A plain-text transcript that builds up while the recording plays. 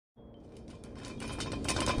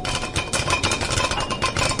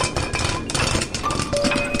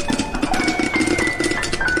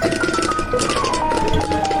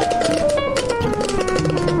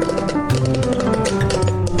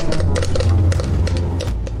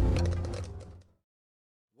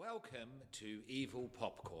Welcome to Evil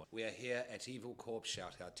Popcorn. We are here at Evil Corp.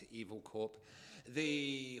 Shout out to Evil Corp,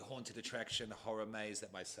 the haunted attraction horror maze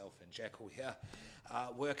that myself and Jackal here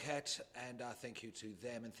work at. And thank you to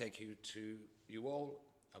them and thank you to you all.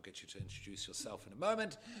 I'll get you to introduce yourself in a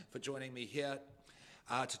moment for joining me here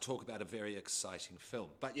to talk about a very exciting film.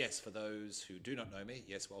 But yes, for those who do not know me,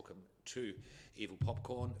 yes, welcome to Evil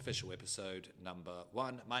Popcorn, official episode number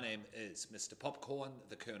 1. My name is Mr. Popcorn,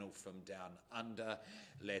 the Colonel from Down Under.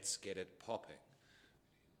 Let's get it popping.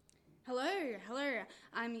 Hello.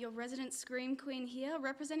 I'm your resident Scream Queen here,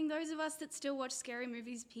 representing those of us that still watch scary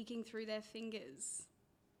movies peeking through their fingers.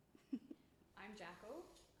 I'm Jackal.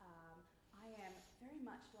 I am very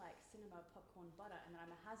much like cinema popcorn butter, and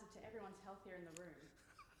I'm a hazard to everyone's health here in the room.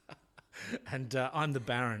 And I'm the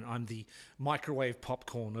Baron. I'm the microwave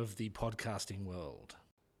popcorn of the podcasting world.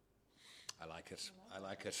 I like it.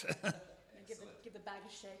 Give the bag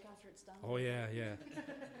a shake after it's done. Oh, yeah.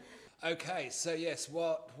 Okay, so yes,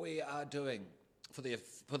 what we are doing for the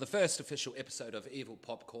first official episode of Evil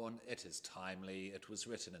Popcorn, it is timely, it was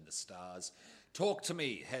written in the stars. Talk to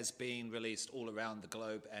Me has been released all around the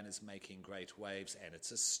globe and is making great waves, and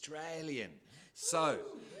it's Australian. So,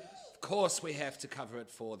 of course, we have to cover it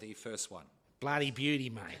for the first one. Bloody beauty,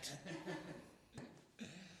 mate.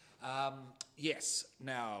 Yes,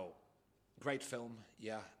 now, great film,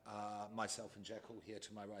 yeah. Myself and Jackal here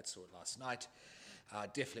to my right saw it last night.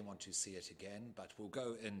 Definitely want to see it again, but we'll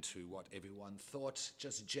go into what everyone thought,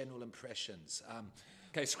 just general impressions.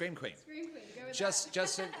 Okay, Scream Queen. Scream Queen, go with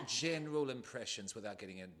Just general impressions without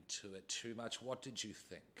getting into it too much. What did you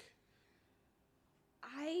think?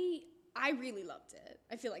 I really loved it.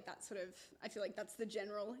 I feel like that's the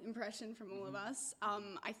general impression from all of us.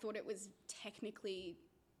 I thought it was technically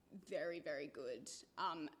very, very good.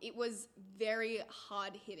 It was very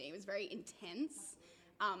hard hitting. It was very intense.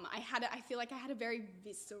 I feel like I had a very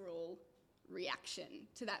visceral reaction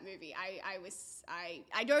to that movie. I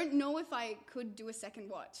don't know if I could do a second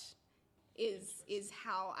watch. Is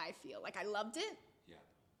how I feel. Like, I loved it. Yeah.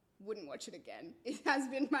 Wouldn't watch it again. It has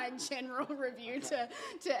been my general review to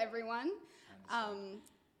everyone.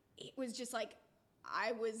 It was just like,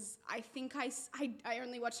 I think I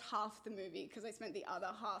only watched half the movie because I spent the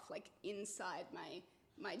other half like inside my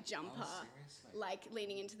jumper, like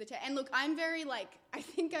leaning into the and look, I'm very like, I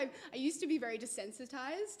think I used to be very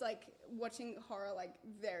desensitized, like watching horror like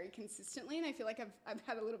very consistently, and I feel like I've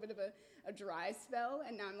had a little bit of a dry spell,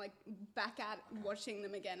 and now I'm like back at watching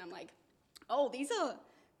them again. I'm like, oh, these are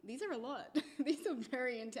a lot. These are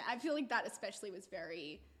very intense. I feel like that especially was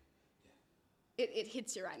very. It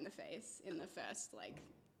hits you right in the face in the first, 30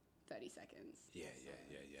 seconds. Yeah,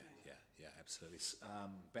 absolutely.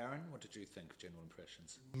 Baron, what did you think, general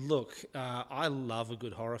impressions? Look, I love a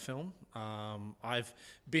good horror film. I've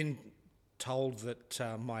been told that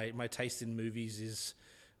my taste in movies is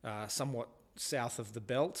somewhat south of the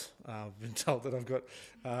belt. I've been told that I've got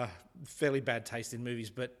fairly bad taste in movies,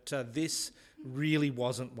 but this really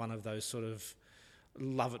wasn't one of those sort of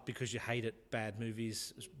love it because you hate it bad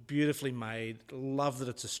movies. It's beautifully made. Love that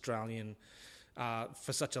it's Australian.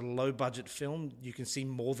 For such a low budget film, you can see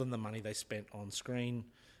more than the money they spent on screen.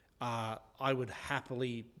 I would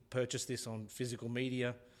happily purchase this on physical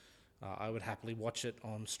media. I would happily watch it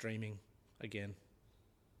on streaming again.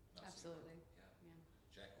 Absolutely.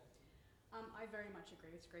 Yeah. Jackal? I very much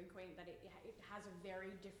agree with Scream Queen that it has a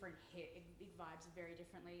very different hit. It vibes very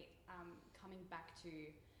differently. Coming back to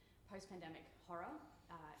post-pandemic horror,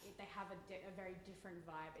 they have a very different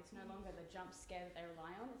vibe. It's no longer the jump scare that they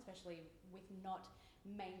rely on, especially with not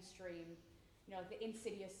mainstream, the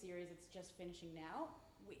Insidious series it's just finishing now.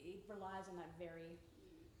 It relies on that very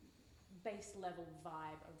base level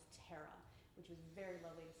vibe of terror, which was very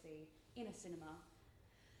lovely to see in a cinema.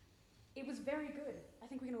 It was very good. I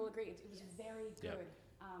think we can all agree it was very good. Yep.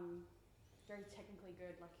 Very technically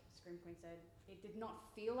good, like Scream Queen said. It did not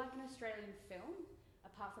feel like an Australian film.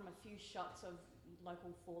 Apart from a few shots of local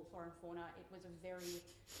flora and fauna, it was a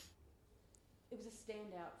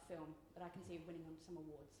standout film that I can see winning on some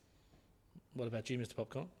awards. What about you, Mr.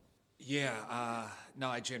 Popcorn? Yeah, no,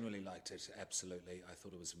 I generally liked it. Absolutely, I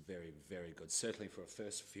thought it was very, very good. Certainly for a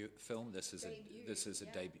first film, this is a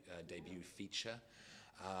debut feature.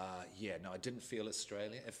 I didn't feel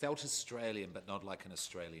Australian. It felt Australian, but not like an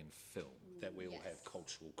Australian film that we all have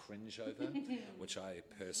cultural cringe over, which I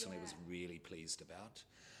personally was really pleased about.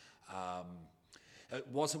 It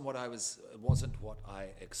wasn't what I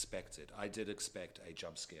expected. I did expect a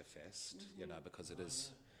jump scare fest, because it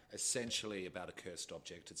is essentially about a cursed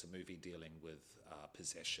object. It's a movie dealing with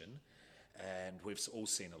possession. and we've all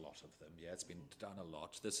seen a lot of them. Yeah, it's been done a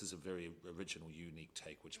lot. This is a very original, unique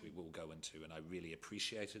take, which we will go into, and I really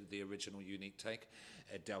appreciated the original, unique take.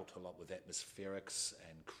 It dealt a lot with atmospherics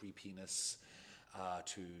and creepiness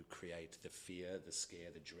to create the fear, the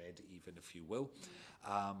scare, the dread, even, if you will,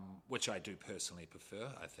 which I do personally prefer.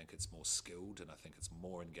 I think it's more skilled, and I think it's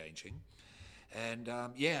more engaging. And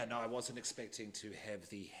I wasn't expecting to have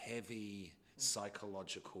the heavy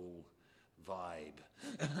psychological vibe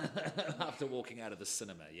after walking out of the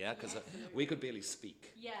cinema, because we could barely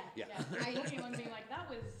speak. Yeah. Yeah. I walking on being like, that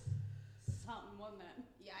was something, wasn't it?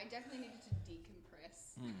 Yeah, I definitely needed to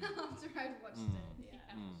decompress after I'd watched it. Yeah.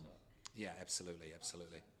 Yeah, absolutely.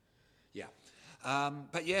 Yeah.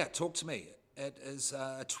 But yeah, talk to me. It is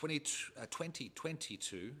a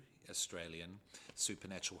 2022 Australian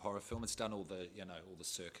supernatural horror film. It's done all the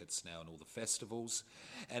circuits now and all the festivals,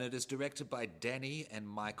 and it is directed by Danny and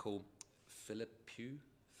Michael Philippou.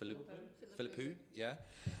 Yeah.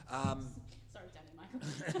 Sorry, Danny Michael.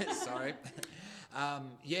 Sorry.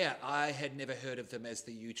 I had never heard of them as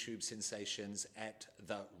the YouTube sensations at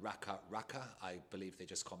the Raka Raka. I believe they're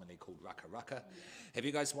just commonly called Raka Raka. Have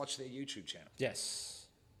you guys watched their YouTube channel? Yes.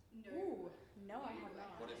 Ooh, no, I have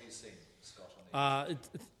not. What have you seen, Scott, on there?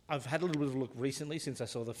 I've had a little bit of a look recently since I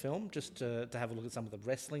saw the film, just to have a look at some of the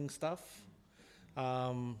wrestling stuff.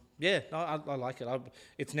 I like it.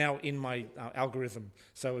 It's now in my algorithm.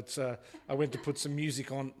 So it's. I went to put some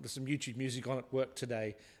music on, some YouTube music on at work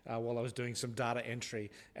today while I was doing some data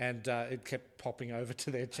entry, and it kept popping over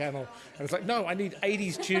to their channel. And it's like, no, I need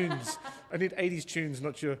 80s tunes. I need 80s tunes,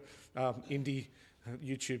 not your indie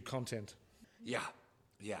YouTube content. Yeah.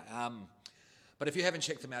 But if you haven't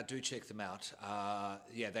checked them out, do check them out.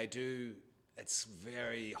 They do. It's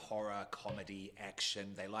very horror, comedy,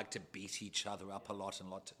 action. They like to beat each other up a lot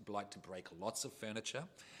and like to break lots of furniture.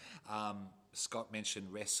 Scott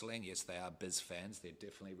mentioned wrestling. Yes, they are Biz fans. They're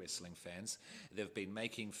definitely wrestling fans. They've been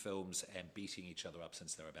making films and beating each other up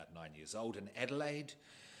since they were about 9 years old in Adelaide.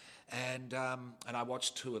 And I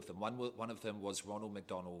watched two of them. One of them was Ronald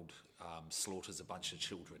McDonald slaughters a bunch of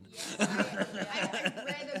children. Yes, I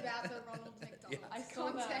read about the Ronald McDonald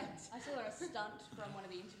content. I saw a stunt from one of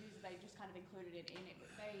the interviews that they just kind of included it in it.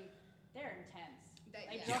 They're intense.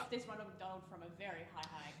 They dropped this Ronald McDonald from a very high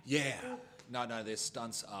height. Yeah. No, their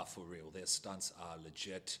stunts are for real. Their stunts are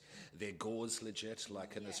legit. Their gore's legit.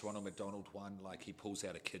 Like in this Ronald McDonald one, like he pulls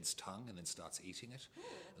out a kid's tongue and then starts eating it. Ooh.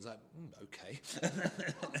 I was like, okay.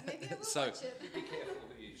 Maybe I will So watch it. be careful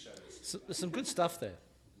who you show this. So, there's some good stuff there.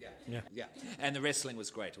 Yeah. And the wrestling was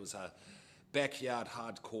great. It was a backyard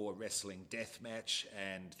hardcore wrestling death match,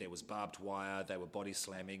 and there was barbed wire. They were body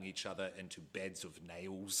slamming each other into beds of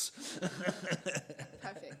nails.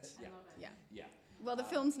 Perfect. Yeah. Yeah. Well, the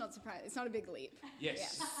film's not surprising. It's not a big leap.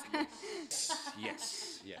 Yes.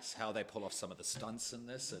 Yes. How they pull off some of the stunts in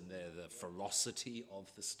this, and the ferocity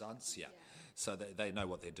of the stunts. Yeah. So they know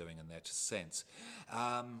what they're doing in that sense.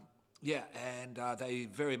 They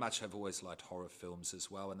very much have always liked horror films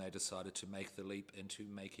as well, and they decided to make the leap into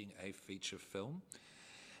making a feature film.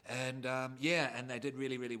 And and they did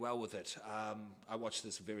really, really well with it. I watched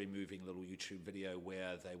this very moving little YouTube video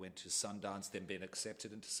where they went to Sundance, then being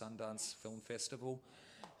accepted into Sundance Film Festival,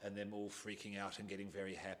 and them all freaking out and getting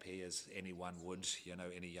very happy, as anyone would,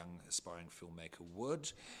 any young aspiring filmmaker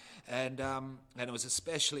would. And it was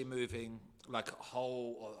especially moving. Like a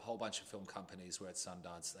whole bunch of film companies were at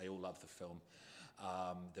Sundance. They all loved the film.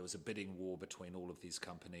 There was a bidding war between all of these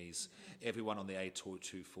companies. Everyone on the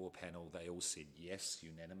A24 panel, they all said yes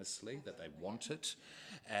unanimously that they want it,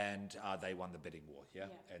 and they won the bidding war.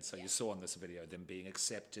 And so you saw on this video them being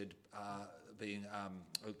accepted, being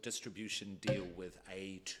a distribution deal with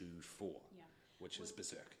A24. Which is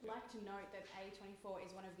berserk. I'd like to note that A24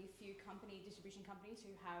 is one of the few distribution companies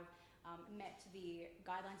who have met the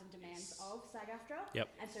guidelines and demands of SAG-AFTRA. Yep.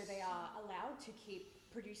 And so they are allowed to keep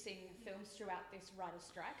producing films throughout this writer's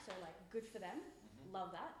strike. So good for them.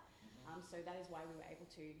 Love that. So that is why we were able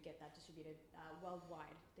to get that distributed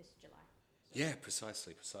worldwide this July. Yeah,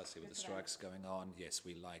 precisely. With the strikes going on, yes,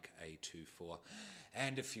 we like A24.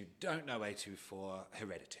 And if you don't know A24,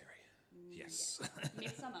 Hereditary. Yes.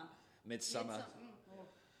 Midsummer.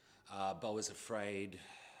 Beau is Afraid.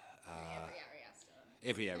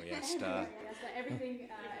 Every Ari Aster. Everything,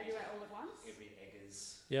 everywhere, all at once. Every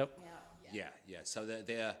Eggers. Yep. Yeah. So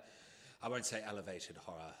they're I won't say elevated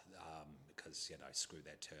horror because screw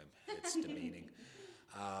that term. It's demeaning.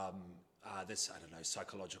 This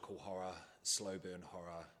psychological horror, slow burn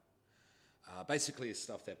horror. Basically, it's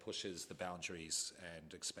stuff that pushes the boundaries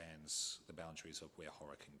and expands the boundaries of where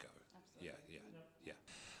horror can go. Absolutely. Yeah.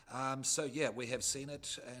 So yeah, we have seen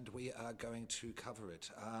it and we are going to cover it.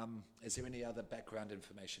 Is there any other background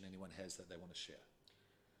information anyone has that they want to share?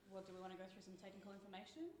 Well, do we want to go through some technical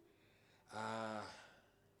information?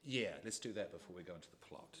 Yeah, let's do that before we go into the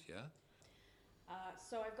plot, yeah?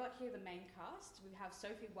 So I've got here the main cast. We have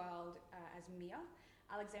Sophie Wilde as Mia,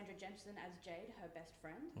 Alexandra Jensen as Jade, her best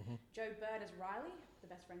friend, Joe Bird as Riley, the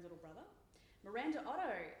best friend's little brother, Miranda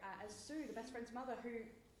Otto as Sue, the best friend's mother, who,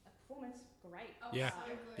 a performance, great. Oh, Yeah.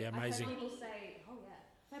 so good. Yeah, I've amazing. heard people say,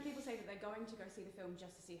 I've heard people say that they're going to go see the film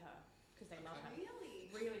just to see her, because they love her.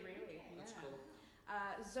 Really? Really, really. That's yeah. cool.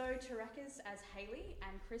 Zoe Terekes as Hayley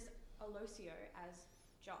and Chris Alosio as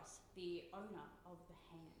Joss, the owner of the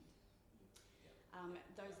hand.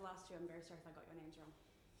 Those last two, I'm very sorry if I got your names wrong.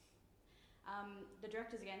 The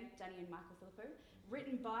directors again, Danny and Michael Philippou.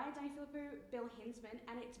 Written by Danny Philippou, Bill Hinsman,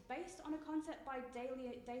 and it's based on a concept by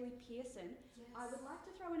Daley Pearson. Yes. I would like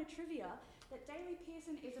to throw in a trivia that Daley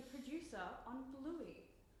Pearson is a producer on Bluey.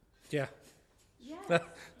 Yeah. Yes.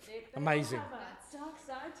 They Amazing. all have a dark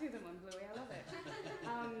side to them on Bluey. I love it.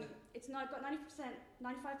 It's not got 95%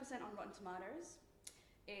 on Rotten Tomatoes.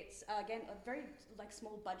 It's again a very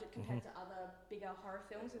small budget compared to other bigger horror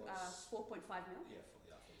films. 4.5 mil. Yeah, I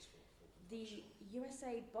thought it was 4. The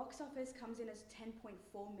USA box office comes in as 10.4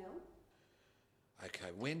 mil.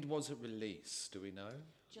 Okay, when was it released? Do we know?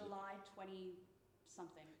 July 20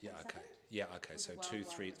 something. Yeah, 22nd? okay. Yeah, okay. Was So it 2,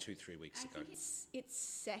 worldwide? 3 weeks I ago. think it's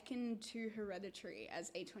second to Hereditary as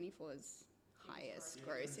A24's highest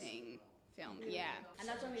grossing film. Yeah. And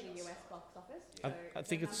that's only the US box office. I So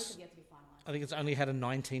think the it's- numbers have yet to be finalised. I think it's only had a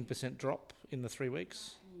 19% drop in the 3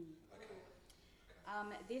 weeks.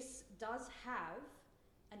 This does have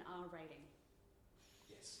an R rating.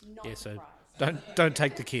 Yes. Not Yeah, so surprised. don't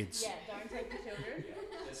take the kids. Yeah, don't take the children.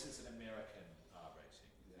 This is an American R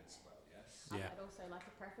rating as well, yes? Yeah. I'd also like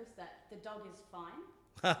to preface that the dog is fine.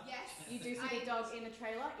 Yes. You do see the dog in the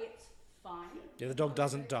trailer, it's fine. Yeah, the dog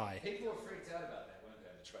doesn't die. People were freaked out about that, weren't they,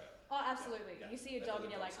 in the trailer? Oh, absolutely. You see a dog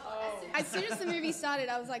and you're like, As soon as the movie started,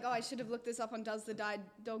 I was like, oh, I should have looked this up on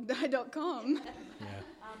doesthedogdie.com. Yeah.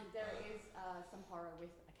 There is some horror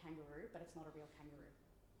with a kangaroo, but it's not a real kangaroo.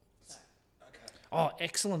 So, Okay. Oh,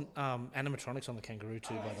 excellent animatronics on the kangaroo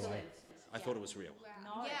too, by the way. I thought it was real.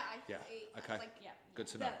 No. Yeah, okay. Yeah. Good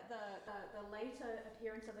to know. The later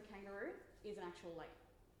appearance of the kangaroo is an actual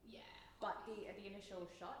Yeah. but the initial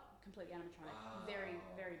shot completely animatronic. Very,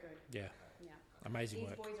 very good. Yeah, Yeah. amazing These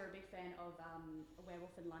work. boys are a big fan of A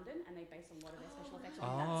Werewolf in London, and they base a lot of their special effects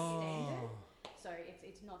on that standard. Oh, So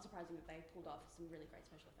it's not surprising that they pulled off some really great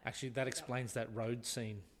special effects. actually, that explains that road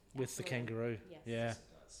scene with the Absolutely. kangaroo. Yes. Yeah. It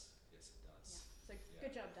does. Yes, it does. Yeah. So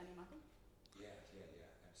good job, Danny Michael. Yeah,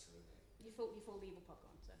 absolutely. You fooled the evil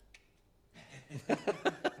popcorn. So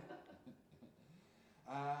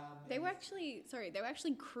They were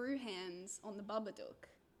actually crew hands on the Babadook.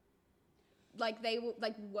 Like they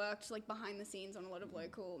worked behind the scenes on a lot of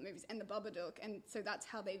local movies and the Babadook, and so that's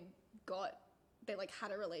how they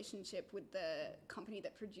had a relationship with the company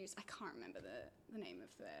that produced. I can't remember the name of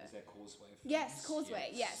the. Is that Causeway? Yes, Causeway.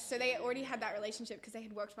 Yes. So they already had that relationship because they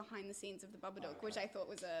had worked behind the scenes of the Babadook, which I thought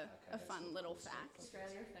was a fun little fact.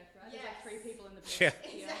 Australia effect, right? Yes. There's 3 people in the Yeah.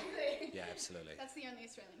 booth. Exactly. Yeah, absolutely. That's the only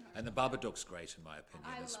Australian horror. And the Babadook's great in my opinion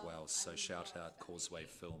I as love- well. So I shout love out Causeway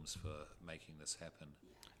Films for making this happen.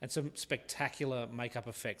 And some spectacular makeup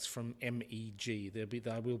effects from MEG. There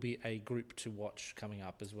will be a group to watch coming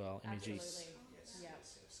up as well. MEG. Absolutely. Yeah.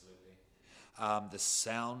 Absolutely. The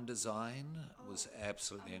sound design was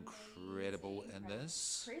absolutely incredible in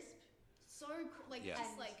this. Crisp, So Yeah.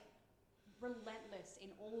 just relentless in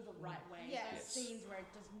all the right ways. Yes. There's scenes where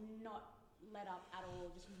it does not let up at all.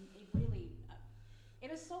 Just it really, it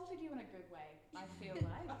assaulted you in a good way. I feel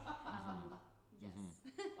like. Yes.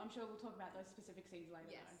 I'm sure we'll talk about those specific scenes later.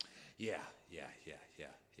 Yes. Though.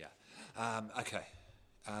 Yeah. Okay.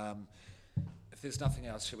 If there's nothing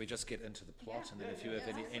else, shall we just get into the plot? Yeah. And then if you have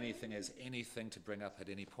anything to bring up at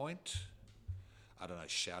any point, I don't know,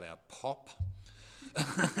 shout out pop.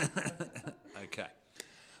 Okay.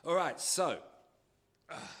 All right, so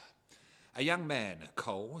a young man,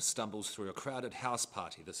 Cole, stumbles through a crowded house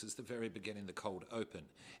party. This is the very beginning, the cold open,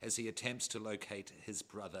 as he attempts to locate his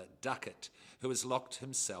brother Duckett, who has locked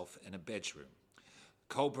himself in a bedroom.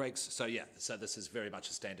 Cole breaks, so this is very much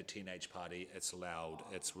a standard teenage party. It's loud,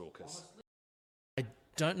 it's raucous. I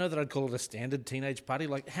don't know that I'd call it a standard teenage party.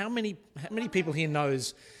 Like, how many people here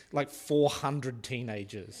knows 400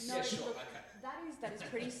 teenagers? No, look, that is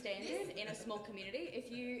pretty standard in a small community.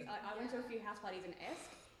 If you, I went to a few house parties in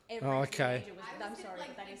Esk. Every Oh, okay. teenager was, I'm sorry,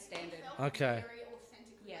 but that is standard. Okay. Very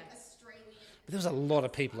authentically Yeah. Australian. But there was a lot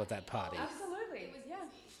of people at that party. Absolutely, yeah.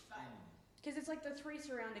 Because it's like the 3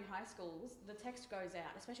 surrounding high schools, the text goes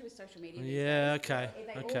out, especially with social media. these Yeah, days. okay,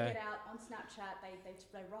 They all okay. get out on Snapchat, they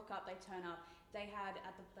rock up, they turn up. They had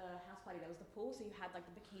at the house party, there was the pool, so you had like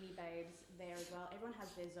the bikini babes there as well. Everyone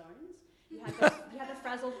has their zones. You had the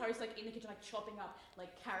frazzled host like in the kitchen, like chopping up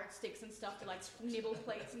like carrot sticks and stuff to like nibble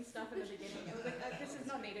plates and stuff in the beginning. It was like, this is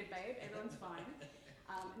not needed, babe. Everyone's fine.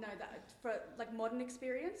 No, that for like modern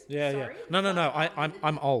experience. Yeah, sorry, yeah. No.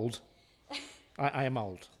 I'm old. I am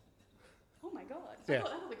old. Oh my god! Yeah.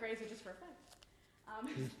 I thought the Greys were just for a fact.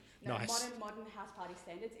 Nice. Modern house party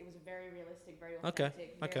standards. It was very realistic, very Okay,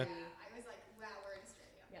 authentic. okay. I was like, wow, we're in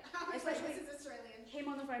Australia. Yeah. I was like, this is Australian.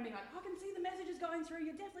 Him on the phone being like, I can see the messages going through.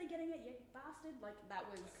 You're definitely getting it, you bastard. Like that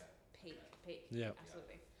was peak. Yeah.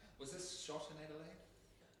 Absolutely. Was this shot in Adelaide?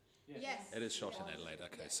 Yes. It is shot in Adelaide.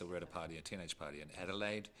 Okay, so we're at a teenage party in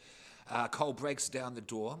Adelaide. Cole breaks down the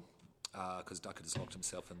door because Duckett has locked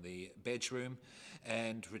himself in the bedroom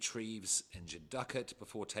and retrieves injured Duckett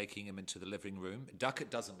before taking him into the living room.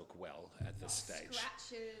 Duckett doesn't look well at this stage.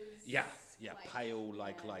 Scratches. Yeah, like- pale,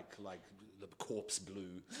 like the corpse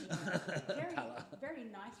blue. Very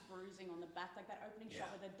nice bruising on the back, like that opening shot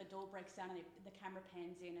where the door breaks down and the camera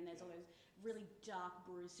pans in and there's all those really dark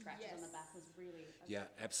bruised scratches on the back was really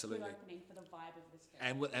a absolutely. good opening for the vibe of this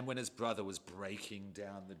film. And when his brother was breaking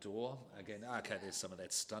down the door, again, okay, there's some of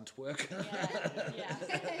that stunt work. Yeah.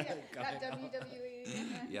 That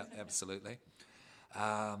WWE. Yeah, absolutely.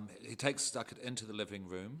 He takes Duckett into the living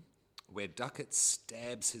room where Duckett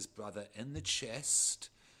stabs his brother in the chest,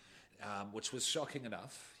 which was shocking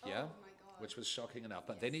enough, Oh my God. which was shocking enough.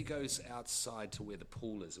 But then he goes outside to where the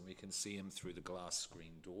pool is and we can see him through the glass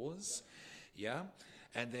screen doors,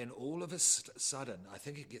 and then all of a sudden, I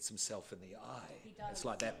think he gets himself in the eye. He does. It's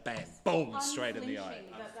like that bang, boom, straight in the eye.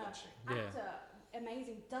 The actor,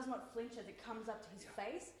 amazing, does not flinch as it comes up to his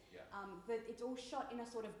face. It's all shot in a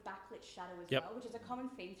sort of backlit shadow as well, which is a common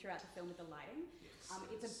theme throughout the film with the lighting.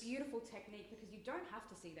 It's a beautiful technique because you don't have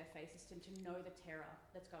to see their faces to know the terror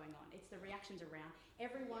that's going on. It's the reactions around.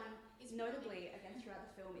 Everyone, notably, again, throughout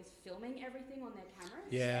the film, is filming everything on their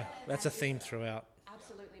cameras. Yeah, that's a theme throughout.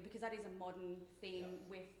 Absolutely, because that is a modern theme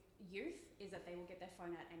with youth, is that they will get their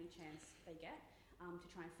phone out any chance they get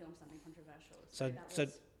to try and film something controversial. So that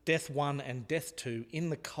was Death 1 and Death 2 in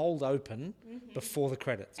the cold open before the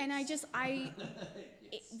credits. And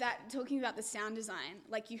that talking about the sound design,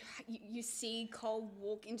 like you see Cole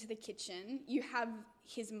walk into the kitchen. You have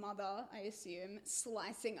his mother, I assume,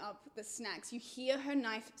 slicing up the snacks. You hear her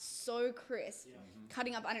knife so crisp,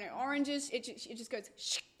 cutting up, I don't know, oranges. It just goes,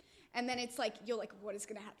 shh. And then it's like, you're like, what is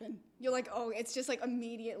going to happen? You're like, oh, it's just like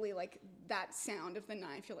immediately like that sound of the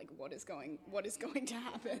knife. You're like, what is going to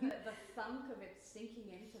happen? the thunk of it sinking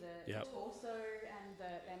into the torso and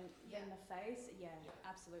then the face. Yeah,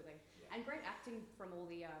 absolutely. And great acting from all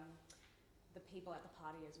the people at the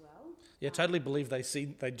party as well. Yeah, totally believe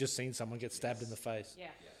they'd just seen someone get stabbed in the face. Yeah,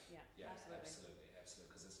 Absolutely,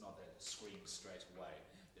 because it's not that scream straight away.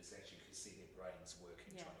 It's actually, you can see their brains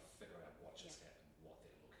working, trying to figure out what just happened, what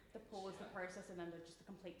they're looking at. The pause, the process, and then just the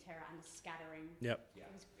complete terror and the scattering. Yep. It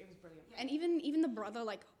was brilliant. And even the brother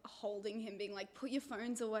like holding him, being like, put your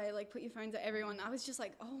phones away, like put your phones at everyone. I was just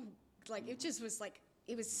like, oh, like it just was like,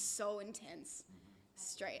 it was so intense.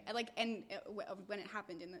 Straight. When it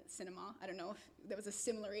happened in the cinema, I don't know if there was a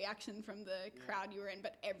similar reaction from the crowd you were in,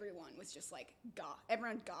 but everyone was just like,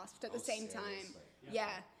 everyone gasped at the same time. Yeah.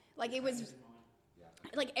 Like it was,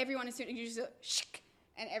 like everyone as soon as you just,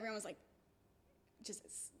 and everyone was like,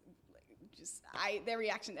 their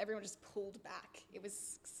reaction, everyone just pulled back. It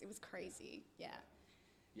was crazy. Yeah.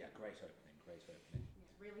 Yeah, great opening.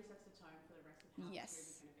 Really sets the tone for the rest of the Yes.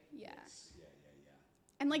 movie's going to be. Yeah.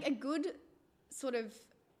 And like a good sort of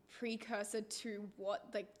precursor to what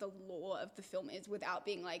like the lore of the film is without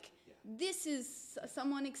being like, this is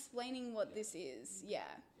someone explaining what this is. Yeah.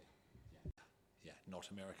 Yeah, not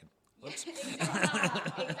American. Oops.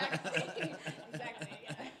 Exactly.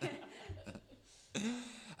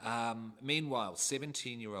 Yeah. Meanwhile,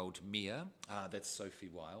 17-year-old Mia, that's Sophie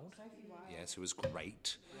Wilde. Yes, who was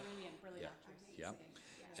great. Brilliant actress. Yeah.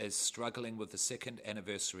 Is struggling with the second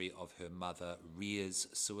anniversary of her mother Rhea's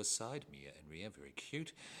suicide. Mia and Rhea, very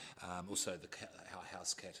cute. Also, our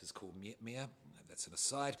house cat is called Mia. That's an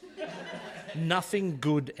aside. Nothing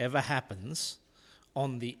good ever happens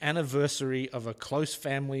on the anniversary of a close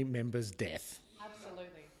family member's death.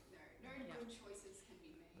 Absolutely. No good choices can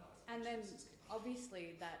be made. And then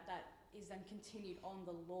obviously that is then continued on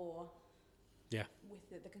the lore Yeah.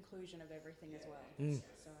 with the conclusion of everything as well.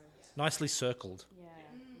 So Nicely circled. yeah.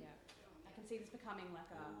 I can see this becoming like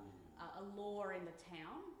a lore in the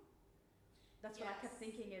town. That's what I kept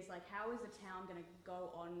thinking is like, how is the town going to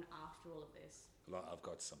go on after all of this? Well, I've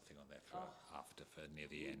got something on that for after, for near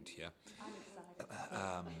the end, yeah? I'm excited.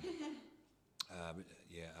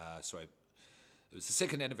 Sorry. It was the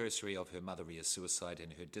second anniversary of her mother Ria's suicide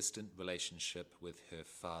and her distant relationship with her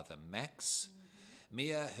father Max.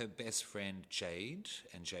 Mia, her best friend Jade,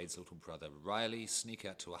 and Jade's little brother Riley sneak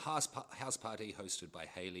out to a house party hosted by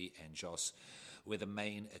Haley and Joss, where the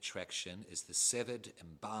main attraction is the severed,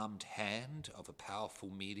 embalmed hand of a powerful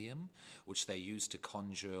medium, which they use to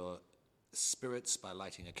conjure spirits by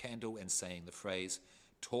lighting a candle and saying the phrase,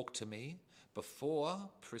 "Talk to me," before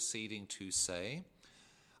proceeding to say,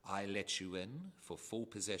 "I let you in for full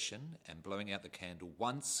possession," and blowing out the candle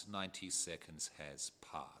once 90 seconds has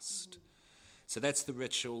passed. So that's the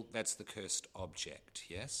ritual, that's the cursed object,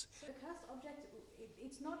 yes? So the cursed object,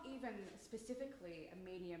 it's not even specifically a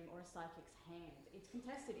medium or a psychic's hand. It's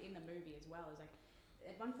contested in the movie as well. It's like,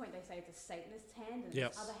 at one point they say it's a Satanist's hand, and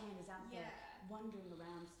Yep. this other hand is out there wandering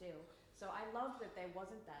around still. So I love that there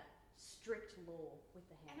wasn't that strict law with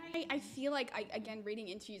the hand. And I feel like, again, reading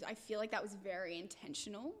interviews, I feel like that was very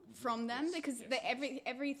intentional from them, because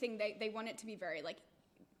everything, they want it to be very, like,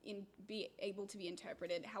 be able to be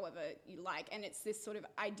interpreted however you like. And it's this sort of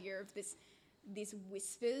idea of these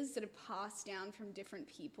whispers that are passed down from different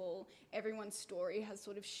people. Everyone's story has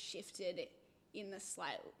sort of shifted in the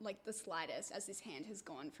slightest as this hand has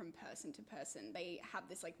gone from person to person. They have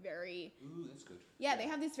this like very... Ooh, that's good. Yeah, they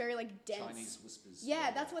have this very like dense... Chinese whispers.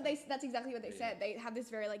 Yeah, that's exactly what they said. They have this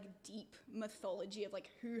very like deep mythology of like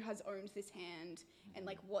who has owned this hand and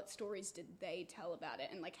like what stories did they tell about it,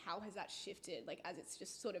 and like how has that shifted like as it's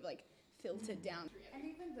just sort of like filtered down. And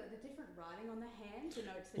even the different writing on the hand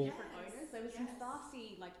denotes the different owners. There was some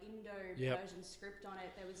Farsi, like Indo-Persian script on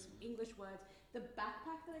it. There was English words. The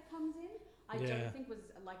backpack that it comes in, I don't think was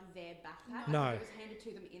like their backpack. No. It was handed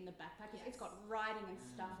to them in the backpack. It's got writing and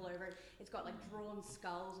stuff all over it. It's got like drawn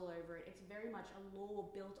skulls all over it. It's very much a lore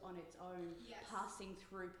built on its own, passing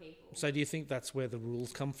through people. So do you think that's where the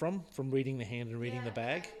rules come from reading the hand and reading the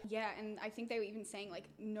bag? Yeah, and I think they were even saying like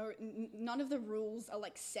none of the rules are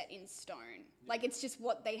like set in stone. Like it's just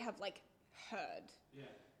what they have like heard. Yeah.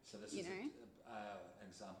 So this You is know? an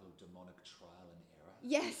example of demonic trial and error.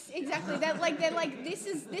 Yes, exactly. They're like this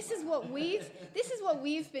is what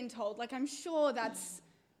we've been told. Like I'm sure that's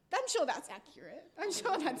accurate. I'm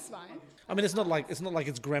sure that's fine. I mean, it's not like it's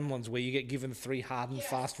Gremlins where you get given 3 hard and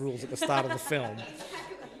fast rules at the start of the film.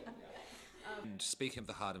 And speaking of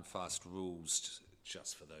the hard and fast rules,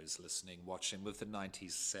 just for those listening, watching, with the 90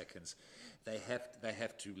 seconds, they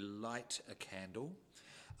have to light a candle.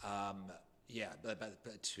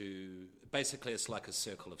 But to basically it's like a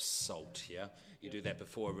circle of salt. Yeah, you do that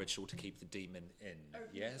before a ritual to keep the demon in.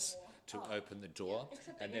 Yes, to open the door,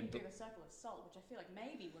 Except they and then didn't do a circle of salt, which I feel like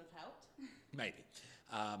maybe would have helped. maybe.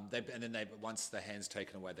 Once the hand's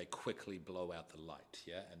taken away, they quickly blow out the light.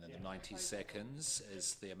 Yeah, and then the 90 seconds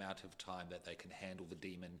is the amount of time that they can handle the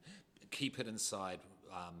demon, keep it inside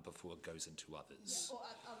before it goes into others. Or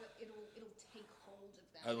it'll take hold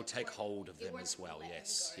of them. Oh, it'll take hold of them won't as well. let them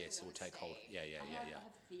Yes, go, yes, it will it'll take hold. stay. Yeah. I have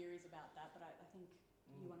theories about that, but I think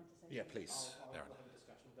you wanted to say Yeah, something. please. I'll Darren. have a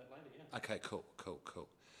discussion with that later, yeah. Okay, cool.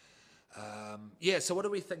 So what do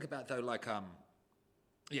we think about though? Like,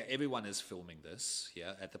 everyone is filming this.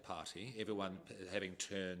 Yeah, at the party, everyone having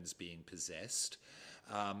turns being possessed,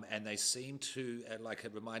 and they seem to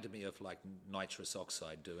it reminded me of like nitrous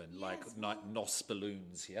oxide doing NOS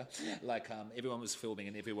balloons. Yeah, like everyone was filming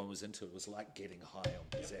and everyone was into it. It was like getting high on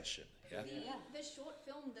possession. Yeah. The short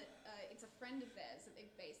film that it's a friend of theirs that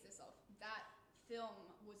they've based this off. That film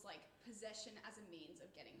was like possession as a means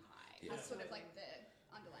of getting high. Yeah. That's sort of like the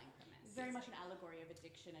underlying premise. It's very much an allegory of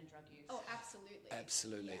addiction and drug use. Oh, absolutely.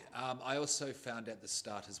 Absolutely. I also found at the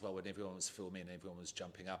start as well, when everyone was filming and everyone was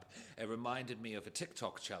jumping up, it reminded me of a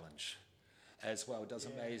TikTok challenge as well. It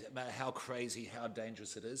doesn't matter how crazy, how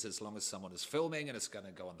dangerous it is, as long as someone is filming and it's going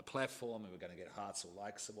to go on the platform and we're going to get hearts or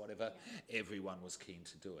likes or whatever, everyone was keen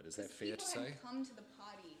to do it. Is that fair to say? People come to the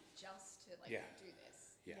party just to do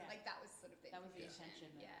this. Yeah. Like that was sort of the That was the intention.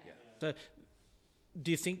 intention. Yeah. So,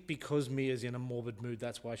 do you think because Mia's in a morbid mood,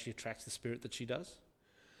 that's why she attracts the spirit that she does?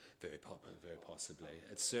 Very possibly.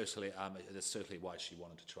 It's certainly why she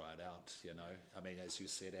wanted to try it out. You know, I mean, as you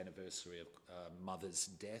said, anniversary of mother's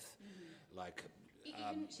death. Like,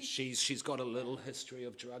 she's got a little history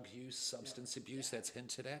of drug use, substance abuse. That's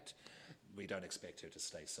hinted at. we don't expect her to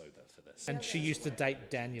stay sober for this. And she used to date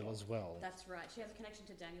Daniel as well. That's right. She has a connection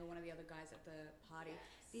to Daniel, one of the other guys at the party.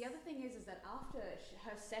 The other thing is that after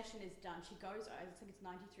her session is done, she goes, I think it's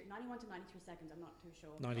 91 to 93 seconds, I'm not too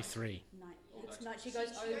sure. 93. She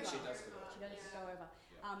goes over. She does go over.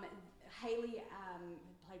 Hayley,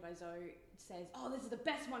 played by Zoe, says, "Oh, this is the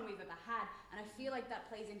best one we've ever had," and I feel like that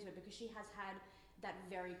plays into it because she has had that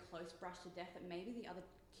very close brush to death that maybe the other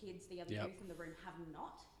kids, the other youth in the room have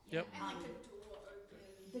not. Yep. And like the door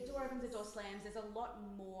opens. The door opens, the door slams. There's a lot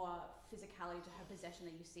more physicality to her possession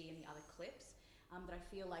than you see in the other clips. That I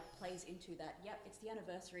feel like plays into that. Yep, it's the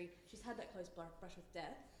anniversary. She's had that close brush with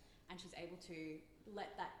death, and she's able to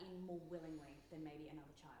let that in more willingly than maybe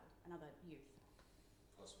another child, another youth.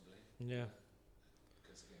 Possibly. Yeah.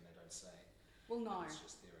 Because again, they don't say. Well, no. It's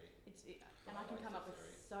just theory. And I can come up with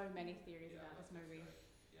so many theories about this movie.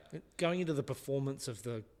 Going into the performance of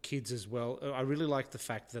the kids as well, I really liked the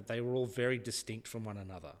fact that they were all very distinct from one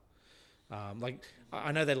another.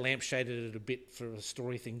 I know they lampshaded it a bit for a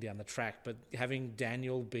story thing down the track, but having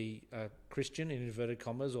Daniel be a Christian, in inverted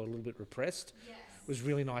commas, or a little bit repressed, was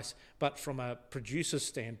really nice. But from a producer's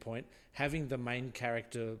standpoint, having the main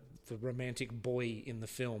character, the romantic boy in the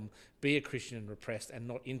film, be a Christian and repressed and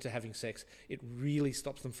not into having sex, it really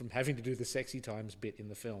stops them from having to do the sexy times bit in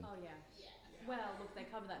the film. Oh, yeah. Well, look, they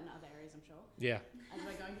cover that in other areas, I'm sure. Yeah. As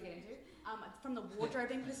we're going to get into. From the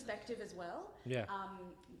wardrobing perspective as well. Yeah.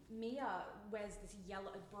 Mia wears this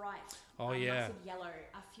yellow, bright, massive yellow,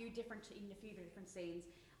 in a few different scenes,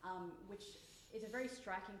 which is a very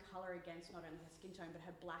striking colour against not only her skin tone but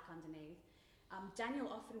her black underneath. Daniel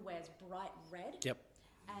often wears bright red. Yep.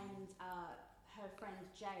 And her friend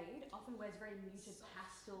Jade often wears very muted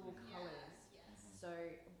pastel colours. So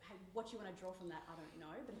what you want to draw from that, I don't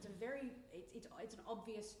know, but it's it's an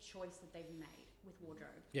obvious choice that they've made with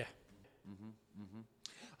wardrobe. Yeah.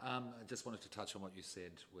 I just wanted to touch on what you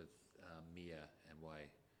said with Mia and why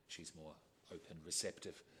she's more open,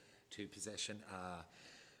 receptive to possession.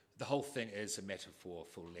 The whole thing is a metaphor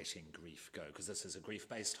for letting grief go, because this is a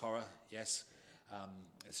grief-based horror, yes.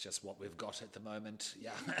 It's just what we've got at the moment.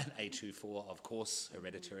 Yeah, A24, of course,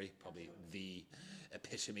 Hereditary, probably the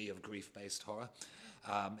epitome of grief-based horror.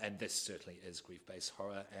 And this certainly is grief-based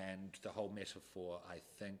horror. And the whole metaphor, I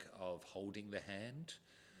think, of holding the hand,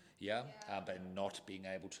 but not being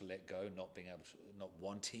able to let go, not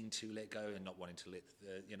wanting to let go, and not wanting to let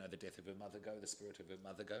the death of her mother go, the spirit of her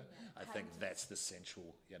mother go. I think that's the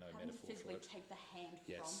central, metaphor physically for it. take the hand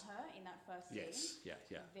Yes. from her in that first scene. Yes,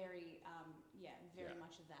 yeah. Very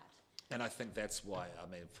much of that. And I think that's why,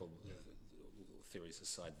 from theories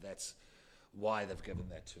aside, that's why they've given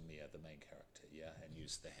that to Mia, the main character, and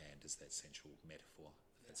used the hand as that central metaphor.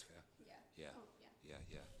 If that's fair. Yeah. Oh, Yeah.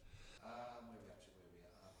 Where are we up to?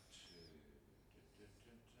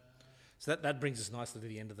 So that brings us nicely to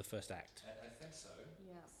the end of the first act. I think so.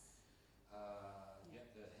 Yeah.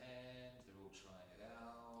 The hand, they're all trying it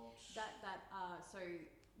out. So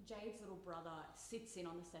Jade's little brother sits in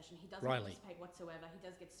on the session. He doesn't Riley. participate whatsoever. He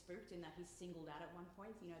does get spooked in that he's singled out at one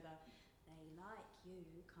point. The "they like you"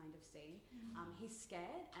 kind of scene. He's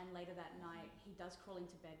scared, and later that night he does crawl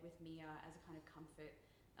into bed with Mia as a kind of comfort,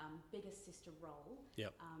 bigger sister role.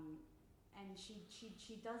 Yep. And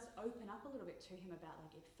she does open up a little bit to him about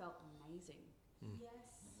it felt amazing.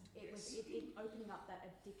 Yes. It was it opening up that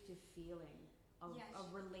addictive feeling of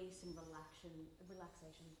release and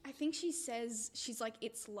relaxation. I think she says, she's like,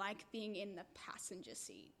 it's like being in the passenger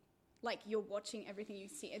seat. Like, you're watching everything you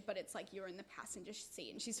see, but it's like you're in the passenger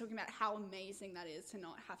seat. And she's talking about how amazing that is to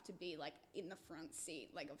not have to be, like, in the front seat,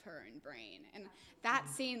 like, of her own brain. And that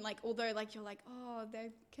scene, like, although, like, you're like, oh, they're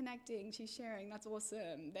connecting, she's sharing, that's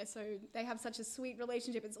awesome. They have such a sweet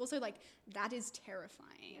relationship. It's also, like, that is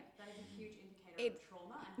terrifying. Yeah, that is a huge indicator of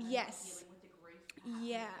trauma and dealing with the grief. Yeah. In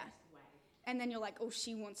the best way. And then you're like, oh,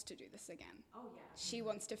 she wants to do this again. Oh, yeah. She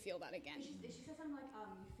wants to feel that again. She says something like, you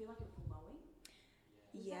feel like you're glowing.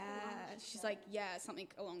 Yeah, she's like, something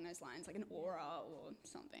along those lines, like an aura or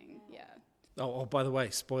something. Yeah. Oh, by the way,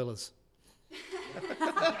 spoilers. Yes,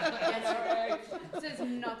 this is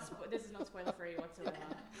not spoiler free whatsoever.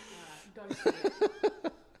 Go see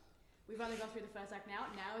it. We've only gone through the first act now.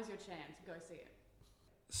 Now is your chance. Go see it.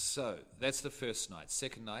 So that's the first night.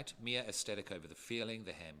 Second night, Mia ecstatic over the feeling.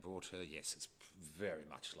 The hand brought her. Yes, it's very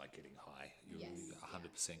much like getting high. You're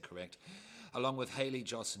 100% correct. Along with Hayley,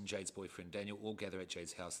 Joss, and Jade's boyfriend Daniel all gather at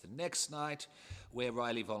Jade's house the next night, where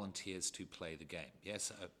Riley volunteers to play the game.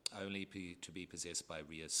 Yes, only to be possessed by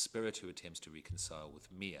Rhea's spirit, who attempts to reconcile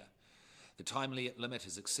with Mia. The time limit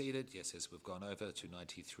is exceeded. Yes, as we've gone over to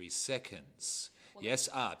 93 seconds.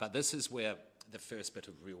 But this is where the first bit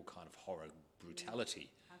of real kind of horror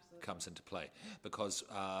brutality comes into play because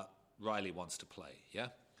Riley wants to play, yeah?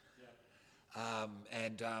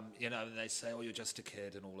 They say, "Oh, you're just a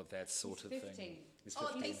kid," and all of that sort of 15. thing. He's Oh,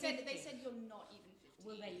 15. they said you're not even 15.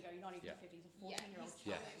 Well, there you go. You're not even Yeah. 15. He's a 14-year-old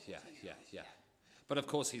Yeah, child. Yeah. But of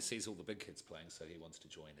course, he sees all the big kids playing, so he wants to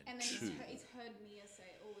join in And then too. he's heard Mia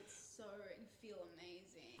say, "Oh, it's so you feel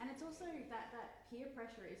amazing." And it's also that peer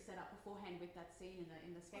pressure is set up beforehand with that scene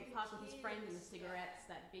in the skate park with his friend and the cigarettes.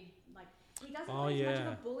 That big he doesn't Oh, play as much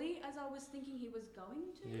yeah. of a bully as I was thinking he was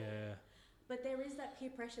going to. Yeah. But there is that peer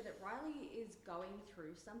pressure that Riley is going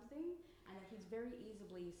through something, and that he's very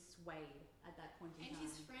easily swayed at that point in And time.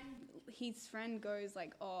 his friend goes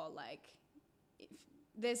like, "Oh, like," if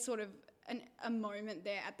there's sort of a moment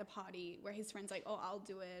there at the party where his friend's like, "Oh, I'll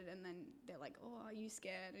do it," and then they're like, "Oh, are you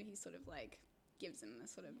scared?" And he sort of like gives him a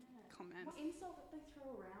sort of comment. What insult that they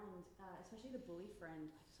throw around, especially the bully friend.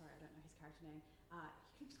 Sorry, I don't know his character name.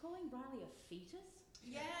 He keeps calling Riley a fetus.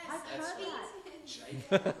 Yes, I've heard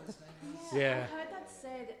that. Yeah. I've heard that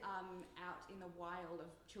said out in the wild of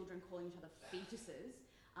children calling each other fetuses.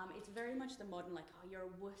 It's very much the modern, like, "Oh, you're a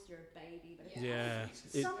wuss, you're a baby." But it's Yeah.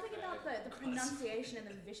 something about the pronunciation and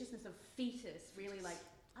the viciousness of fetus really, like,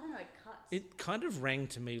 I don't know, it cuts. It kind of rang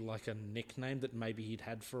to me like a nickname that maybe he'd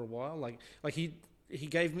had for a while. Like he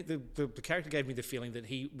gave me the character gave me the feeling that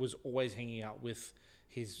he was always hanging out with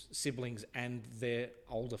his siblings and their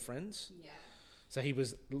older friends. Yeah. So he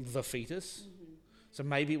was the fetus. So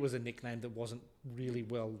maybe it was a nickname that wasn't really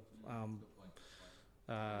well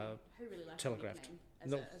Who really likes telegraphed. that nickname as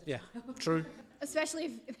No, a yeah, child? true.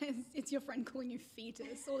 Especially if it's your friend calling you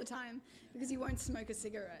fetus all the time because you won't smoke a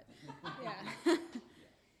cigarette. Yeah.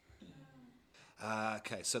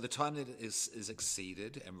 Okay, so the time that is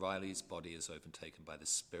exceeded, and Riley's body is overtaken by the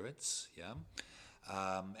spirits. Yeah,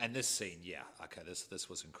 and this scene, yeah, okay, this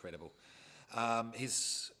was incredible.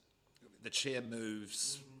 The chair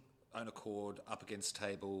moves, own accord, up against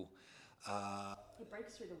table. He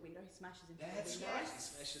breaks through the window, he smashes into the window,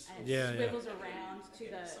 Smashes and Yeah, yeah. swivels around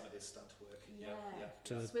to the some of their stunt work.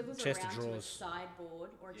 To the swivels chest of around to a drawers.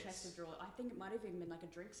 sideboard or a Yes. chest of drawers. I think it might have even been like a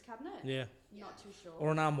drinks cabinet. Yeah. Not too sure.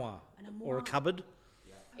 Or an armoire. An Or a armoire. cupboard.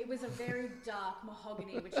 It was a very dark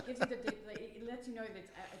mahogany, which gives you it lets you know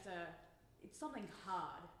that it's something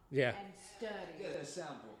hard Yeah. and sturdy. the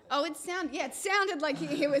soundboard. Oh, it sounded like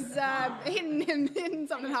he was hitting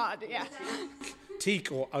something hard. Yeah.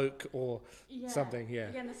 Teak or oak or Yeah. something, yeah.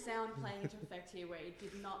 Again, the sound playing into effect here, where it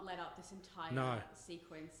did not let up this entire No.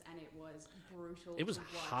 sequence, and it was brutal. It was to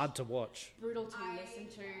watch. hard to watch. Brutal to listen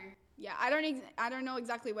to. Yeah, I don't know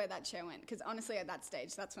exactly where that chair went because honestly, at that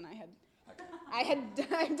stage, that's when I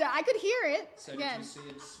could hear it. So again. did you see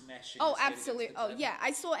him smashing? Oh, his head absolutely. against the Oh, table? yeah.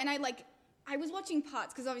 I saw, and I was watching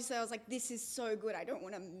parts because obviously I was like, this is so good. I don't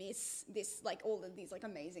want to miss this, like all of these like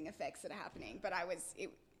amazing effects that are happening. But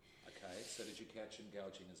Okay, so did you catch him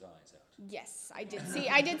gouging his eyes out? yes, I did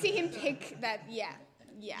see him pick that. Yeah,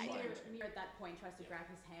 I did. Near at that point, tries to grab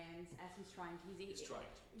his hands as he's trying to. He's trying.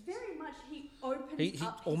 Very much, he opens He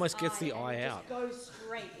up. almost his gets the and eye it out. Just goes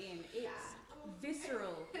straight in. It's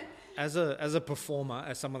visceral. As a performer,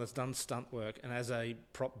 as someone that's done stunt work, and as a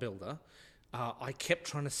prop builder, I kept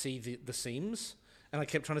trying to see the seams, and I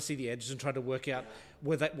kept trying to see the edges and try to work out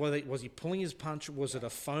was he pulling his punch? Was it a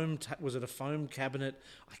foam cabinet?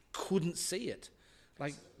 I couldn't see it.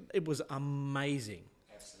 Like it was amazing.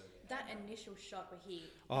 That initial shot where he.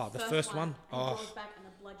 The first one? And Oh. goes back and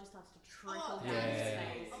the blood just starts to trickle down his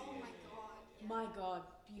face. Oh my god. My God,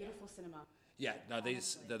 beautiful cinema. Yeah, no,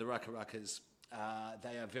 the Raka Rakas,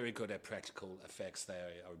 they are very good at practical effects. They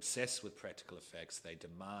are obsessed with practical effects. They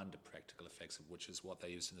demand practical effects, which is what they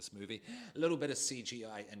used in this movie. A little bit of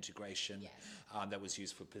CGI integration that was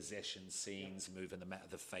used for possession scenes, moving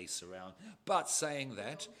the face around. But saying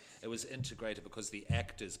that, it was integrated because the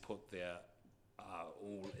actors put their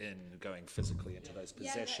all in going physically into those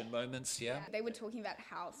possession moments, yeah? They were talking about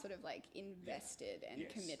how sort of like invested and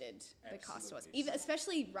Yes, committed the cast was. absolutely. Even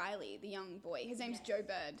especially Riley, the young boy. His name's Joe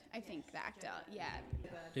Bird, I think, the actor. Yeah.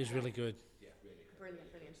 He's really good.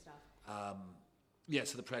 Brilliant stuff. Yeah,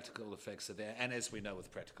 so the practical effects are there. And as we know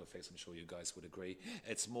with practical effects, I'm sure you guys would agree,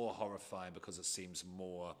 it's more horrifying because it's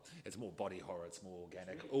more body horror, it's more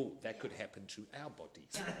organic. Oh, that could happen to our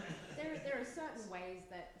bodies. There are certain ways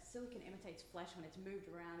that silicon imitates flesh when it's moved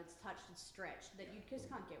around, it's touched, it's stretched, that you just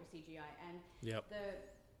can't get with CGI. And Yep.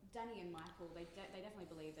 Danny and Michael, they definitely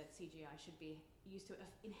believe that CGI should be used to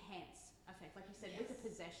enhance effect, like you said, with the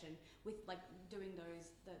possession, with like doing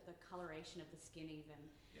the coloration of the skin even,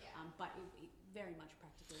 but it very much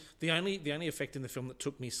practical. The only effect in the film that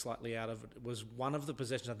took me slightly out of it was one of the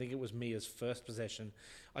possessions. I think it was Mia's first possession.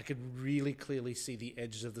 I could really clearly see the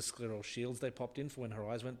edges of the scleral shields they popped in for when her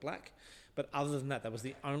eyes went black. But other than that, that was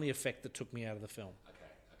the only effect that took me out of the film. Okay,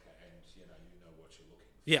 and you know what you're looking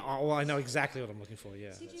for. Yeah, I know exactly what I'm looking for.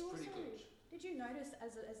 Yeah. Did you notice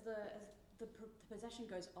as the possession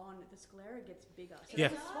goes on, the sclera gets bigger? So Yeah.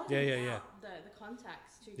 they're swapping Yeah. out the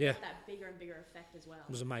contacts to Yeah. get that bigger and bigger effect as well. It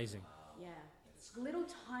was amazing. Yeah. Little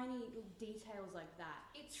tiny details like that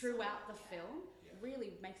throughout the film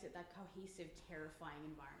really makes it that cohesive, terrifying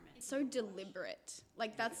environment. It's so deliberate.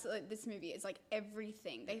 Like that's this movie is like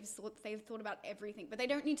everything. They've thought about everything, but they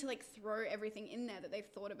don't need to like throw everything in there that they've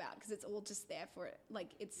thought about because it's all just there for it,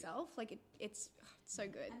 like itself. Like it's so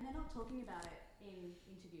good. And they're not talking about it in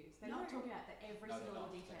interviews. They're not talking about every single little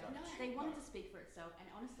detail. They want it to speak for itself, and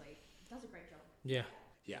honestly, it does a great job. Yeah.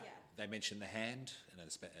 Yeah. They mention the hand, and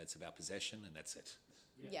it's about possession, and that's it.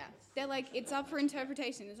 Yeah, they're like it's up for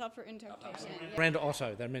interpretation. It's up for interpretation. Yeah. Miranda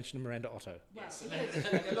Otto. They mentioned Miranda Otto. Yes.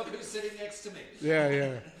 And look who's sitting next to me.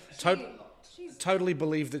 Yeah. Totally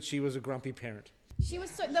believed that she was a grumpy parent. She was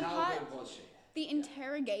so the How part. good was she? The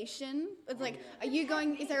interrogation was like, are you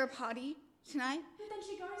going, is there a party tonight? But then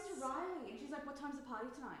she goes to Riley and she's like, what time's the party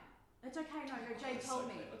tonight? It's okay, no, Jade told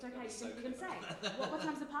me. It's okay, you can say. What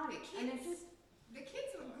time's the party? And then The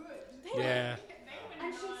kids were good. Yeah.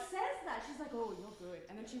 and she says that. She's like, oh, you're good.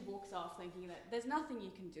 And then she walks off thinking that there's nothing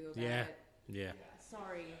you can do about it. Yeah.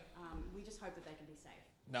 Sorry, we just hope that they can be safe.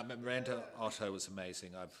 No, Miranda Otto was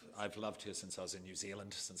amazing. I've loved her since I was in New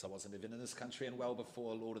Zealand, since I wasn't even in this country, and well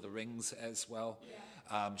before Lord of the Rings as well.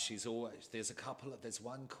 She's always there's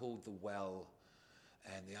one called The Well,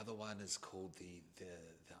 and the other one is called the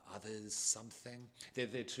Others something.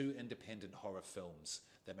 They're two independent horror films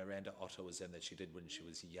that Miranda Otto was in that she did when she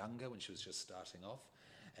was younger, when she was just starting off.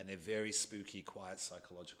 And they're very spooky, quiet,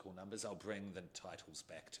 psychological numbers. I'll bring the titles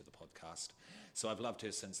back to the podcast. So I've loved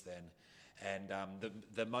her since then. And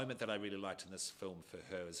the moment that I really liked in this film for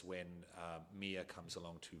her is when Mia comes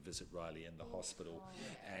along to visit Riley in the hospital,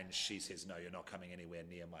 and she says, "No, you're not coming anywhere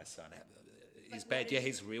near my son. He's bad. Yeah,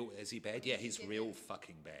 he's real. Is he bad? Yeah, he's real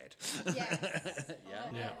fucking bad." Yes.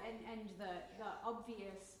 Yeah. And the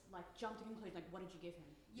obvious jump to conclusion, what did you give him?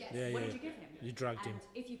 Yes. Yeah, What yeah. did you give him? You drugged him. And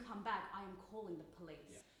if you come back, I am calling the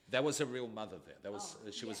police. That was a real mother there. That was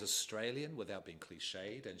she was Australian without being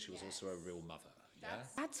cliched, and she was also a real mother. Yeah.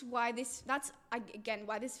 That's why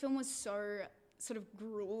why this film was so sort of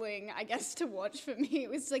grueling, I guess, to watch for me. It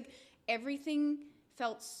was like everything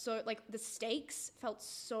felt so, like the stakes felt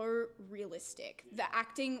so realistic. The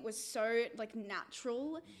acting was so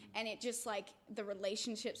natural, and it just the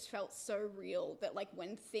relationships felt so real that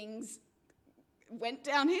when things went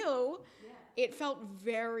downhill, it felt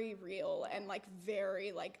very real and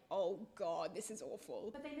very oh god, this is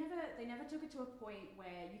awful. But they never took it to a point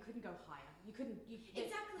where you couldn't go higher. You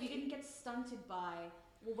Exactly. You didn't get stunted by,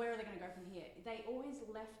 well, where are they going to go from here? They always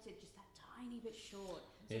left it just that tiny bit short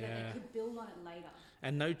so that they could build on it later.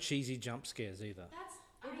 And no cheesy jump scares either.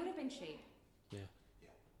 It would have been cheap. Yeah.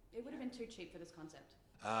 It would have been too cheap for this concept.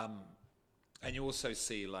 And you also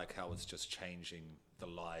see how it's just changing the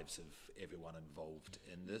lives of everyone involved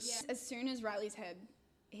in this. As soon as Riley's head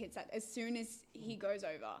hits that, as soon as he goes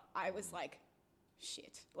over, I was like,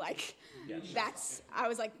 shit. I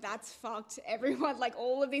was like, that's fucked. Everyone,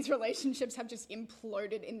 all of these relationships have just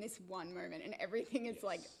imploded in this one moment, and everything is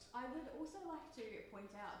I would also like to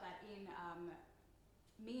point out that in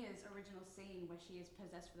Mia's original scene where she is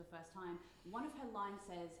possessed for the first time, one of her lines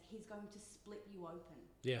says, "He's going to split you open."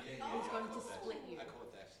 Yeah. He's going to split you. I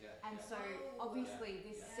caught that, yeah. And so, obviously,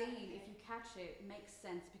 this scene, if you catch it, makes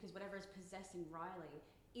sense because whatever is possessing Riley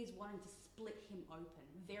is wanting to split him open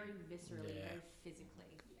very viscerally, very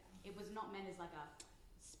physically. It was not meant as a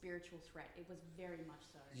spiritual threat. It was very much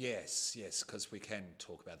so. Yes, because we can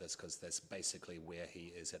talk about this because that's basically where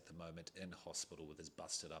he is at the moment in hospital with his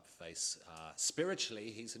busted up face.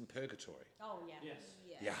 Spiritually, he's in purgatory. Oh, yeah.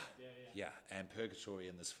 Yes. Yeah. And purgatory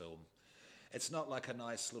in this film. It's not like a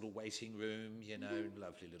nice little waiting room,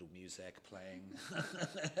 lovely little music playing,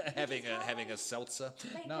 having a seltzer.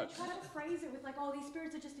 They try to phrase it with oh, these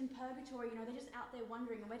spirits are just in purgatory, they're just out there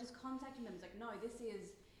wandering and we're just contacting them. It's no,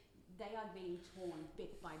 they are being torn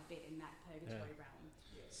bit by bit in that purgatory realm.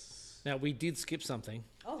 Yes. Now, we did skip something.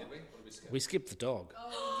 Oh. Did we? What did we skip? We skipped the dog.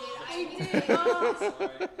 I did.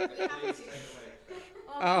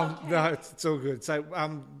 Oh, No, it's all good. So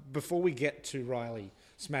before we get to Riley,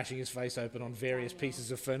 smashing his face open on various Daniel.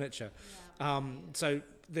 pieces of furniture. So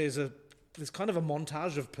there's kind of a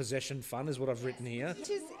montage of possession fun, is what I've written here. Which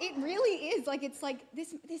is, it really is. Like, it's like,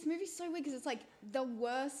 this movie's so weird because it's like the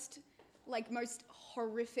worst, like, most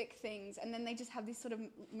horrific things. And then they just have these sort of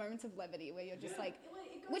moments of levity where you're just like,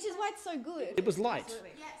 which is why it's so good. It was light.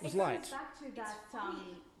 Absolutely. It was It light. goes back to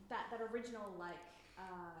that original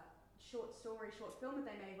short film that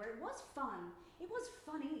they made where it was fun. It was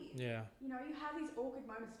funny. Yeah. You know, you have these awkward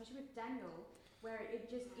moments, especially with Daniel, where it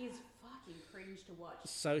just is fucking cringe to watch.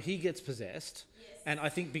 So he gets possessed, and I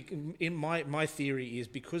think in my theory is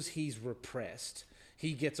because he's repressed,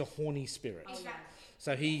 he gets a horny spirit. Oh, yeah.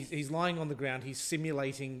 So he's lying on the ground, he's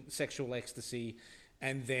simulating sexual ecstasy,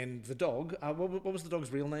 and then the dog. What was the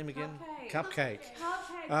dog's real name again? Cupcake.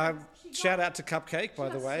 Cupcake. She Shout got- out to Cupcake, by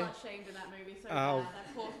she the got way. slut-shamed in that movie so Oh. bad,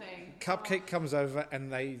 that poor thing. Cupcake comes over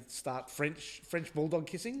and they start French bulldog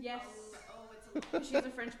kissing. Yes. Oh, it's a lot. She's a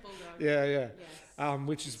French bulldog. Yeah, yeah. Yes.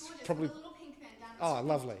 Which is Gorgeous, probably with a little pink bandana. oh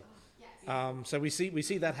lovely. Yes. So we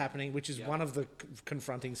see that happening, which is one of the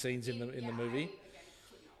confronting scenes in the movie.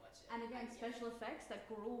 And again, special effects, that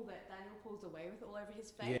gruel that Daniel pulls away with all over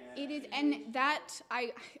his face. Yeah. It is, and that,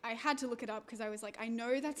 I had to look it up because I was like, I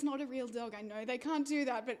know that's not a real dog. I know they can't do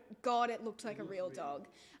that, but God, it looked like a real dog.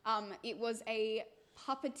 It was a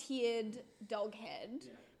puppeteered dog head,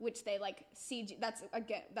 which they like CG. That's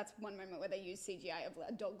one moment where they use CGI of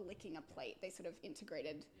a dog licking a plate. They sort of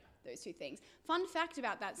integrated those two things. Fun fact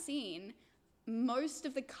about that scene: most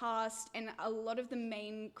of the cast and a lot of the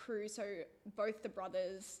main crew, so both the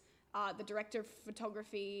brothers, the director of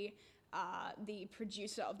photography, the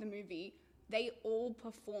producer of the movie, they all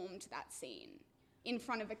performed that scene in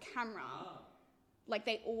front of a camera. Like,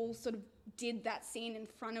 they all sort of did that scene in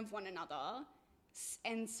front of one another.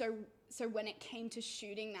 And so when it came to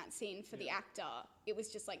shooting that scene for the actor, it was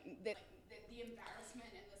just like the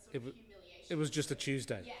embarrassment and the sort of humiliation. It was just a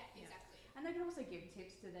Tuesday. Yeah, exactly. And they can also give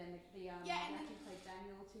tips to then the Yeah, and actor who played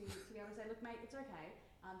Daniel to be able to say, look, mate, it's okay.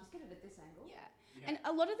 Just get it at this angle. Yeah. And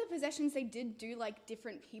a lot of the possessions, they did do like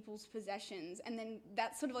different people's possessions, and then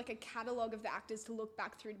that's sort of like a catalogue of the actors to look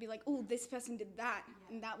back through to be like, oh, this person did that,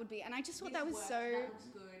 and that would be. And I just thought that was so. That looks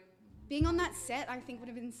good. Being on that set, I think would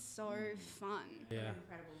have been so fun. Yeah.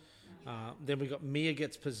 Incredible. Then we got Mia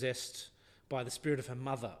gets possessed by the spirit of her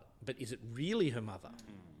mother, but is it really her mother?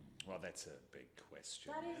 Well, that's a big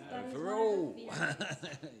question. That is Overall. one of the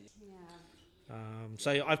theories. Yeah.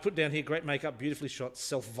 So I've put down here, great makeup, beautifully shot,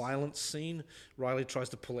 self-violence scene. Riley tries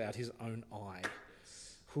to pull out his own eye.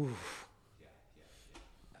 Whew. Yeah.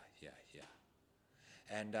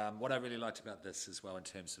 And what I really liked about this as well in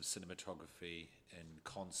terms of cinematography in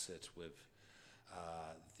concert with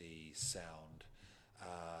the sound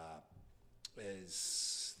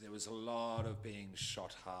is there was a lot of being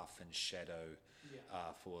shot half in shadow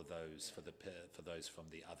for those from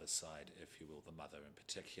the other side, if you will, the mother in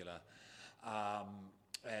particular.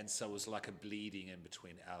 And so it was like a bleeding in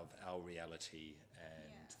between our reality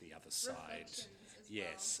and the other side.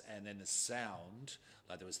 Yes, and then the sound,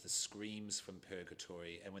 like there was the screams from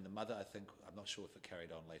Purgatory, and when the mother, I'm not sure if it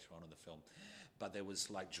carried on later on in the film, but there was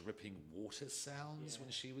like dripping water sounds when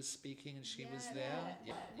she was speaking and she was there.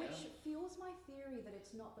 Yeah. Which fuels my theory that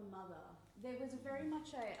it's not the mother. There was very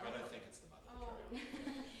much a. I don't think it's the mother.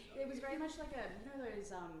 It was very much like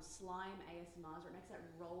those slime ASMRs where it makes that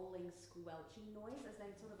rolling, squelching noise as they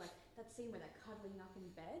sort of like that scene where they're cuddling up in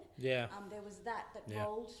bed. Yeah. There was that Yeah.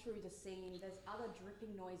 rolled through the scene. There's other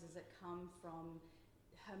dripping noises that come from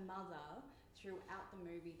her mother throughout the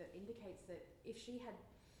movie that indicates that if she had.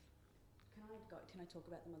 Can I talk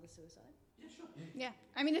about the mother's suicide? Yeah,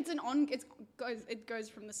 I mean it goes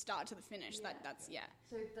from the start to the finish. Yeah. That's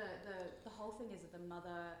So the whole thing is that the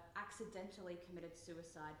mother accidentally committed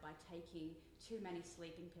suicide by taking too many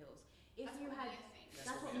sleeping pills. That's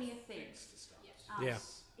what Mia thinks. Yeah.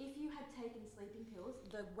 If you had taken sleeping pills,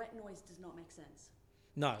 the wet noise does not make sense.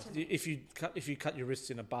 No, To me. if you cut your wrists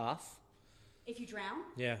in a bath, If you drown,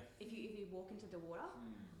 yeah. if you walk into the water,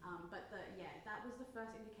 but that was the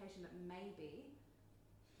first indication that maybe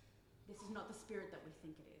this is not the spirit that we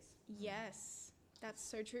think it is. Yes, that's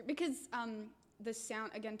so true. Because the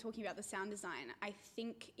sound, again, talking about the sound design, I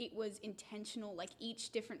think it was intentional. Like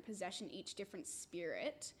each different possession, each different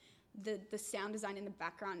spirit, the sound design in the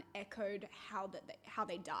background echoed how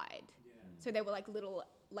they died. So they were like little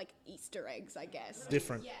like Easter eggs, I guess.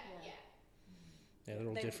 Different. Yeah. Yeah, they're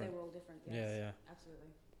all different. They were all different. Yes, Yeah. absolutely.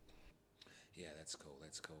 Yeah, that's cool.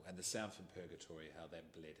 That's cool. And the sound from Purgatory, how that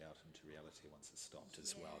bled out into reality once it stopped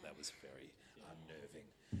as well. That was very unnerving.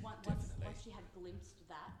 Once Definitely. she had glimpsed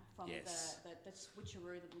that from Yes. the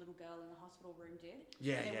switcheroo that the little girl in the hospital room did,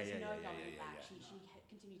 Yeah, there yeah, was no yeah, going yeah, back. yeah. She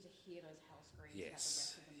continued to hear those hell screams. Yes, throughout the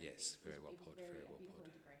rest of the movie. yes, very well It was put, very, very well a beautiful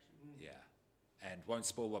put. integration. Yeah. And won't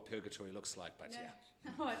spoil what Purgatory looks like, but yeah.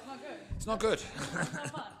 Oh, it's not good. It's not good.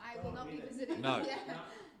 It's not fun. I will not be visiting. No. Yeah.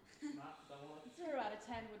 0 out of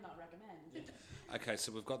 10 would not recommend. Okay,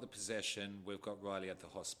 so we've got the possession, we've got Riley at the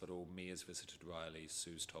hospital, Mia's visited Riley,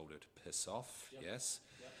 Sue's told her to piss off, yes?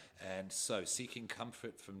 And so, seeking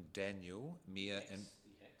comfort from Daniel, Mia and...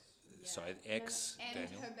 Sorry, ex And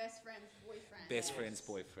Daniel. her best friend's boyfriend. Best friend's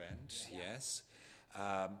boyfriend, yes.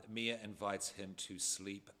 Mia invites him to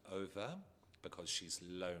sleep over because she's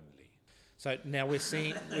lonely. So now we're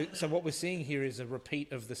seeing. So what we're seeing here is a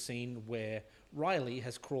repeat of the scene where Riley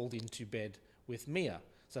has crawled into bed with Mia.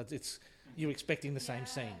 So it's you're expecting the same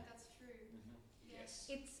scene. That's true. Yes.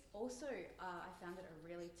 It's also, I found it a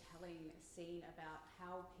really telling scene about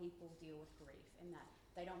how people deal with grief and that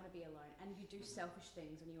they don't want to be alone. And you do selfish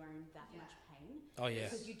things when you are in that much pain. Oh yeah.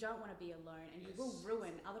 Because you don't want to be alone and you will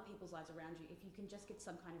ruin other people's lives around you if you can just get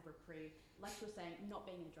some kind of reprieve, like you were saying, not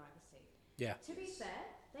being in the driver's seat. Yeah. To be fair,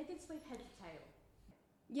 they did sleep head to tail.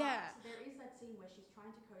 Yeah. But there is that scene where she's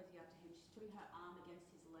trying to cozy up to him. She's putting her arm against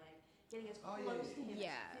his leg, getting as Oh, close yeah, to him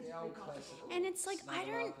yeah. as physically possible. And it's like I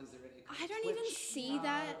don't even see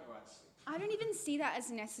that. I don't even see that as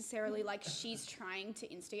necessarily like she's trying to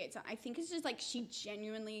instigate something. I think it's just like she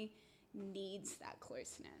genuinely needs that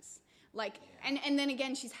closeness. Like and then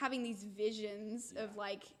again she's having these visions of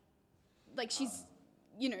like she's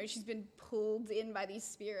she's been pulled in by these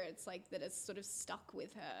spirits like that are sort of stuck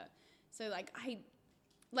with her. So like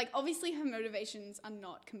obviously her motivations are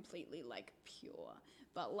not completely like pure,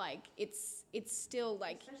 but like it's still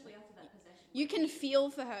like Especially after that possession. you can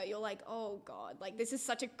feel for her. You're like, oh God, like this is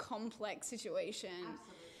such a complex situation.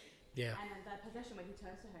 Absolutely. Yeah. And then that possession where he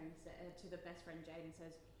turns to her and to the best friend Jade and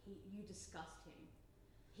says, "You disgust him.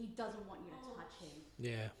 He doesn't want you to touch him.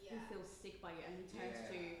 Yeah. He feels sick by you." And he turns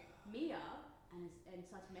to Mia and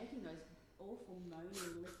starts making those awful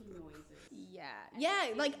moaning, licking noises.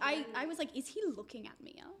 Yeah. Like I was like, is he looking at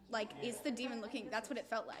Mia? Like, is the demon looking? That's what it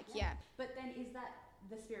felt like. Yeah. But then is that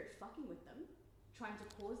the spirit fucking with them, trying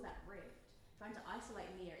to cause that rift, trying to isolate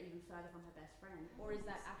Mia even further from her best friend, or is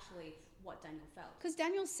that actually what Daniel felt? Because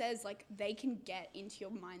Daniel says like they can get into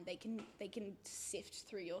your mind. They can sift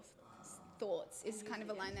through your thoughts. Is kind of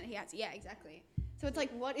a line that he has. Yeah, exactly. So it's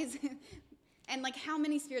like, what is it? And like, how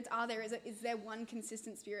many spirits are there? Is there one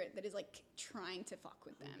consistent spirit that is like trying to fuck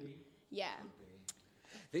with them? Yeah.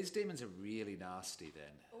 These demons are really nasty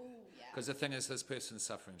then. Oh yeah. Because the thing is, this person's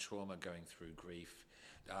suffering trauma, going through grief,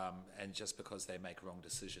 and just because they make wrong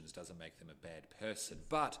decisions doesn't make them a bad person.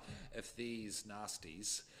 But if these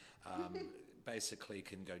nasties basically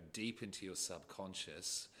can go deep into your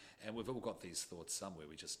subconscious, and we've all got these thoughts somewhere,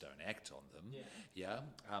 we just don't act on them. Yeah.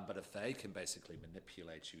 But if they can basically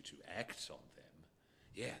manipulate you to act on them,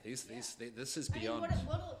 this is beyond. I mean,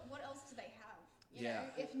 what else do they have? You know,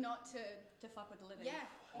 if not to fuck with the living. Yeah,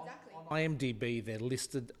 exactly. On IMDb, they're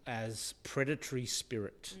listed as predatory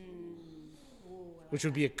spirit, which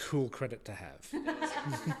would be a cool credit to have.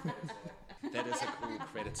 That is a cool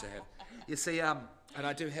credit to have. You see, and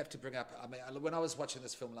I do have to bring up, I mean, when I was watching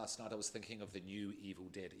this film last night, I was thinking of the new Evil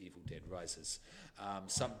Dead Rises.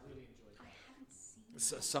 Some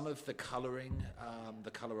of the colouring,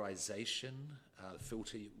 the colorization,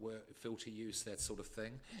 filter use, that sort of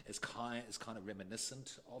thing, is kind of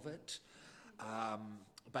reminiscent of it.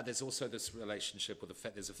 But there's also this relationship with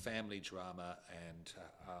there's a family drama, and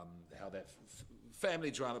how that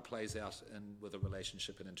family drama plays out with a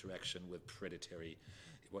relationship and interaction with predatory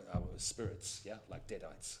spirits, like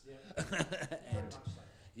Deadites.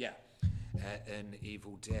 And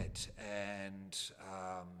Evil Dead, and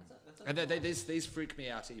these freak me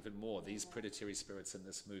out even more. These predatory spirits in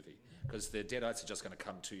this movie, because the Deadites are just going to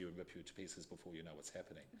come to you and rip you to pieces before you know what's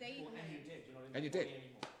happening. And you're dead.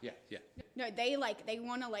 Yeah. No, they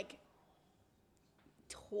want to like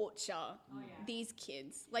torture these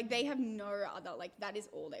kids. Like they have no other, like that is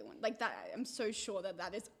all they want. Like that, I'm so sure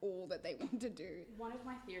that is all that they want to do. One of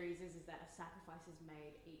my theories is that a sacrifice is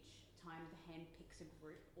made each time the hand picks a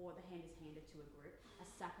group or the hand is handed to a group. A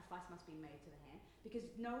sacrifice must be made to the hand because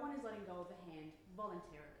no one is letting go of the hand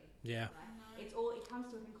voluntarily. Yeah. Right? It comes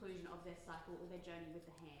to a conclusion of their cycle or their journey with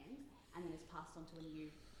the hand, and then it's passed on to a new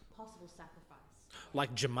possible sacrifice.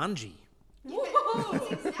 Like Jumanji.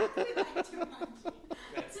 It's exactly like Jumanji.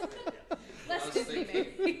 Let's Disney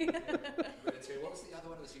movie. What was the other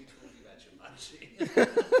one? Was you talking about Jumanji?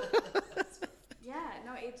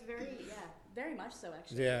 much so,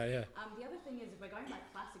 actually. Yeah. The other thing is, if we're going by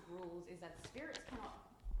classic rules, is that spirits cannot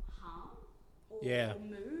harm or, Yeah. or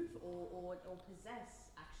move or possess,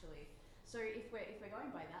 actually. So if we're going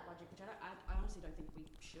by that logic, which I honestly don't think we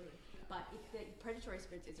should, but if the predatory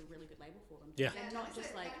spirits is a really good label for them. Yeah. They're not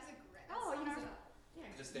just like,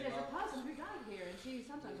 Because there's a person who died here and she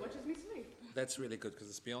sometimes watches me sleep. That's really good because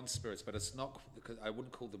it's beyond spirits, but it's not. Because I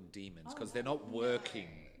wouldn't call them demons Oh, because they're not working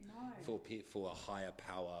No. for a higher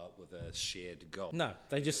power with a shared goal. No,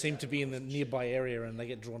 they just seem to be in the nearby area and they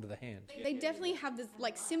get drawn to the hand. They definitely have this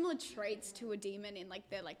like similar traits to a demon in like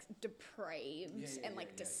they're like depraved and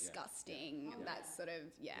like disgusting. That sort of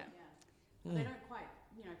Yeah. But they don't quite,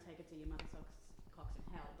 take it to your mother cocks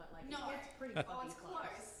in hell, but like No. it's pretty Oh, fucking it's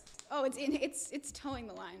close. Oh, it's towing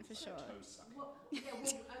the line for sure. Well, I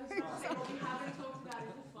was going to say what we haven't talked about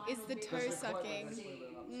is the final Is the bit. toe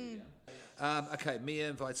sucking. Okay, Mia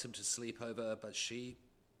invites him to sleep over, but she.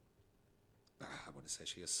 I want to say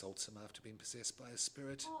she assaults him after being possessed by a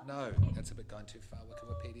spirit. No, that's a bit going too far.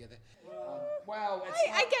 Wikipedia there. Well,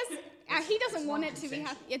 I guess he doesn't want it to be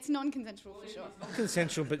happy. It's non-consensual for sure.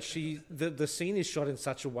 Consensual, but the scene is shot in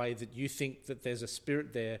such a way that you think that there's a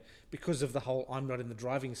spirit there because of the whole "I'm not in the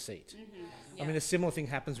driving seat." I mean, a similar thing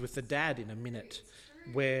happens with the dad in a minute,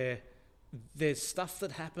 where there's stuff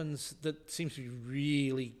that happens that seems to be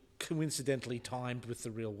really coincidentally timed with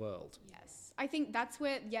the real world. Yes, I think that's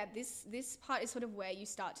where this part is sort of where you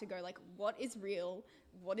start to go like, what is real,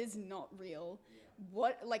 what is not real,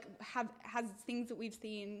 what like has things that we've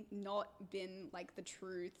seen not been like the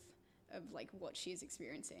truth of like what she's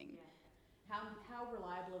experiencing. Yeah. How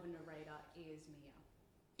reliable of a narrator is Mia?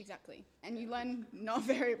 Exactly, and you learn not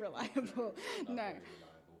very reliable. No.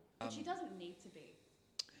 But she doesn't need to be.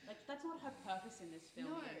 Like, that's not her purpose in this film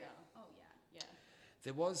either. Oh yeah. Yeah.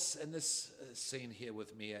 There was in this scene here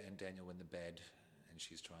with Mia and Daniel in the bed, and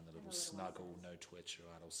she's trying the little snuggle, no twitch, or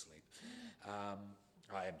I'll sleep.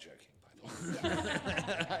 I am joking, by the way.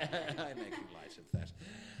 I'm making light of that.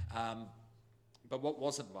 But what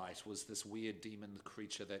wasn't right was this weird demon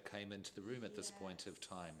creature that came into the room at this point of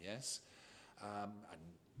time, yes? A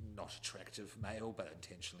not attractive male, but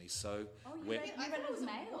intentionally so. Oh, you read it as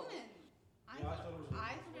male? I thought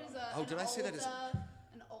it was Oh, did I say that as-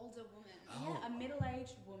 an older woman? Yeah, a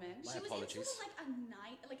middle-aged woman. My She was apologies. in sort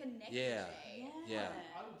of like a necklace. Yeah. Yeah.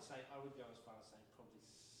 I would go as far as saying probably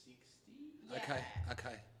 60. Yeah.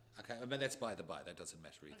 Okay. I mean, that's by the by. That doesn't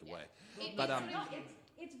matter either way. It- But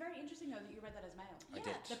It's very interesting, though, that you read that as male. I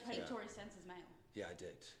did. The predatory sense is male. Yeah, I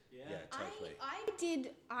did. Yeah. Totally.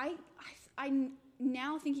 I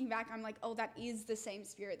now thinking back, I'm like, oh, that is the same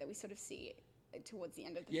spirit that we sort of see towards the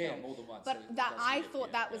end of the film. more than once. But that I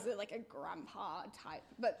thought that was like a grandpa type,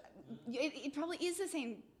 but it probably is the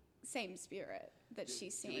same spirit that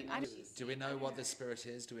she's seeing. Do we know what the spirit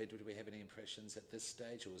is? Do we have any impressions at this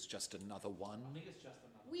stage, or is just another one? I think it's just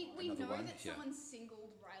another. We Another know one? that Yeah. someone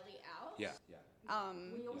singled Riley out. Yeah.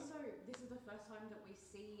 We also, this is the first time that we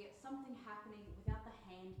see something happening without the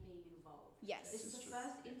hand being involved. Yes. This is the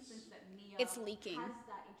first instance that Mia It's leaking. has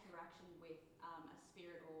that interaction with a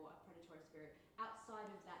spirit or a predatory spirit outside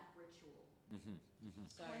of that ritual.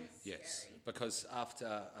 So, Yes, because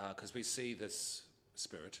because we see this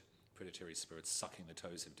spirit, predatory spirit, sucking the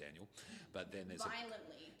toes of Daniel, but then there's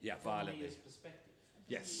Violently. violently. perspective.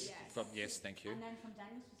 Yes. Thank you. and then from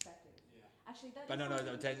Daniel's perspective, actually, that But is no,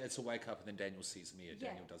 something- it's a wake up, and then Daniel sees Mia. Yeah.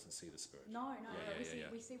 Daniel doesn't see the spirit. No,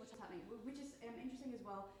 Yeah. we see what's happening, which is interesting as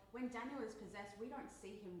well. When Daniel is possessed, we don't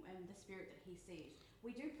see him and the spirit that he sees.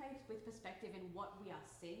 We do play with perspective in what we are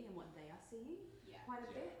seeing and what they are seeing quite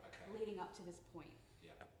a bit okay. leading up to this point.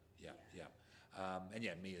 Yeah.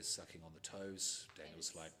 And Mia's sucking on the toes.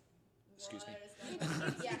 Daniel's like, excuse me.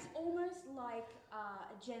 It's almost like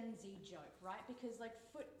a Gen Z joke, right? Because like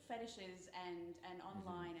foot fetishes and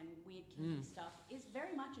online and weird kinky stuff is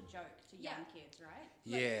very much a joke to young kids, right?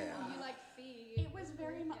 Yeah. You like feed. It was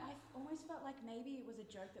very much. I almost felt like maybe it was a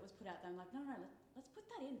joke that was put out there. I'm like, no, let's put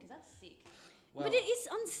that in because that's sick. Well, But it is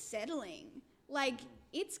unsettling. Like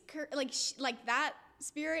like that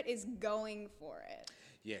spirit is going for it.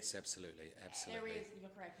 yes, absolutely. There is, you're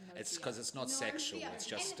correct. No It's fear. because it's not No sexual. fear. It's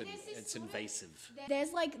just And there's this it's sort of- invasive.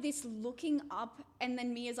 There's like this looking up, and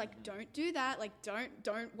then Mia's like, "Don't do that! Like,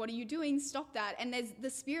 don't! What are you doing? Stop that!" And there's the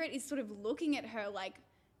spirit is sort of looking at her like,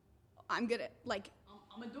 "I'm gonna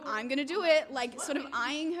do it!" Like, sort of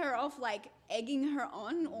eyeing her off, like egging her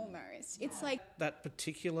on almost. It's like That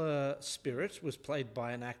particular spirit was played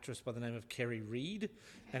by an actress by the name of Kerry Reid,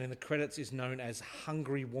 and in the credits is known as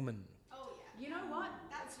Hungry Woman. Oh yeah. You know what?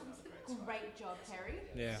 That's great job, Terry.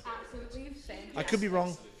 Yeah. Absolutely fantastic. I could be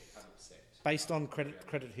wrong, based on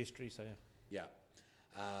credit history. So yeah.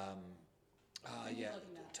 Yeah. Yeah,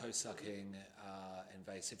 toe sucking,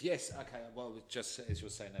 invasive. Yes, okay. Well, just as you were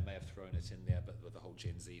saying, they may have thrown it in there, but with the whole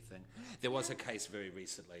Gen Z thing, there was a case very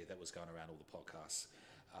recently that was going around all the podcasts,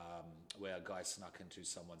 where a guy snuck into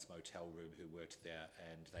someone's motel room who worked there,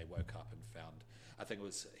 and they woke up and found, I think it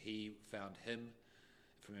was he found him,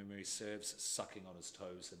 from memory serves, sucking on his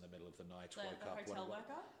toes in the middle of the night. The hotel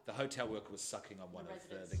worker? The hotel worker was sucking on one of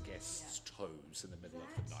the residents. guests' toes in the middle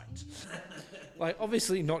of the night. Like,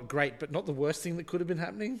 obviously not great, but not the worst thing that could have been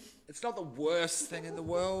happening. It's not the worst thing in the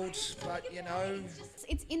world, but you know.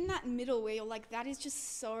 It's in that middle where you're like, that is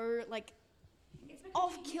just so like It's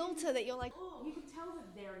off kilter that you're like, You can tell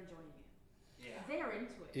that they're enjoying it. Yeah. They're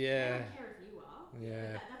into it. Yeah. They don't care if you are.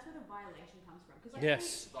 Yeah. That's where the violation comes from. 'Cause,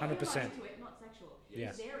 Yes, if you're 100%. into it, not sexual. Yeah.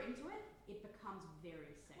 If they're into it, it becomes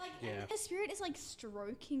very sexual. like Yeah. and the spirit is like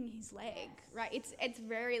stroking his leg, right? It's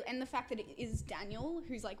very, and the fact that it is Daniel,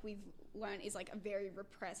 who's like we've learned is like a very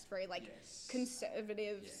repressed, very like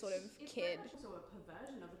conservative sort of It's kid. very much also a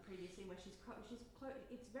perversion of the previous scene where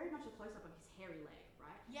it's very much a close up on his hairy leg,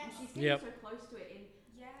 right? Yes. And she's getting Yep. so close to it in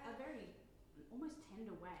Yeah. a very almost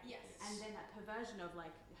tender way. Yes. And then that perversion of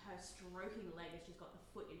like her stroking the leg as she's got the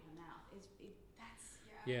foot in her mouth That's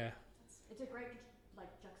Yeah. it's a great like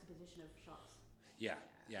juxtaposition of shots. Yeah,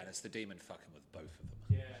 and it's the demon fucking with both of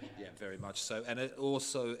them. Yeah, very much so. And it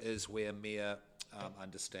also is where Mia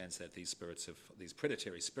understands that these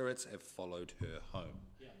predatory spirits have followed her home.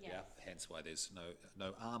 Yeah. Hence why there's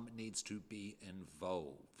no arm needs to be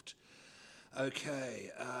involved.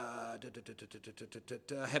 Okay.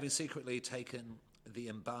 Having secretly taken the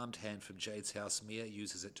embalmed hand from Jade's house, Mia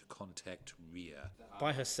uses it to contact Rhea.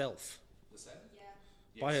 By herself. Was that?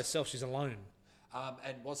 Yeah. By herself, she's alone.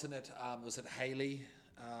 And wasn't it? Was it Haley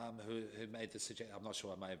who made the suggestion? I'm not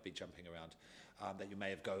sure. I may have been jumping around. That you may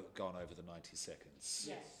have gone over the 90 seconds.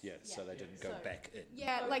 Yes. Yeah. So they didn't go So- back in.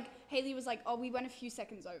 Yeah, like Haley was like, oh, we went a few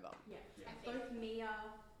seconds over. Yeah. Both Mia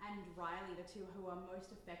and Riley, the two who are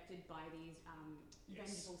most affected by these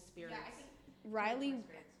vengeful spirits. Yeah, I think Riley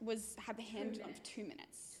had the hand of 2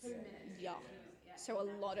 minutes. 2 minutes. Yeah. So a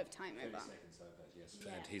lot of time 30 over. seconds over. Yes.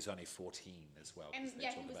 Yeah. And he's only 14 as well. 'Cause And they yeah,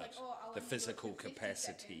 talk he was about like, oh, I'll the only do it physical for 50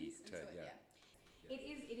 capacity seconds. to And so,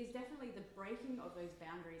 It is definitely the breaking of those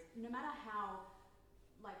boundaries, no matter how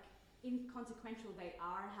like inconsequential they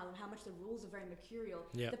are and how much the rules are very mercurial.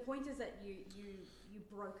 Yep. The point is that you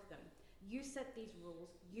broke them. You set these rules,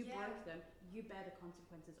 you Yeah. broke them, you bear the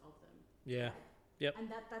consequences of them. Yeah. Right? Yep.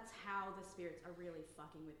 And that's how the spirits are really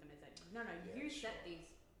fucking with them, is that no, Yeah, you sure. set these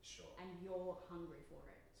Sure. and you're hungry for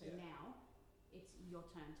it. So Yeah. now it's your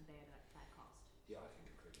turn to bear that cost. Yeah, I can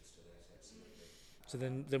give credence to that. Absolutely. So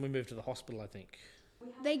then we move to the hospital, I think.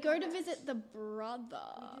 They go to visit the brother.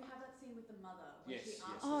 We do have that scene with the mother. When Yes, she yes.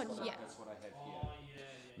 asks Oh, that's what yeah. that's what I have here.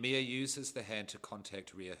 Mia uses the hand to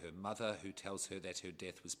contact Rhea, her mother, who tells her that her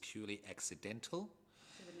death was purely accidental.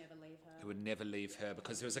 She would never leave her. It would never leave her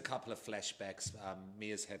because there was a couple of flashbacks.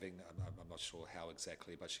 Mia's having, I'm not sure how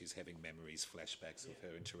exactly, but she's having memories, flashbacks of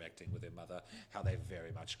her interacting with her mother, how they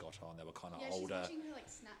very much got on. They were kind of Yeah, she's older. watching her like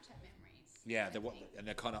Snapchat memories. Yeah, I think. and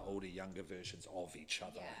they're kind of older, younger versions of each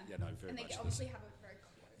other. Yeah. You know, very And they much obviously have a very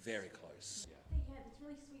close. very close. Yeah. Yeah, it's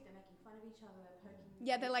really sweet. They're making fun of each other. They're poking.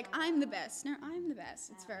 Yeah, they're like, I'm the best. No, I'm the best.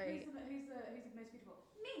 It's very. Who's the most beautiful?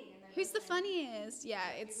 Me. And they're Who's both the saying- funniest? Yeah,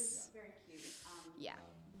 It it's. was very cute. Yeah.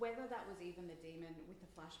 Whether that was even the demon with the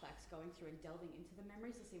flashbacks going through and delving into the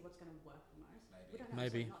memories to see what's going to work the most. Maybe. We don't know.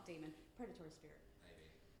 Maybe. So not demon, predatory spirit. Maybe.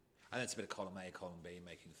 And it's a bit of column A, column B,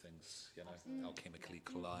 making things, alchemically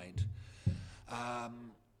collide.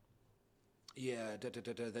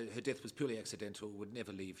 Her death was purely accidental, would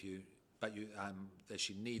never leave you, but that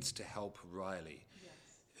she needs to help Riley,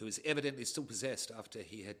 who is evidently still possessed after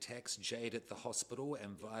he attacks Jade at the hospital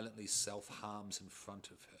and violently self-harms in front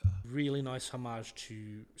of her. Really nice homage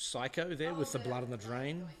to Psycho there with the blood on the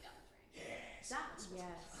drain. Going down the drain.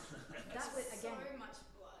 That was again So much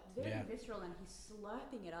blood. very Yeah. visceral, and he's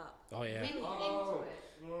slurping it up. Oh yeah. Really into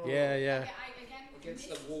it. Yeah, yeah. Yeah, I again Against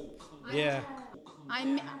missed- the wall. Yeah.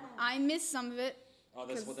 I missed some of it. Oh,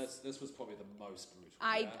 this was probably the most brutal.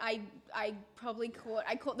 I probably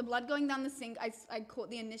caught the blood going down the sink. I caught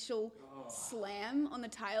the initial slam on the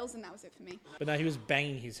tiles, and that was it for me. But no, he was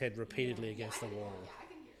banging his head repeatedly against the wall. Yeah, I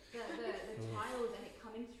can hear it. The tiles and it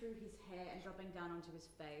coming through his hair and dropping down onto his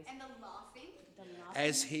face. And the laughing. The last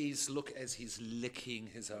As he's licking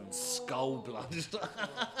his own skull blood. The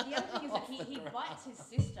other thing is that he bites his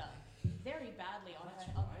sister very badly on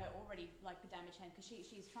her already like damaged hand because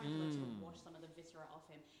she's trying to like, sort of wash some of the viscera off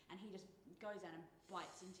him, and he just goes down and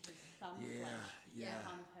bites into his thumb Yeah, flesh yeah.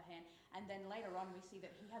 from her hand. And then later on, we see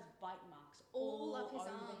that he has bite marks All all up his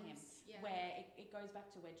over him, arms, yeah. where it goes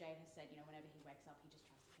back to where Jade has said, whenever he wakes up, he just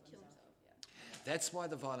tries to kill himself. That's why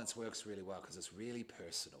the violence works really well, because it's really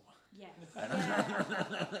personal. Yes.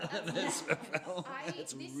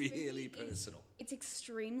 It's really personal. It's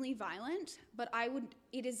extremely violent, but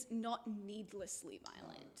it is not needlessly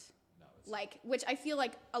violent. No, it's Like, which I feel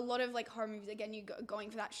like a lot of like horror movies, again, going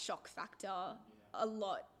for that shock factor a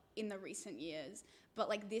lot in the recent years, but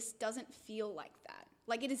like this doesn't feel like that.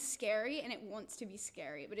 Like, it is scary and it wants to be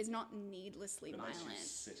scary, but it's not needlessly But it makes you violent.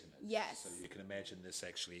 sit in it. Yes. So you can imagine this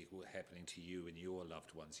actually happening to you and your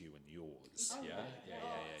loved ones, you and yours. Oh, Yeah.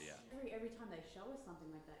 Every time they show us something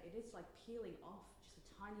like that, it is like peeling off just a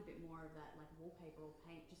tiny bit more of that like wallpaper or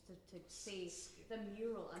paint, just to see the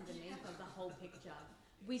mural underneath of the whole picture.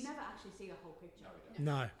 We never actually see the whole picture,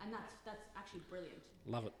 No, and that's actually brilliant.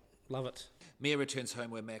 love it. Love it. Mia returns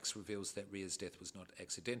home where Max reveals that Ria's death was not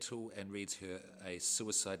accidental and reads her a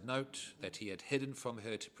suicide note that he had hidden from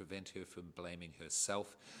her to prevent her from blaming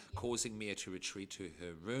herself, causing Mia to retreat to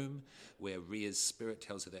her room where Ria's spirit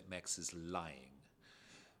tells her that Max is lying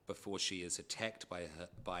before she is attacked by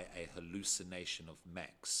a hallucination of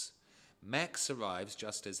Max. Max arrives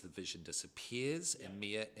just as the vision disappears and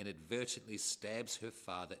Mia inadvertently stabs her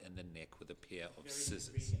father in the neck with a pair of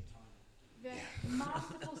scissors.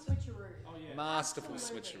 Masterful switcheroo. Masterful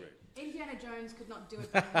Absolutely. switcheroo. Indiana Jones could not do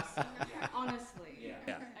it better. Honestly.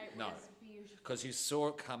 Yeah. It No. was beautiful. Because you saw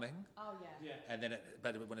it coming, Oh yeah. and then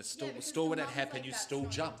but when it Yeah, because still the when it mum's happened, like, you "That's still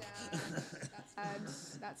not your jump. dad.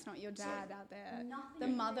 That's not your dad out there. Nothing The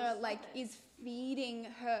in mother this like fight. is feeding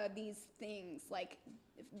her these things, like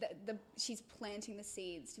she's planting the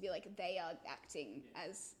seeds to be like, they are acting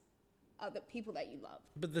as other people that you love.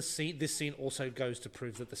 But this scene also goes to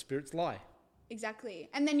prove that the spirits lie. Exactly.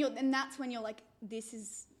 And then that's when you're like, this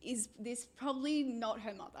is this probably not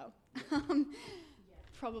her mother.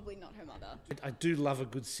 Probably not her mother. I do love a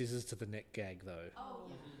good scissors to the neck gag, though. Oh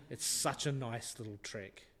yeah. It's such a nice little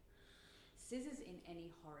trick. Scissors in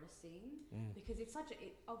any horror scene because it's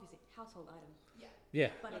obviously household item. Yeah,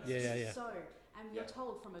 But it's yeah. so, and you're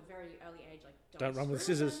told from a very early age, like Don't run with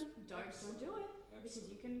screw scissors. them, don't do it because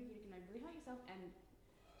you can really hurt yourself. And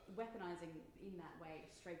weaponizing in that way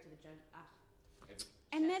straight to the judge.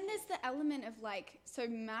 And then there's the element of like, so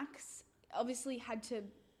Max obviously her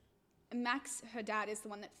dad is the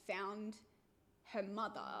one that found her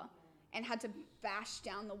mother and had to bash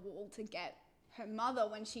down the wall to get her mother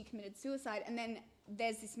when she committed suicide. And then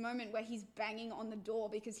there's this moment where he's banging on the door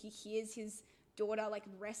because he hears his daughter like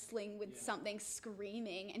wrestling with something,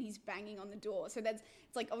 screaming, and he's banging on the door. So it's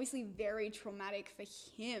like obviously very traumatic for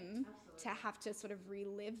him to have to sort of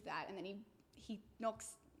relive that. And then he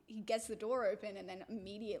gets the door open and then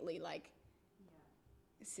immediately like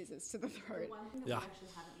scissors to the throat. One thing that Yeah. we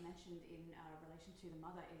actually haven't mentioned in relation to the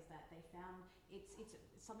mother is that they found it's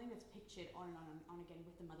something that's pictured on and on again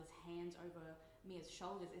with the mother's hands over Mia's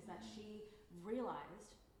shoulders is that she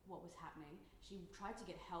realized what was happening. She tried to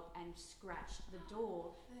get help and scratched the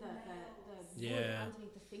door, the wood Yeah.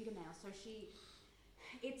 underneath the fingernail. So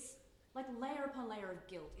it's like layer upon layer of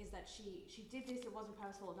guilt is that she did this, it wasn't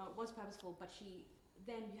purposeful. No, it was purposeful, but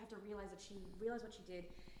then you have to realize that she realized what she did.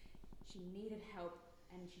 She needed help,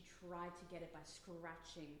 and she tried to get it by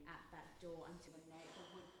scratching at that door until the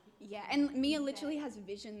wood. Yeah, and Mia literally has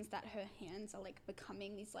visions that her hands are like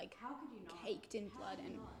becoming these like How could you not? caked in How blood, could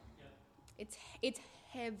you and not? it's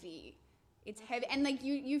heavy. It's heavy, and like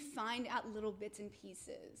you find out little bits and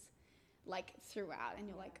pieces like throughout, and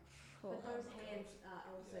you're like, oh. But those hands are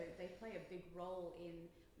also, they play a big role in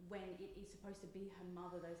when it is supposed to be her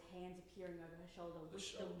mother, those hands appearing over her shoulder with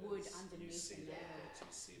the wood underneath the nail. You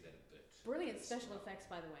see that a bit. Brilliant special effects,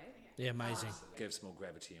 by the way. Yeah, amazing. Gives more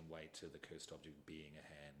gravity and weight to the cursed object being a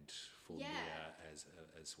hand for Yeah. Mia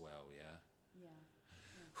as well. Yeah. Yeah.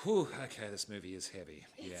 Whew, okay, this movie is heavy.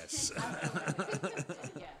 Yes.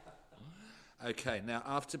 Yeah. Okay, now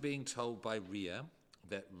after being told by Ria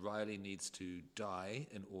that Riley needs to die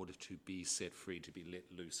in order to be set free, to be let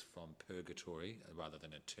loose from purgatory rather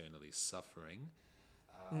than eternally suffering.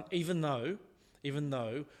 Even though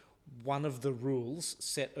one of the rules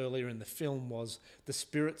set earlier in the film was the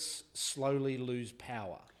spirits slowly lose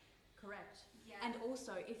power. Correct. And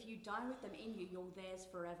also, if you die with them in you, you're theirs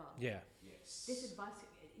forever. Yeah, This advice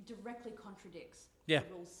directly contradicts Yeah.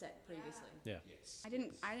 the rules set previously. yeah. I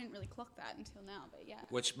didn't really clock that until now, but yeah.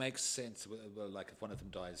 Which makes sense, well, like if one of them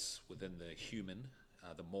dies within the human,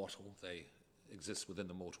 the mortal, they exist within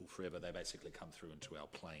the mortal forever, they basically come through into our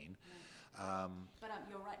plane. But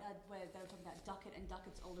you're right, where they were talking about Duckett and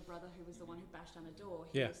Duckett's older brother, who was the one who bashed down the door.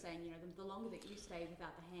 He Yeah. was saying, the longer that you stay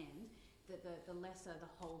without the hand, the lesser the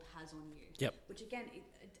hold has on you. Yep. Which again,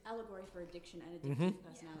 it's allegory for addiction and addictive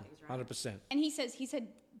personalities, right? 100%. And he said he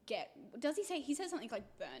says something like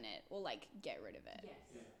burn it or like get rid of it. Yes.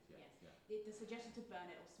 The suggestion to burn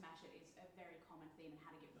it or smash it is a very common theme in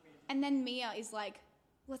how to get rid of it. And then Mia is like,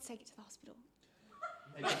 let's take it to the hospital.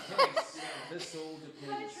 It depends.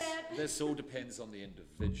 This all depends on the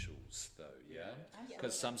individuals, though. Yeah,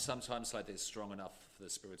 because sometimes like they're strong enough for the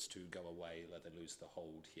spirits to go away, like they lose the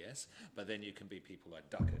hold. Yes, but then you can be people like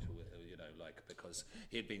Duckett, who like because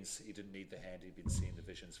he didn't need the hand, he'd been seeing the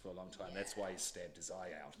visions for a long time. That's why he stabbed his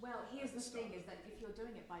eye out. Well, here's the thing: is that if you're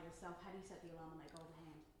doing it by yourself, how do you set the alarm and let go of the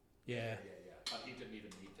hand? Yeah. But he didn't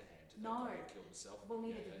even need the hand to No. kill himself. Well,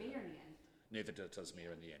 neither did Mia in the end. Neither does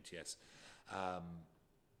Mia in the end. Yes.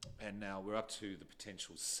 And now we're up to the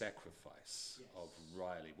potential sacrifice of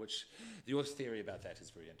Riley, which your theory about that is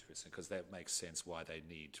very interesting because that makes sense why they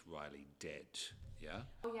need Riley dead. Yeah.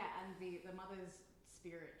 Oh yeah, and the mother's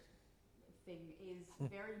spirit thing is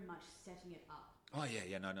very much setting it up Oh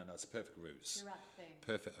yeah. No. It's a perfect ruse. throughout the thing.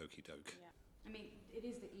 Perfect okey doke. Yeah. I mean, it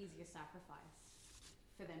is the easiest sacrifice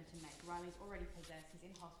for them to make. Riley's already possessed. He's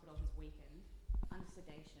in hospital. He's weakened, under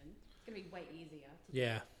sedation. It's gonna be way easier to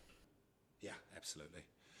Yeah. Yeah, absolutely.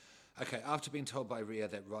 Okay, after being told by Rhea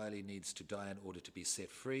that Riley needs to die in order to be set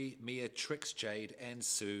free, Mia tricks Jade and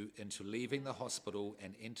Sue into leaving the hospital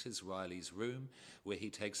and enters Riley's room, where he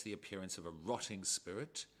takes the appearance of a rotting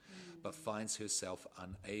spirit, but finds herself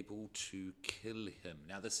unable to kill him.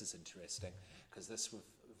 Now, this is interesting, because this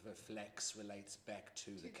relates back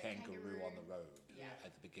to the kangaroo on the road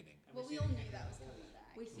at the beginning. Well, we all knew that was coming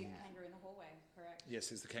back. We see the kangaroo in the hallway, correct? Yes,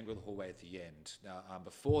 there's the kangaroo in the hallway at the end. Now,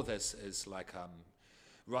 before this is like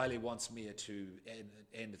Riley wants Mia to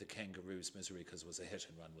end the kangaroo's misery because it was a hit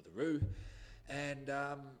and run with a roo, and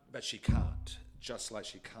but she can't. Just like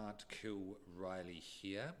she can't kill Riley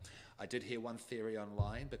here. I did hear one theory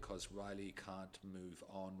online because Riley can't move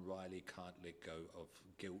on. Riley can't let go of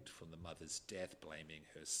guilt from the mother's death, blaming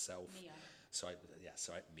herself. Mia. Sorry,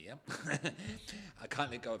 Mia. I can't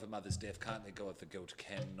let go of her mother's death, can't let go of the guilt,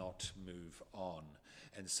 cannot move on.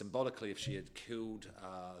 And symbolically, if she had killed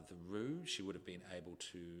the Roo, she would have been able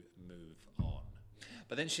to move on.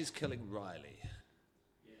 But then she's killing Riley.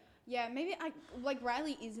 Yeah, maybe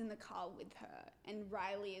Riley is in the car with her, and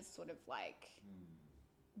Riley is sort of like,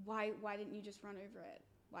 why didn't you just run over it?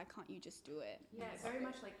 Why can't you just do it? Yeah, very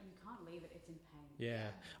much like you can't leave it, it's in pain. Yeah.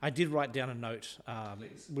 I did write down a note,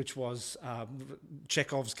 which was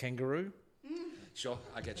Chekhov's kangaroo. Sure,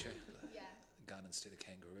 I get you. Yeah. Gun instead of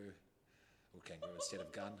kangaroo. Or kangaroo instead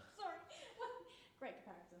of gun. Sorry. Great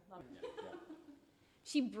comparison. Love it.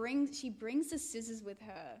 She brings the scissors with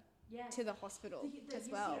her Yes. to the hospital You as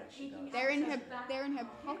see well. it peeking They're in out her the back. they're in her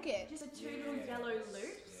pocket. Just the two little yellow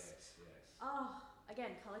loops. Oh,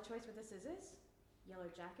 again, color choice with the scissors. Yellow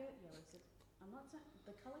jacket, yellow scissors. I'm not saying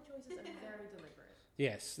the color choices are very deliberate.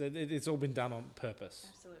 Yes, it's all been done on purpose.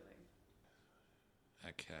 Absolutely.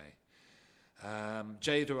 Okay.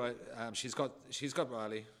 Jade, she's got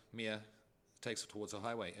Riley. Mia takes her towards a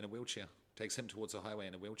highway in a wheelchair. Takes him towards a highway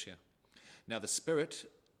in a wheelchair. Now the spirits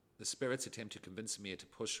attempt to convince Mia to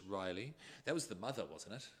push Riley. That was the mother,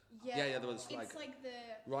 wasn't it? Yeah. There was It's like the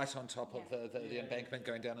right on top of the embankment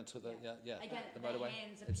going down into the Again, the the motorway.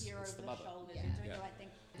 hands It's appear the over the mother. shoulders. Yeah. You're doing Yeah. the right thing.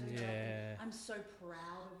 You're doing the right thing. Yeah. I'm so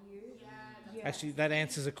proud of you. Yeah. Actually, that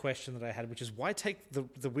answers a question that I had, which is why take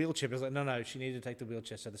the wheelchair? Because like, no, she needed to take the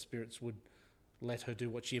wheelchair so the spirits would let her do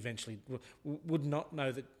what she eventually would not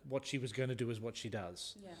know that what she was going to do is what she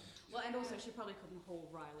does. Yeah. Well, and also she probably couldn't haul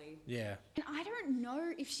Riley. Yeah. and I don't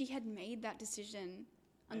know if she had made that decision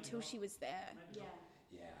until she was there. Yeah.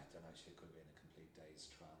 Yeah, I don't know. She could be in a complete dazed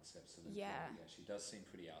trance. Absolutely. Yeah. She does seem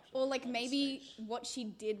pretty out. Or like on the maybe stage. what she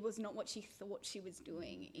did was not what she thought she was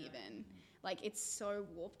doing even. Like it's so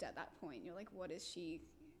warped at that point. You're like, what does she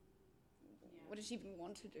even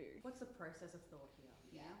want to do? What's the process of thought here?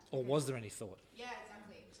 Yeah. Or was there any thought? Yeah,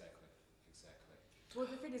 exactly. Exactly. Well,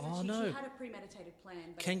 the thing is Oh, that no. she had a premeditated plan.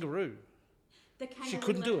 But Kangaroo. the kangaroo She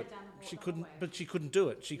couldn't led do her it. down the She the couldn't. hallway. But she couldn't do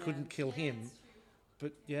it. She Yeah. couldn't kill him.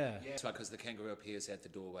 But yeah. It's like because the kangaroo appears at the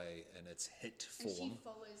doorway in its hit And she form.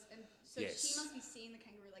 follows, and so Yes. she must be seeing the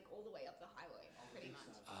kangaroo like all the way up the highway, pretty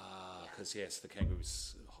much. Because yes, the kangaroo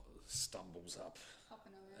stumbles up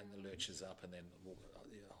Hopping around. and lurches up and then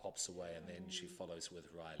hops away, and then she follows with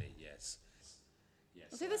Riley. Yes.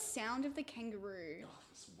 Also, the sound of the kangaroo,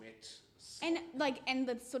 It's wet. and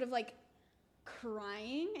the sort of like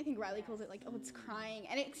crying. I think Riley calls it like, oh, it's crying,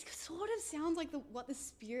 and it sort of sounds like what the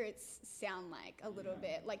spirits sound like a little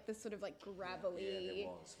bit, like the sort of like gravelly. Yeah,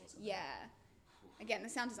 there wasn't Yeah. Again, the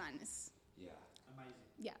sound design is there? Yeah.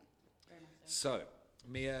 yeah. Very much so. So,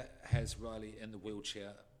 Mia has Riley in the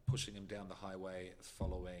wheelchair, pushing him down the highway,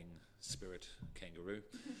 following Spirit Kangaroo,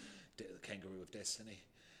 the Kangaroo of Destiny.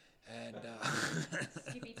 And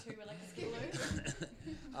Skippy too, we're like a skiloo.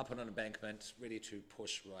 up on an embankment, ready to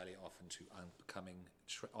push Riley off into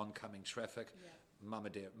oncoming traffic. Yeah.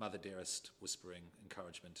 Mother Dearest whispering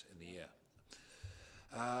encouragement in the ear.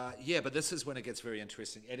 But this is when it gets very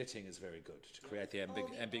interesting. Editing is very good to create the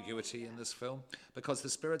ambiguity in this film, because the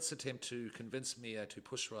spirits attempt to convince Mia to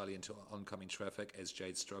push Riley into oncoming traffic as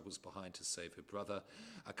Jade struggles behind to save her brother.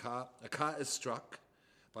 A car is struck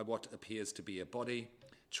by what appears to be a body.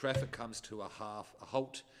 Traffic comes to a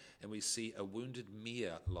halt, and we see a wounded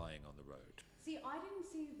Mia lying on the road. See, I didn't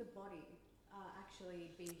see the body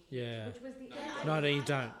actually being hit, Yeah. which was the No, you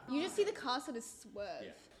don't. You just see the car sort of swerve.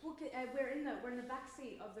 Yeah. Well, we're in the back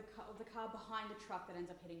seat of the car behind the truck that ends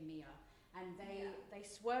up hitting Mia, and they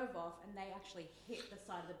swerve off and they actually hit the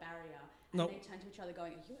side of the barrier, and No. they turn to each other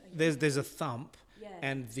going, are you There's a thump, Yeah.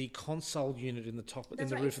 and the console unit in the top in That's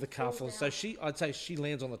the right, roof of the it car falls falls. So down. I'd say she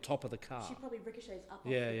lands on the top of the car. She probably ricochets up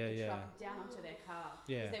Yeah, off the yeah. truck down onto their car.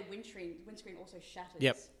 Yeah. Because their windscreen also shatters.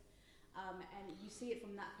 Yep. And you see it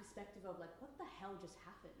from that perspective of like, what the hell just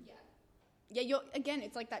happened? Yeah,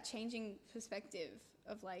 it's like that changing perspective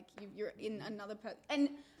of like you're in another person, and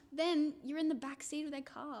then you're in the back seat of their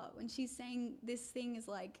car when she's saying this thing is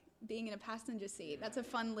like being in a passenger seat. That's a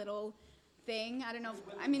fun little thing. I don't know.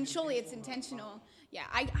 Surely it's intentional. Yeah,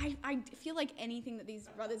 I feel like anything that these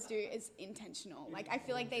brothers do is intentional. Like I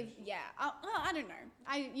feel like they've I don't know.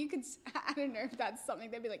 I don't know if that's something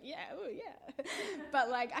they'd be like but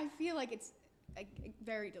like I feel like it's like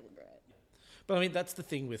very deliberate. But I mean, that's the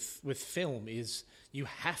thing with film is you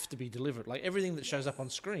have to be deliberate. Like everything that shows up on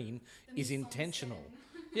screen is intentional.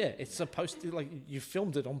 Yeah, it's supposed to, like, you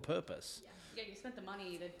filmed it on purpose. Yeah, you spent the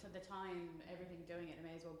money, the time, everything doing it. It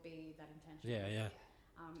may as well be that intentional. Yeah.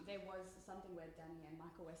 There was something where Danny and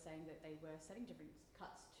Michael were saying that they were setting different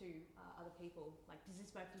cuts to other people. Like, does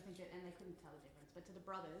this work? Do you think it? And they couldn't tell the difference. But to the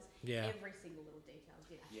brothers, Yeah. every single little detail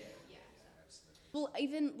did actually. Well,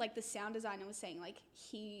 even like the sound designer was saying, like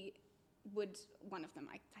one of them,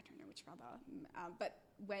 I don't know which brother, but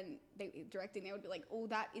when they were directing, they would be like, oh,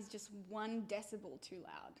 that is just 1 decibel too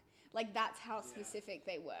loud. Like that's how specific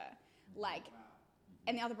they were. Like,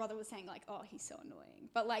 and the other brother was saying like, oh, he's so annoying.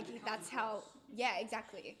 But like that's how,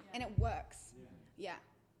 exactly. Yeah. And it works. Yeah.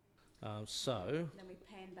 So Then we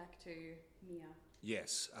pan back to Mia.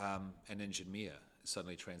 Yes, an injured Mia is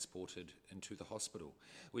suddenly transported into the hospital,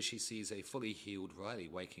 where she sees a fully healed Riley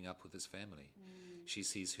waking up with his family. She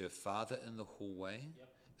sees her father in the hallway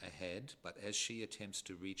ahead, but as she attempts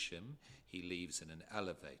to reach him, he leaves in an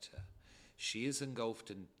elevator. She is engulfed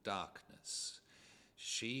in darkness.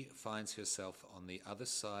 She finds herself on the other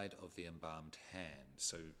side of the embalmed hand.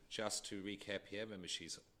 So just to recap here, remember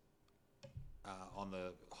she's on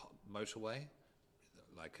the motorway,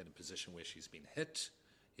 like in a position where she's been hit.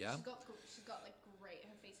 Yeah. She's got like great.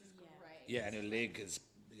 Her face is great. Yeah, and her leg is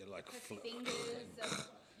like. Her fingers.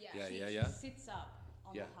 Yeah. She sits up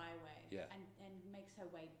on Yeah. the highway Yeah. and makes her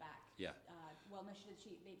way back. Yeah.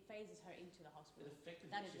 It phases her into the hospital.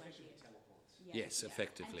 That is where she is. Yes,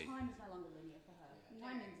 effectively. And time is no longer linear for her.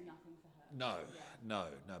 Time means nothing for her. No,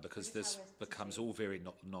 because This this is how we're becomes all very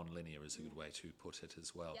non-linear is a good way to put it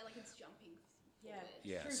as well. Yeah, like it's jumping. Yeah,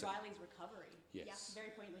 Yeah, through so- Riley's recovery. Yes.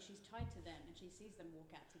 Very poignantly, she's tied to them and she sees them walk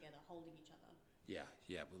out together, holding each other.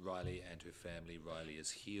 Yeah, Riley and her family. Riley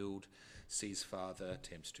is healed, sees father,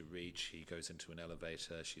 attempts to reach. He goes into an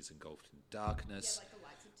elevator. She's engulfed in darkness. Yeah, like the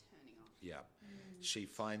lights are turning off. Yeah. She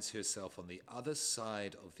finds herself on the other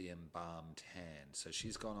side of the embalmed hand. So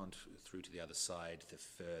she's gone on through to the other side, the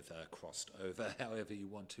further crossed over, however you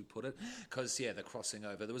want to put it. Because, the crossing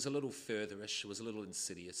over, there was a little furtherish, it was a little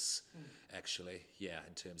insidious, actually,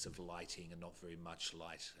 in terms of lighting and not very much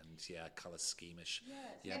light and, colour schemish.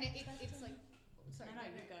 Yeah. And it's like, sorry. No,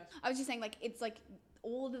 you go. I was just saying, like, it's like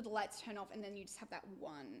all of the lights turn off and then you just have that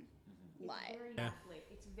one light. It's very backlit.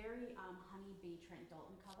 It's very Honeybee Trent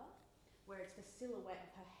Dalton cover, where it's the silhouette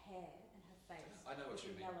of her hair and her face. I know what with you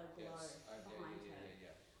the mean. yellow glow Yes. behind her.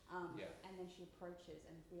 Yeah. And then she approaches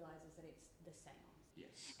and realizes that it's the seance. Yes.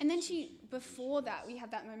 And then before that, we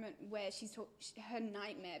have that moment where her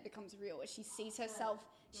nightmare becomes real, where she sees herself,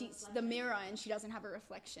 she's the mirror and she doesn't have a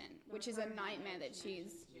reflection, which is a nightmare that she's...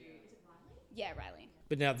 Is it Riley? Yeah, Riley.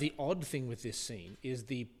 But now the odd thing with this scene is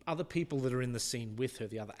the other people that are in the scene with her,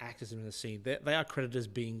 the other actors in the scene, they are credited as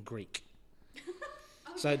being Greek.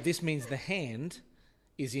 So this means the hand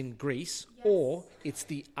is in Greece, or it's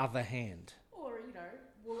the other hand. Or,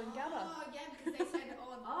 Woolloongabba. Oh, yeah, because they said,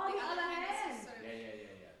 Oh, the other hand.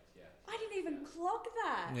 Yeah. I didn't even clock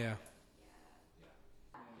that. Yeah.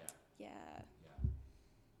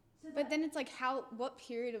 But then it's like, what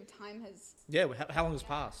period of time has... Yeah, how long has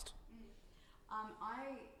passed?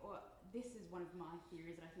 This is one of my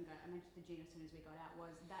theories that I think I mentioned to Gina as soon as we got out,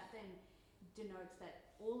 was that then denotes that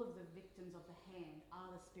all of the victims of the hand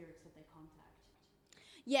are the spirits that they contact.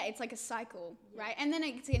 Yeah, it's like a cycle, right? And then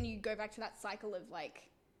again, you go back to that cycle of like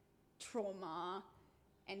trauma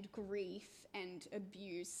and grief and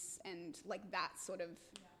abuse and like that sort of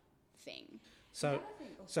thing. So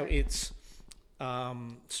it's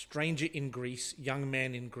Stranger in Greece, Young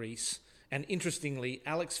Man in Greece, and interestingly,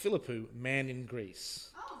 Alex Philippou, Man in Greece.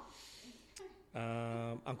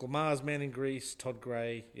 Uncle Mars, Man in Greece, Todd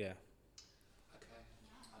Gray, yeah.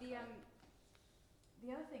 The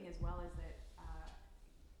other thing as well is that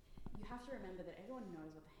you have to remember that everyone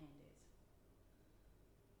knows what the hand is,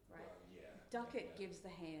 right? Well, yeah. Duckett gives the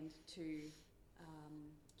hand to is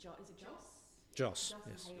it Joss? Joss, Joss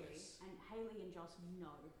yes. and Haley, and Haley and Joss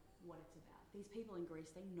know what it's about. These people in Greece,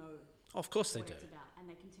 they know Of course they what do. it's about, and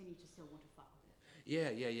they continue to still want to fuck with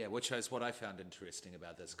it. Yeah. Which is what I found interesting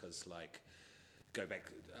about this, because like, go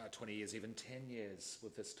back 20 years, even 10 years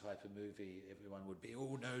with this type of movie, everyone would be,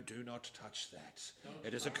 oh no, do not touch that.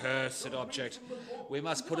 It is a cursed object. We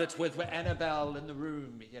must put it with Annabelle in the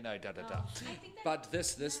room, da. But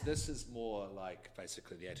this is more like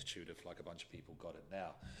basically the attitude of like a bunch of people got it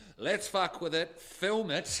now. Let's fuck with it,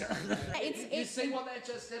 film it. You see what that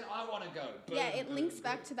just did? I want to go. Boom, Yeah, it boom, links boom.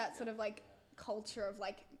 back to that sort of like culture of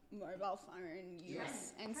like mobile phone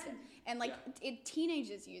use and like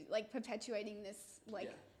teenagers use like perpetuating this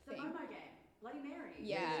like The thing. Momo game, Bloody Mary.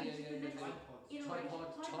 Yeah. It's the next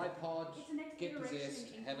Tripod, It's the next get iteration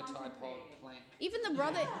possessed, in have a content tripod, creating. plank. Even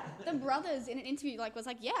the brothers in an interview was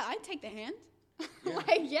like, yeah, I'd take the hand.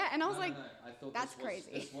 And I was like, I thought that's this was,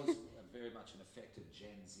 crazy. This was very much an effective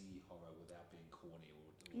Gen Z horror without being corny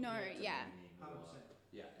or No, yeah. demeaning or-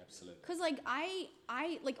 yeah, absolutely. because like I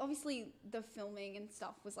like obviously the filming and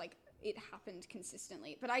stuff was like it happened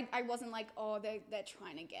consistently, but I wasn't like, oh, they're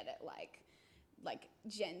trying to get it like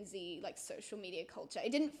Gen Z, like social media culture.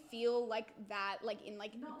 It didn't feel like that, like in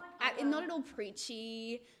like not at all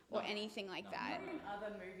preachy or anything like that. Not in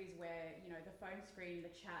other movies where, the phone screen, the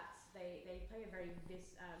chats, they play a very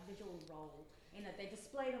visual role in that they're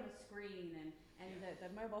displayed on the screen and the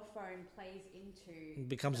mobile phone plays into... It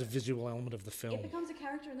becomes a visual element of the film. It becomes a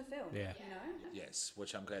character in the film, Yeah. Yes,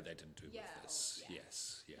 which I'm glad they didn't do Yeah. with this.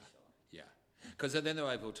 Yes, yeah. Because then they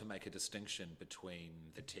were able to make a distinction between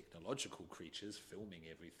the technological creatures filming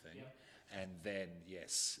everything and then,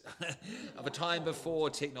 yes, of a time before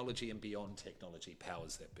technology and beyond technology,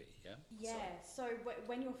 powers that be, yeah? Yeah, so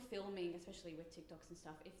when you're filming, especially with TikToks and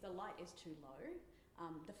stuff, if the light is too low,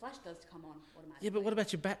 the flash does come on automatically. Yeah, but what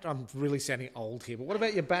about your battery? I'm really sounding old here, but what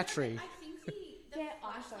about your battery? I think the Yeah,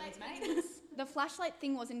 flashlight iPhones, thing was, the flashlight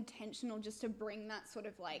thing was intentional just to bring that sort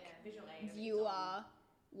of like Visual aid.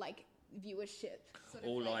 viewership. Sort of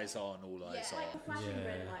All thing. eyes on, all eyes Yeah. Like the on. flashing Yeah.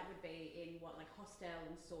 red light would be in like Hostel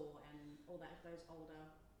and Saw and all that, those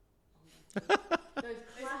those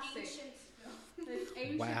classic, those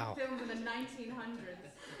ancient Wow. films in the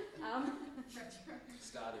 1900s.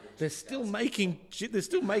 Started in They're still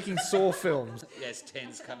making Saw films. Yes,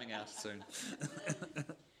 10's coming out soon.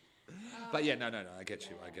 But yeah, no, I get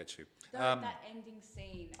you. That ending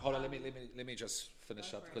scene. Hold on, let me just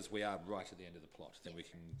finish up because we are right at the end of the plot. Then we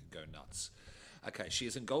can go nuts. Okay, she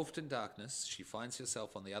is engulfed in darkness. She finds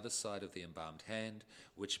herself on the other side of the embalmed hand,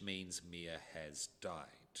 which means Mia has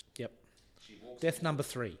died. Yep. Death number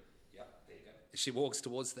 3. Yep, there you go. She walks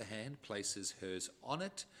towards the hand, places hers on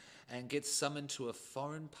it, and gets summoned to a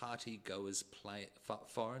foreign partygoers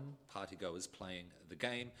playing the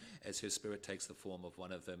game as her spirit takes the form of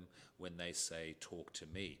one of them when they say, "Talk to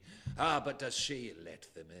me." But does she let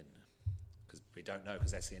them in? Because we don't know,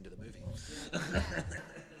 because that's the end of the movie.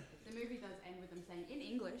 The movie does end with them saying, in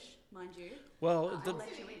English, mind you. Well, I'll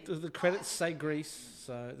let you in. the credits say Greece,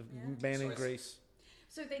 so the man in Greece.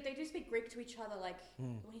 So they do speak Greek to each other, like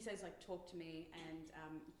when he says like "talk to me," and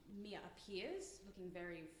Mia appears looking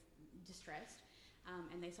very distressed,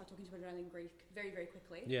 and they start talking to each other in Greek very, very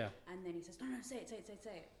quickly. Yeah. And then he says, "No, say it."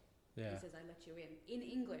 Yeah. He says, "I let you in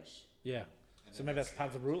English." Yeah. So maybe that's part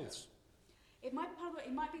of the rules. It might be part of it.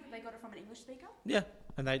 It might be that they got it from an English speaker. Yeah.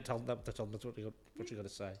 And they told them that's what you got to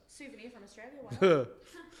say. Souvenir from Australia. Why not?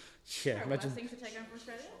 Yeah. Worst Imagine thing to take home from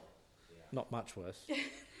Australia. not much worse.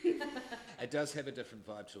 It does have a different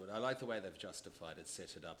vibe to it. I like the way they've justified it,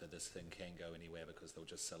 set it up that this thing can go anywhere because they'll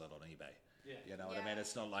just sell it on eBay. Yeah. You know what I mean?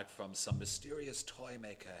 It's not like from some mysterious toy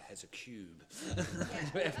maker has a cube.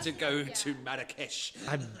 You have to go to Marrakesh.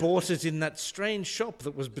 I bought it in that strange shop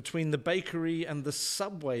that was between the bakery and the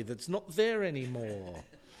subway that's not there anymore.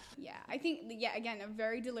 Yeah, I think, again, a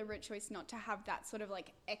very deliberate choice not to have that sort of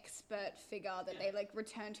like expert figure that they like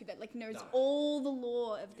return to that like knows all the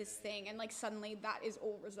lore of this thing, and like suddenly that is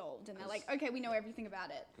all resolved and they're like, okay, we know everything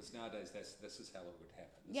about it. Because nowadays this is how it would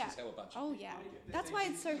happen. This Yeah. is how a bunch of Oh people yeah. would get That's why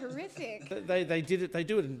it's so horrific. They did it. They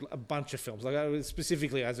do it in a bunch of films. Like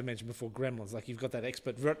specifically, as I mentioned before, Gremlins. Like you've got that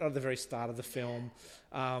expert right at the very start of the film.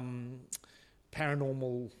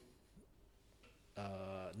 Paranormal.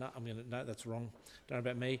 No, that's wrong. Don't know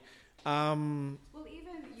about me. Well,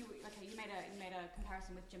 even you made a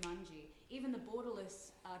comparison with Jumanji. Even the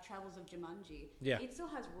borderless travels of Jumanji. Yeah. It still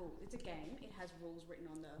has rules. It's a game. It has rules written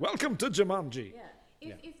on the. Welcome to Jumanji.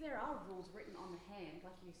 Yeah. If there are rules written on the hand,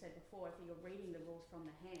 like you said before, if you're reading the rules from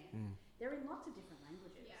the hand, they're in lots of different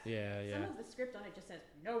languages. Yeah. Some of the script on it just says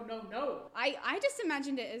no, no, no. I just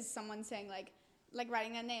imagined it as someone saying like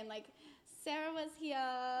writing their name, like Sarah was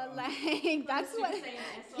here, like that's what. Say an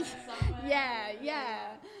S on it somewhere.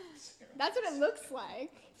 Yeah. That's what it looks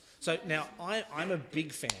like. So now I'm a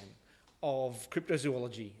big fan of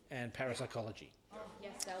cryptozoology and parapsychology. Oh,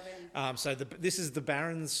 yes, delve in. So this is the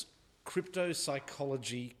Baron's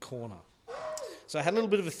cryptopsychology corner. So I had a little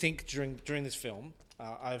bit of a think during this film.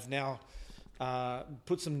 I've now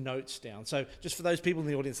put some notes down. So just for those people in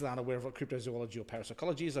the audience that aren't aware of what cryptozoology or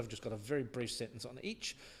parapsychology is, I've just got a very brief sentence on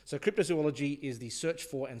each. So cryptozoology is the search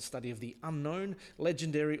for and study of the unknown,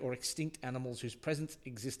 legendary or extinct animals whose present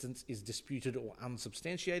existence is disputed or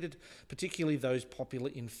unsubstantiated, particularly those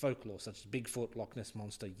popular in folklore such as Bigfoot, Loch Ness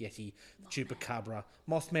Monster, Yeti, Chupacabra,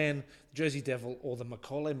 Mothman, Jersey Devil or the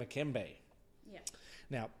Macaulay Makembe. Yeah.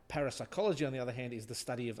 Now, parapsychology, on the other hand, is the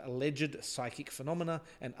study of alleged psychic phenomena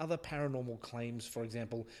and other paranormal claims, for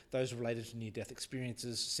example, those related to near-death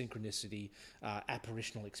experiences, synchronicity,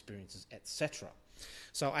 apparitional experiences, etc.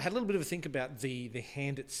 So I had a little bit of a think about the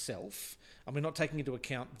hand itself. I mean, not taking into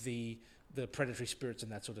account the predatory spirits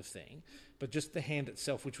and that sort of thing, but just the hand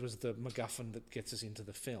itself, which was the MacGuffin that gets us into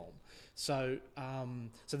the film. So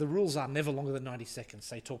the rules are never longer than 90 seconds.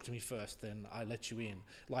 Say, talk to me first, then I let you in.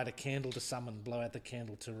 Light a candle to summon, blow out the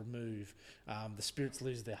candle to remove. The spirits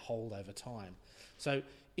lose their hold over time. So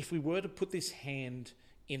if we were to put this hand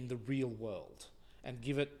in the real world and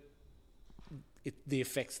give it the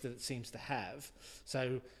effects that it seems to have,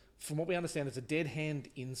 so from what we understand, it's a dead hand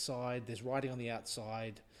inside, there's writing on the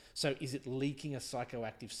outside. So is it leaking a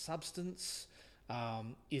psychoactive substance?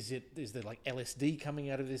 Is there like LSD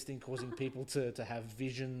coming out of this thing causing people to have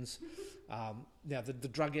visions? Now the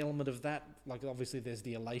drug element of that, like obviously there's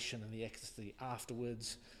the elation and the ecstasy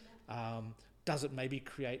afterwards. Does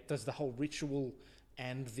the whole ritual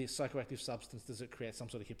and the psychoactive substance, does it create some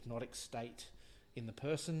sort of hypnotic state in the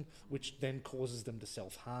person, which then causes them to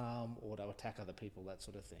self-harm or to attack other people, that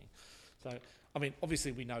sort of thing? So, I mean,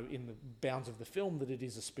 obviously we know in the bounds of the film that it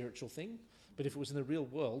is a spiritual thing, but if it was in the real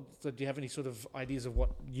world, so do you have any sort of ideas of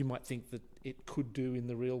what you might think that it could do in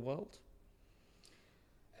the real world?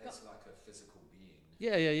 As like a physical being.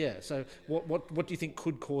 Yeah. So what do you think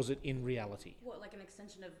could cause it in reality? What, like an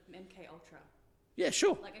extension of MK Ultra? Yeah,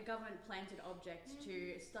 sure. Like a government-planted object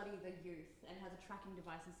to study the youth and has a tracking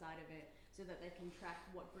device inside of it so that they can track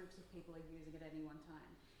what groups of people are using it at any one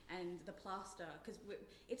time. And the plaster, because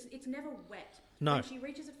it's never wet. No. When she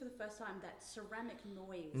reaches it for the first time, that ceramic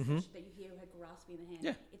noise that you hear her grasping the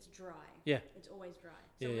hand, it's dry. Yeah. It's always dry.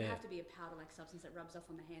 So it would have to be a powder-like substance that rubs off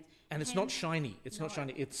on the hands. And it's not shiny. It's not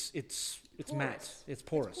shiny. It's porous. matte. It's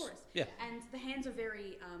porous. Yeah. And the hands are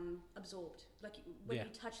very absorbed. Like when you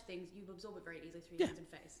touch things, you absorb it very easily through your hands and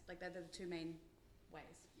face. Like they're the two main ways.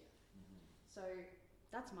 Yeah. So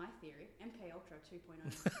that's my theory. MK Ultra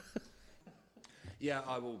 2.0. Yeah,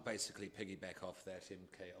 I will basically piggyback off that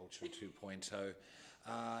MK Ultra 2.0.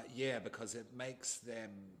 Because it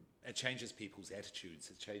changes people's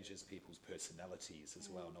attitudes, it changes people's personalities as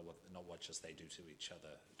well, not what just they do to each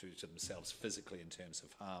other, do to themselves physically in terms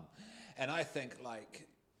of harm. And I think like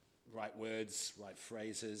right words, right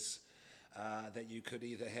phrases, that you could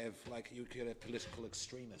either have, like you could have political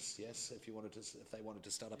extremists, yes, if they wanted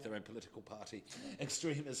to start up their own political party,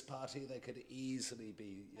 extremist party, they could easily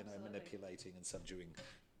be, manipulating and subduing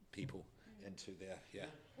people into their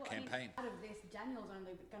campaign. I mean, out of this, Daniel's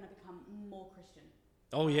only going to become more Christian.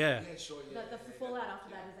 Oh yeah. Yeah, sure. The fallout after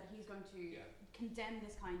that is that he's going to condemn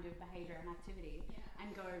this kind of behaviour and activity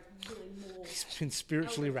and go really more. He's been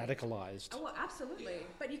spiritually radicalized. Oh, well, absolutely.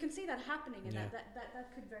 But you can see that happening, and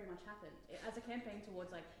that could very much happen as a campaign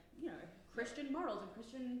towards Christian morals and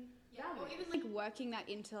Christian values. Or even like working that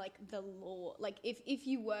into like the law. Like if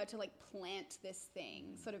you were to like plant this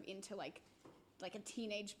thing sort of into like a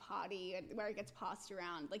teenage party where it gets passed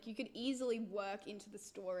around, like you could easily work into the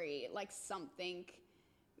story like something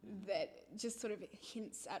that just sort of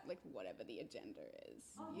hints at like whatever the agenda is,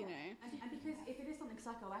 you know. And because if it is something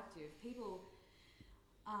psychoactive, people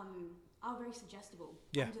are very suggestible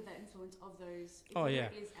Yeah. under the influence of those. Oh, whether yeah.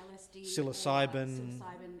 It is LSD, Psilocybin.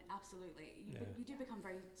 Absolutely. Yeah. You do become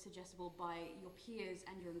very suggestible by your peers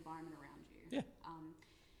and your environment around you. Yeah.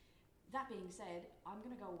 That being said, I'm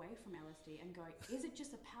going to go away from LSD and go, is it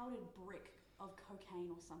just a powdered brick of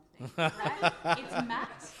cocaine or something? Right? It's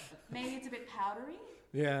matte. Maybe it's a bit powdery.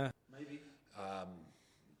 Yeah. Maybe.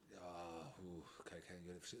 Cocaine.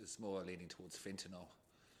 It's more leaning towards fentanyl.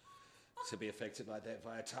 To be affected like that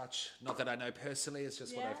via touch. Not that I know personally, it's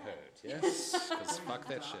just what I've heard. Yes? Because fuck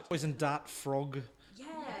that shit. Poison dart frog. Yeah.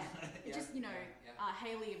 It just,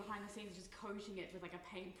 Hayley behind the scenes is just coating it with like a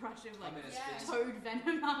paintbrush of like toad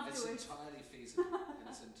venom afterwards. entirely feasible.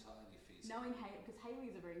 Knowing Hayley, because Hayley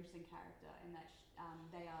is a very interesting character in that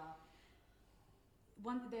they are.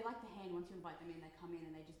 They're like the Hand. Once you invite them in, they come in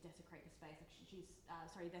and they just desecrate the space.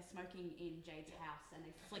 Like they're smoking in Jade's house and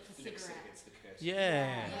they flick a cigarette. against the curtain.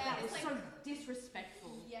 Yeah. That was so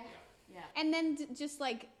disrespectful. Yeah. Yeah. And then just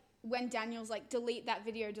like when Daniel's like delete that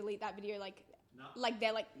video, like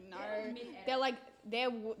they're like no, they're like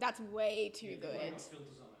that's way too good.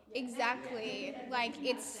 Exactly. Like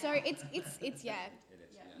it's Zoe,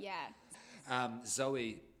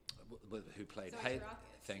 who played Zoe Haley,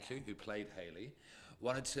 Kourakis, who played Haley,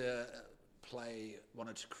 wanted to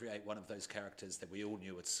create one of those characters that we all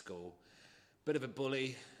knew at school. Bit of a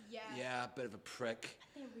bully, bit of a prick.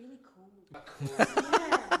 They're really cool.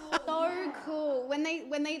 so cool when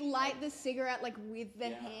they light the cigarette like with the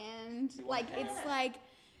hand, like it's like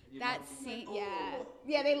that scene.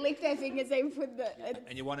 They lick their fingers, they put the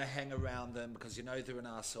And you want to hang around them because you know they're an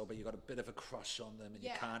arsehole, but you've got a bit of a crush on them and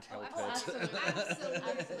you can't help it. Absolutely.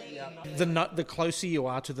 The closer you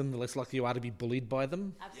are to them, the less likely you are to be bullied by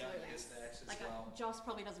them. Absolutely. Joss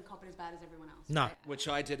probably doesn't cop it as bad as everyone else. No. Right? Which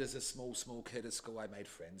I did as a small kid at school. I made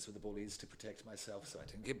friends with the bullies to protect myself so I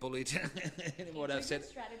didn't get bullied anymore. I've said.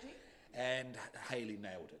 Strategy. And Haley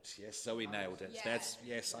nailed it. Yes, Zoe nailed it. Yeah.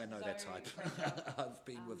 I know that type. I've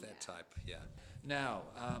been with that type. Yeah. Now,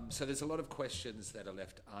 so there's a lot of questions that are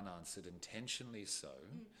left unanswered, intentionally so.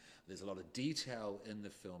 There's a lot of detail in the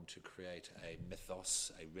film to create a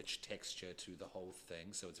mythos, a rich texture to the whole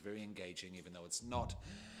thing. So it's very engaging, even though it's not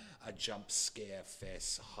a jump scare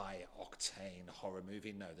fest, high octane horror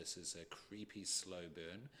movie. No, this is a creepy slow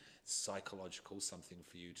burn, psychological, something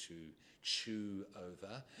for you to chew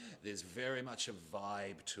over. There's very much a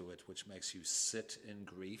vibe to it, which makes you sit in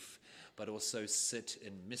grief, but also sit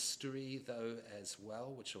in mystery, though, as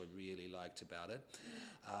well, which I really liked about it.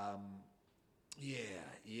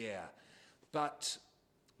 But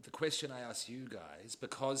the question I ask you guys,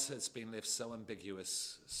 because it's been left so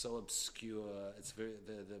ambiguous, so obscure, it's very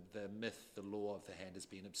the myth, the lore of the hand has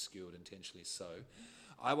been obscured intentionally so.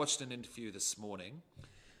 I watched an interview this morning.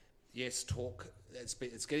 Yes, Talk.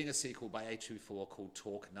 It's getting a sequel by A24 called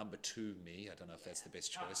Talk Number 2 Me. I don't know if that's the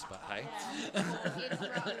best choice, but hey. It's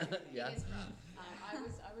rough. Yeah. It is rough. I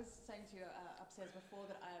was saying to you upstairs before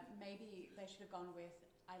that maybe they should have gone with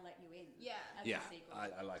I Let You In. As Yeah, the sequel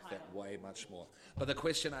I like that title. way much more. But the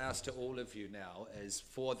question I asked to all of you now is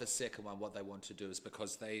for the second one, what they want to do is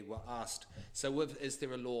because they were asked, is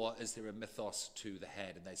there a lore, is there a mythos to the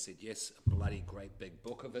hand? And they said, yes, a bloody great big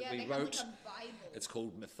book of it we they wrote. have like a Bible. It's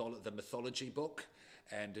called the Mythology Book.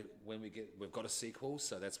 And when we've got a sequel,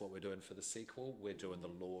 so that's what we're doing for the sequel. We're doing the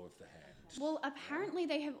lore of the hand. Well, apparently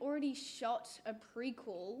they have already shot a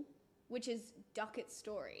prequel, which is Duckett's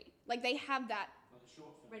story. Like they have that.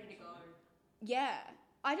 Ready to go. Yeah.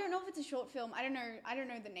 I don't know if it's a short film. I don't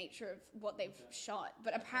know the nature of what they've shot,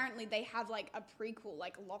 but apparently they have like a prequel,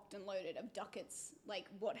 like locked and loaded of Duckett's, like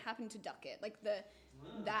what happened to Duckett, like that.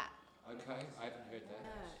 Okay, I haven't heard that.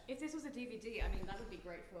 If this was a DVD, I mean, that would be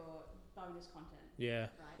great for bonus content. Yeah. Right?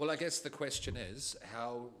 Well, I guess the question is,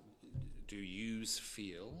 how do yous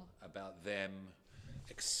feel about them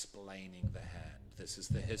explaining the hand? This is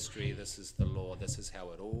the history, this is the lore, this is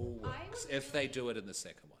how it all works, if they do it in the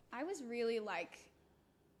second one. I was really like,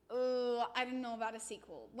 I didn't know about a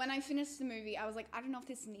sequel. When I finished the movie, I was like, I don't know if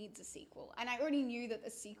this needs a sequel. And I already knew that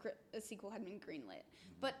a sequel had been greenlit.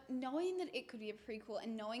 But knowing that it could be a prequel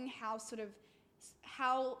and knowing how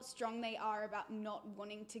strong they are about not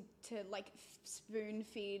wanting to like spoon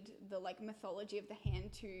feed the like mythology of the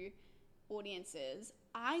hand to audiences,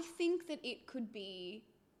 I think that it could be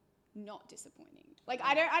not disappointing. Like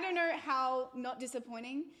I don't know how not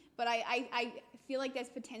disappointing, but I feel like there's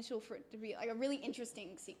potential for it to be like a really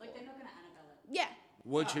interesting sequel. Like they're not going to Annabelle it. Yeah,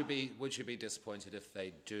 Would you be disappointed if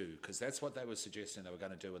they do? Because that's what they were suggesting they were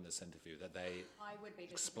going to do in this interview, that they I would be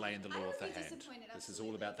explain the I law would of the be hand. disappointed, This is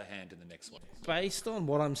all about the hand in the next one. Based on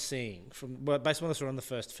what I'm seeing based on what I saw in the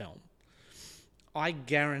first film, I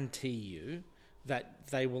guarantee you that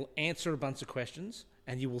they will answer a bunch of questions,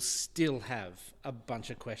 and you will still have a bunch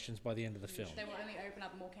of questions by the end of the film. They will only open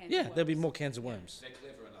up more cans. Yeah, of worms. there'll be more cans of worms. They're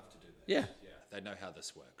clever enough to do that. Yeah. They know how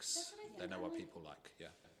this works. That's what I They think. know what I'm people like. Yeah.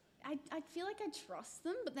 I feel like I trust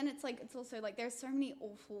them, but then it's also like there's so many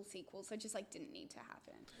awful sequels that just like didn't need to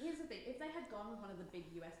happen. Here's the thing: if they had gone with one of the big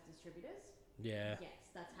US distributors, Yeah. yes,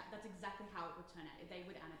 that's exactly how it would turn out. They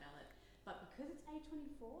would Annabelle it, but because it's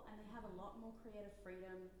A24 and they have a lot more creative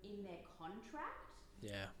freedom in their contract,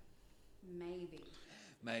 Yeah. maybe.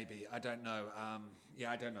 Maybe. I don't know.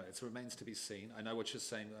 I don't know. It remains to be seen. I know what you're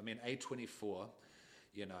saying. I mean, A24,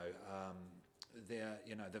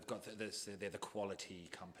 they've got they're the quality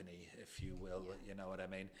company, if you will, you know what I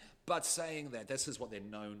mean? But saying that, that's what they're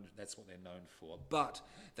known for. But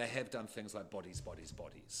they have done things like Bodies.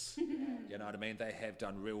 You know what I mean? They have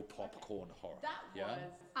done real popcorn horror. That yeah? was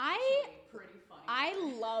I pretty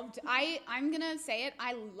funny. I'm gonna say it.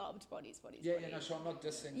 I loved Bodies. Yeah, no, so I'm not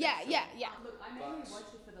dissing. Yeah, that yeah, film. yeah. Look, I mainly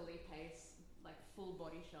watched it for the Lee Pace, like full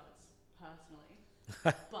body shots, personally,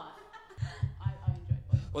 but I enjoyed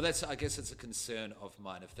Bodies. Well, I guess it's a concern of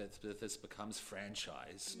mine if this becomes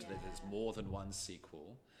franchised, that there's more than one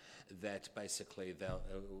sequel, that basically it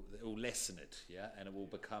will lessen it, and it will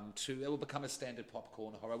become a standard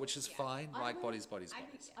popcorn horror, which is fine, like Bodies.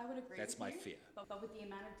 I would agree. That's with my you, fear. But with the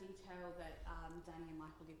amount of detail that Danny and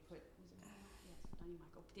Michael did put, Danny and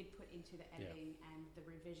Michael did put into the editing and the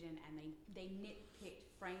revision, and they nitpicked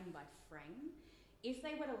frame by frame. If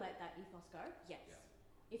they were to let that ethos go, yes. Yeah.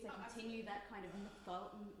 If they continue that kind of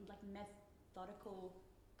methodical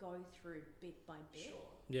go through bit by bit,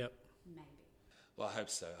 Yep. maybe. Well, I hope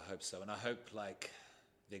so, and I hope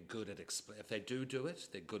they're good at if they do it,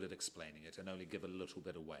 they're good at explaining it and only give a little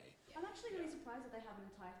bit away. I'm actually really surprised that they have an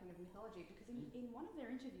entire thing of mythology, because in one of their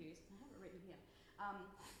interviews, and I have it written here,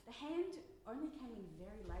 the hand only came in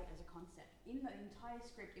very late as a concept. In the entire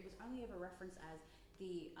script, it was only ever referenced as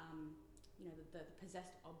the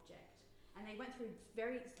possessed object. And they went through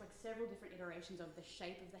several different iterations of the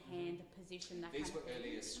shape of the hand, the position, that These kind were of thing.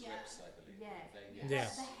 earlier scripts, I believe. Yeah. Yeah.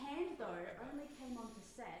 The hand, though, only came onto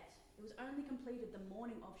set. It was only completed the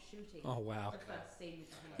morning of shooting. Oh, wow. The first scene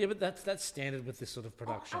with the hand. Yeah, but that's standard with this sort of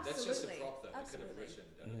production. That's just a Absolutely. prop, though. They could have Absolutely.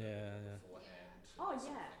 written Yeah. beforehand. Oh,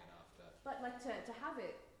 something yeah. and after. But to have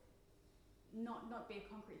it not be a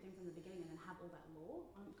concrete thing from the beginning and then have all that lore,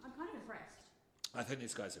 I'm kind of impressed. I think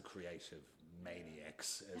these guys are creative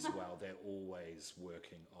maniacs as well. They're always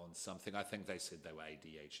working on something. I think they said they were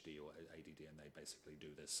ADHD or ADD, and they basically do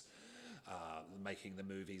this, making the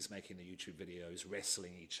movies, making the YouTube videos,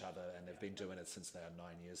 wrestling each other, and they've been doing it since they are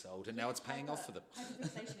 9 years old, and now it's paying off for them.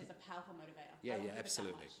 Hyperfixation is a powerful motivator. Yeah, I will give it that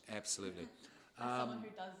absolutely, much. absolutely. As someone who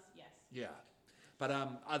does, yes. Yeah. But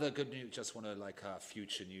other good news, just want to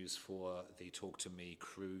future news for the Talk to Me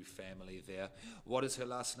crew family there. What is her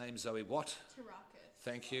last name? Zoe what? Tarakas.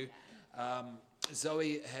 Thank you.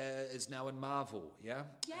 Zoe is now in Marvel, yeah?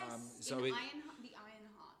 Yes. Zoe, in the Iron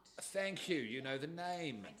Heart. thank you. You know the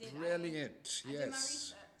name. I did. Brilliant. I did my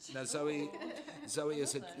Yes. research. Now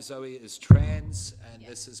Zoe is trans, and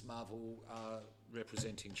this is Marvel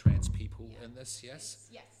representing trans people in this. Yes.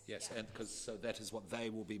 Yes. And so that is what they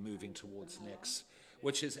will be moving towards next,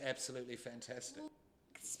 which is absolutely fantastic.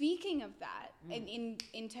 Speaking of that,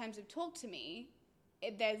 in terms of Talk to Me,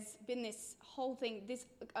 there's been this whole thing. This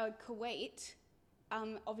Kuwait,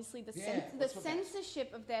 obviously the what's with that?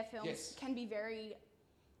 censorship of their films Yes. can be very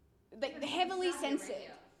heavily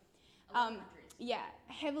censored.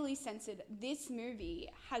 Heavily censored. This movie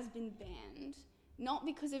has been banned not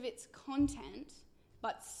because of its content,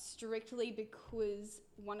 but strictly because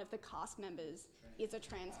one of the cast members is a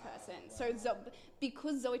trans person. So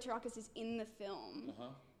because Zoe Tarakas is in the film,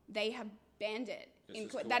 they have banned it. In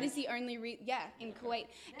is Kuwait. That Kuwait? is the only in Kuwait.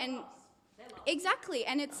 And They're lost. exactly,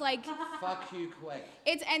 and it's like Fuck you, Kuwait.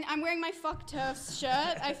 and I'm wearing my Fuck Turfs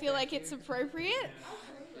shirt. I feel like it's appropriate.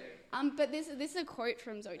 But this is a quote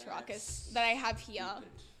from Zoe Tarakas that I have here.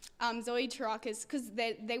 Zoe Tarakas, because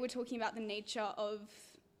they were talking about the nature of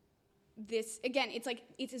this. Again, it's like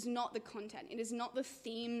it is not the content. It is not the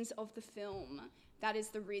themes of the film. That is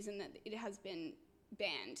the reason that it has been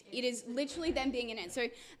banned. It is literally them being in it. So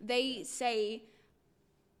they say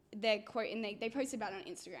their quote, and they posted about it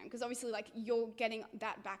on Instagram, because obviously you're getting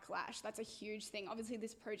that backlash. That's a huge thing. Obviously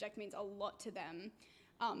this project means a lot to them.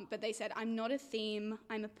 But they said, "I'm not a theme,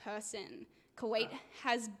 I'm a person. Kuwait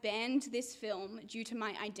has banned this film due to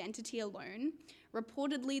my identity alone.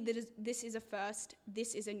 Reportedly, this is a first.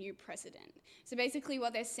 This is a new precedent. So basically,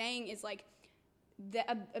 what they're saying is like,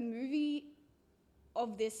 a movie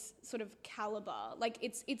of this sort of caliber, like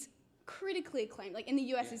it's critically acclaimed. Like in the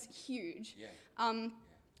US, is huge.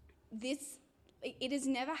 It has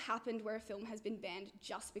never happened where a film has been banned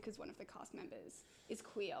just because one of the cast members is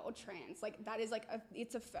queer or trans. Like that is like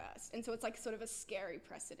it's a first, and so it's like sort of a scary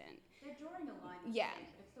precedent. They're drawing a line. Yeah.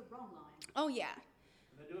 It's the wrong line. Oh yeah,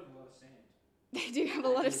 They do have a lot of sand. they do have a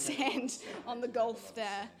lot of sand on the Gulf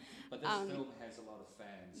there. But this film has a lot of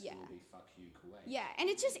fans yeah. who will be fuck you Kuwait. Yeah, and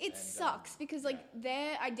it sucks because like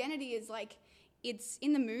their identity is like it's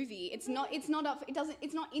in the movie. It's not up.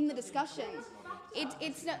 It's not in the discussion.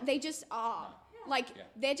 It's not. They just are. Like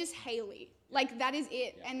they're just Haley. Like that is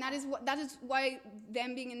it, and that is why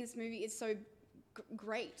them being in this movie is so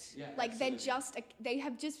great. Yeah, like absolutely. they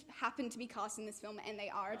have just happened to be cast in this film, and they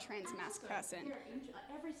are a trans masked person.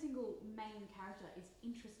 Every single main character is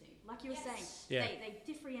interesting. Like you were saying, Yeah. they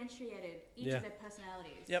differentiated into Yeah. their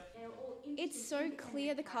personalities. Yep. They're all interesting, It's so independent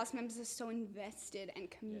clear the cast characters. members are so invested and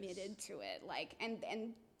committed to it. Like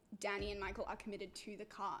and Danny and Michael are committed to the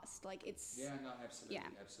cast. Like it's Yeah, no, absolutely,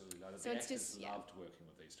 Yeah. absolutely. So The it's actors just- yeah. loved working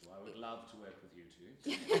with these two. I would love to work with you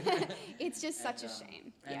two. it's just such a And,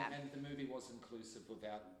 shame. And, Yeah. and the movie was inclusive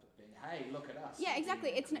without being, hey, look at us. Yeah, we're exactly.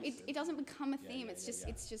 being It's not, inclusive. it doesn't become a Yeah, theme. yeah, It's yeah, just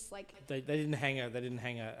yeah. it's just like They didn't hang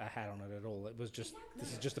a hat on it at all. It was just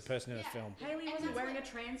this is just a person in a film. Haley And wasn't that's wearing what-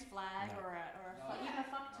 a trans flag or even a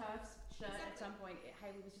fuck turfs shirt at some point.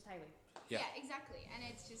 Haley was just Haley. Yeah. exactly. And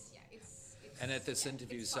it's just it's And at this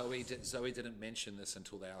interview, it's Zoe fucked. Zoe didn't mention this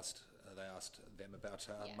until they asked them about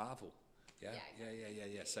Yeah. Marvel. Yeah? Yeah,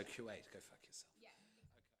 Yeah. So Q8, go fuck yourself. Yeah.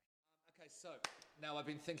 Okay, so now I've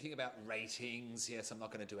been thinking about ratings. Yes, I'm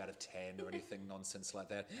not going to do out of 10 or anything nonsense like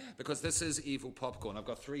that because this is Evil Popcorn. I've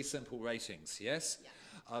got 3 simple ratings, yes? Yeah.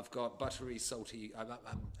 I've got buttery, salty,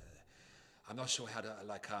 I'm not sure how to,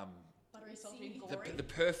 like, Buttery, salty, and the, gory. the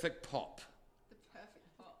perfect pop the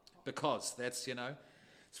perfect pop. because that's,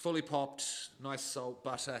 it's fully popped, nice salt,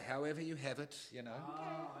 butter, however you have it,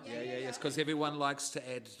 yes, because everyone likes to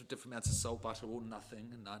add different amounts of salt, butter, or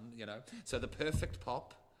nothing, none, So the perfect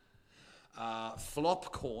pop,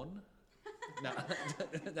 flop corn.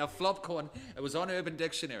 Now flop corn, it was on Urban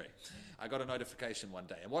Dictionary. I got a notification one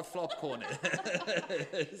day, and what flop corn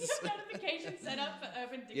is? Notification set up for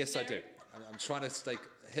Urban Dictionary. Yes, I do. I'm trying to stay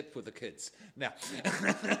hip with the kids. Now,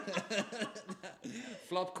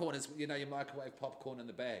 flop corn is, your microwave popcorn in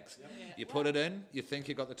the bags. You put it in, you think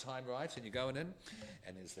you got the time right, and you're going in,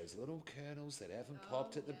 and there's those little kernels that haven't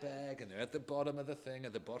popped at the bag, and they're at the bottom of the thing,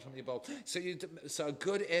 at the bottom of your bowl. So a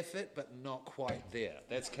good effort, but not quite there.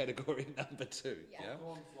 That's category number 2. Yeah.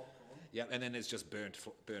 Yeah, and then there's just burnt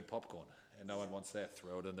popcorn, and no one wants that.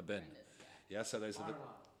 Throw it in the bin. Yeah, so those are the.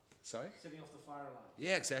 Sorry? Setting off the fire alarm.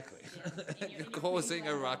 Yeah, exactly. In your Causing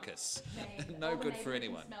a freezer. ruckus. Saying, No all the good for neighbours can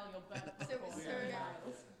anyone. Smell your burnt popcorn for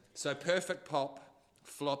miles. So perfect pop,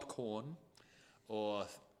 flop corn, or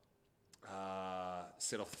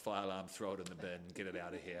set off the fire alarm, throw it in the bin, get it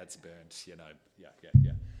out of here, it's burnt,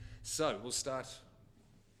 Yeah. So we'll start.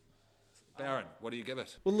 Baron, what do you give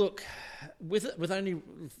it? Well, look, with only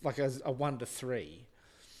like a 1 to 3,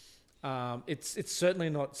 it's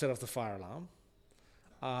certainly not set off the fire alarm.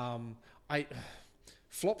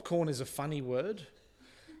 Flop corn is a funny word,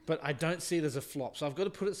 but I don't see it as a flop, so I've got to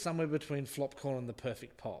put it somewhere between flop corn and the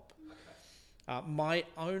perfect pop. My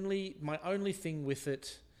only thing with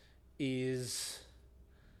it is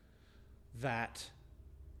that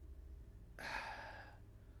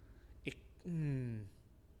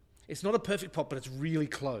it's not a perfect pop, but it's really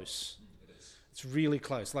close. It is. It's really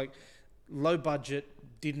close. Like low budget,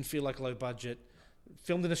 didn't feel like low budget.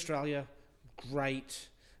 Filmed in Australia, great.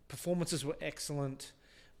 Performances were excellent,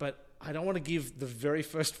 but I don't want to give the very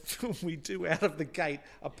first film we do out of the gate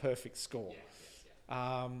a perfect score.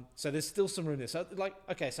 So there's still some room there. So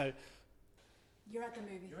so You're at the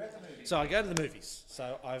movie. so I go to the movies.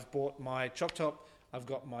 So I've bought my Choc Top, I've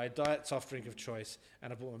got my diet soft drink of choice,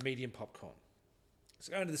 and I've bought my medium popcorn.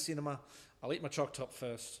 So I go into the cinema, I'll eat my Choc Top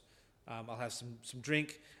first, I'll have some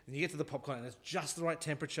drink, and you get to the popcorn, and it's just the right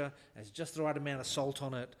temperature, and it's just the right amount of salt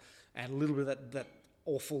on it, and a little bit of that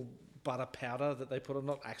awful butter powder that they put on,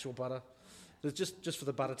 not actual butter. It's just for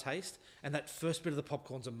the butter taste, and that first bit of the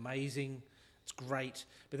popcorn's amazing, it's great,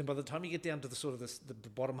 but then by the time you get down to the sort of the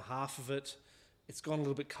bottom half of it, it's gone a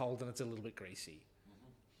little bit cold and it's a little bit greasy.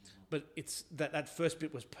 But it's that first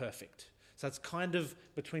bit was perfect. So it's kind of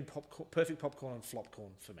between perfect popcorn and flop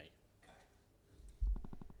corn for me.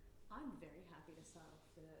 I'm very happy to start off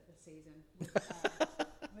the season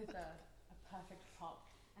with a perfect pop,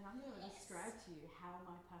 and I'm going to describe to you how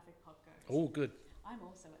my perfect pop goes. Oh, good. I'm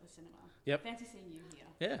also at the cinema. Yep. Fancy seeing you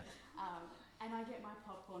here. Yeah. And I get my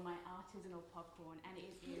popcorn, my artisanal popcorn, and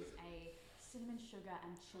it is a cinnamon sugar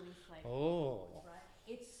and chili flake Oh. popcorn, right?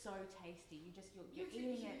 It's so tasty. You're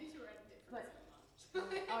eating it. You two are at different But-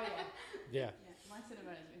 cinemas. Oh yeah, Yeah. yeah. My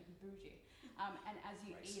cinema is bougie. And as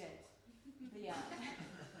you eat it, the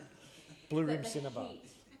Blue the Room Cinema.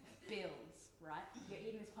 heat builds, right? You're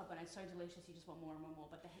eating this popcorn, and it's so delicious, you just want more and more and more.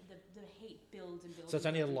 But the heat builds and builds. So it's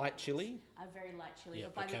and only a builds and light builds. chili? A very light chili.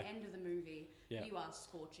 Yeah, But by the okay. end of the movie, Yeah. you are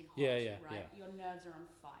scorching hot, Yeah, yeah, right? yeah. Your nerves are on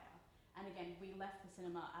fire. And again, we left the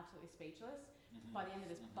cinema absolutely speechless. By the end of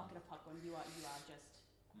this bucket of popcorn, you are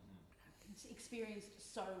just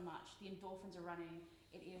experienced so much. The endorphins are running.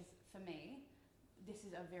 It is, for me, this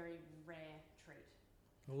is a very rare treat.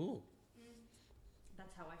 Ooh.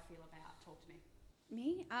 That's how I feel about Talk to Me.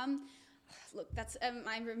 Me? Look, that's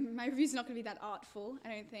my review's not going to be that artful, I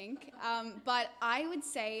don't think. But I would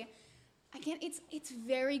say, again, it's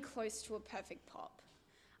very close to a perfect pop.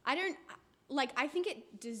 I think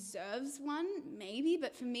it deserves one, maybe,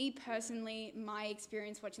 but for me personally, my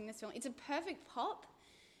experience watching this film, it's a perfect pop,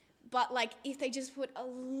 but like if they just put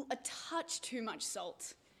a touch too much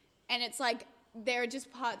salt, and it's like there are just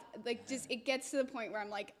parts, like just it gets to the point where I'm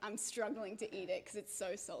like I'm struggling to eat it because it's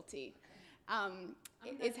so salty.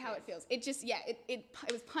 It's how it feels. It just it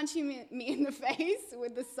was punching me in the face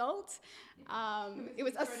with the salt. It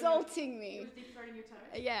was assaulting me. It was deep throating your toe.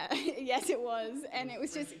 Yeah, yes, it was. And it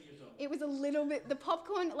was just, it was a little bit, the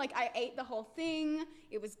popcorn, like I ate the whole thing.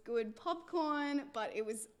 It was good popcorn, but it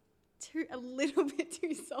was a little bit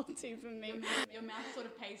too salty for me. Your mouth sort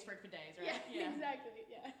of pays for it for days, right? Exactly,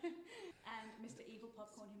 yeah. And Mr. Evil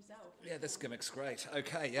Popcorn himself. Yeah, this gimmick's great.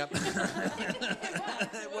 Okay, yep.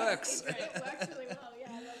 It works. It works really well, yeah,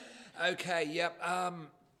 I love it. Okay, yep.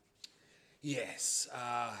 Yes,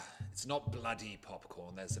 it's not bloody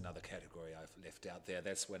popcorn. There's another category I've left out there.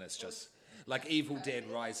 That's when it's just like Evil Dead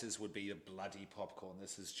Rises would be a bloody popcorn.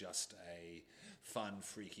 This is just a fun,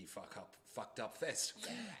 freaky, fucked up fest.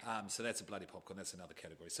 So that's a bloody popcorn. That's another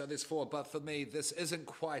category. So there's 4, but for me, this isn't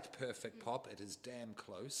quite perfect pop. It is damn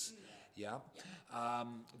close. Yeah.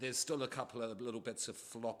 There's still a couple of little bits of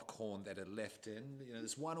flop corn that are left in. You know,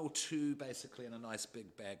 there's 1 or 2 basically in a nice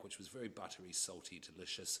big bag, which was very buttery, salty,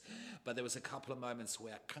 delicious. But there was a couple of moments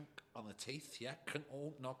where clunk on the teeth,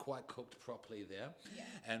 all not quite cooked properly there. Yeah.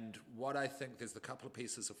 And what I think there's a couple of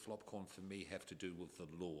pieces of flop corn for me have to do with the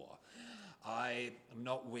lore. I am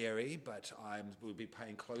not wary, but I will be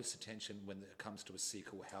paying close attention when it comes to a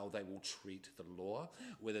sequel, how they will treat the lore,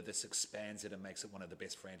 whether this expands it and makes it one of the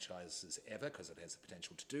best franchises ever, because it has the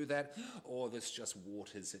potential to do that, or this just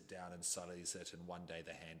waters it down and sullies it, and one day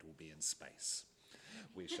the hand will be in space.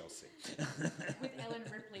 We shall see. With Ellen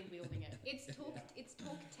Ripley wielding it. It's talk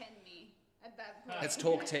 10 me at that point. It's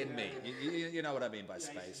Talk 10 Me. You know what I mean by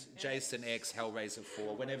space. Jason X, Hellraiser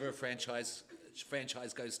 4. Whenever a franchise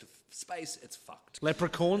goes to space, it's fucked.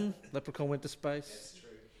 Leprechaun went to space. That's true.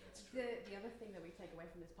 The other thing that we take away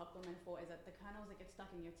from this popcorn metaphor is that the kernels that get stuck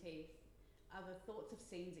in your teeth are the thoughts of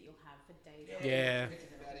scenes that you'll have for days. Yeah.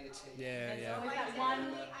 There's Yeah. always that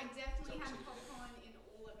one. I definitely had popcorn in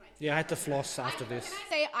all of my teeth. Yeah, I had to floss after this. Can I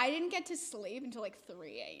say, I didn't get to sleep until like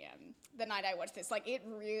 3 a.m. the night I watched this. Like, it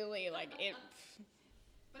really, like, it...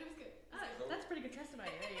 But it was good. Oh, that's pretty good testimony.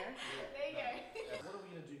 There you go. There you go. What are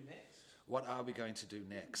we going to do next? What are we going to do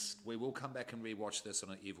next? We will come back and rewatch this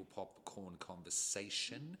on an Evil Popcorn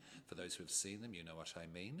Conversation. For those who have seen them, you know what I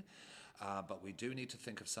mean. But we do need to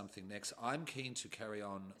think of something next. I'm keen to carry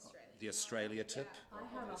on the Australia tip. I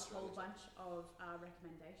have a whole bunch of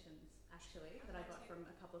recommendations, actually, that I got from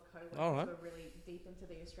a couple of co-workers All right. who are really deep into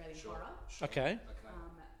the Australian horror. Okay.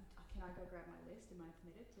 Can I go grab my list? Am I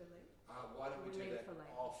permitted to leave? Why don't we do Leave that for later.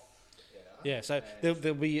 off? Yeah, so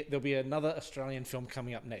there'll be another Australian film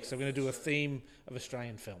coming up next. So we're going to do a theme of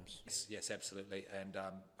Australian films. Yes, absolutely. And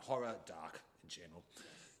horror, dark in general.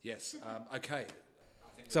 Yes. Okay.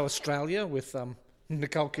 So Australia with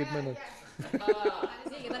Nicole Kidman and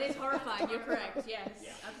That is horrifying. You're correct. Yes,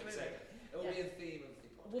 absolutely. It will be a theme of the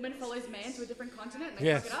podcast. Woman follows man to a different continent and they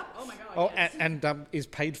Yes. fuck it up. Oh my god. oh, yes. and is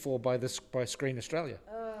paid for by Screen Australia.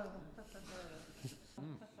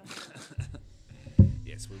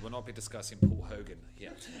 Yes, we will not be discussing Paul Hogan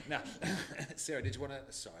here. Now, Sarah, did you want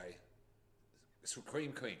to... Sorry. It's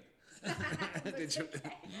Cream Queen. Did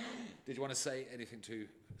you want to say anything to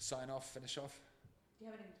sign off, finish off? Do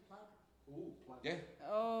you have anything to plug? Yeah?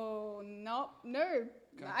 Oh, no.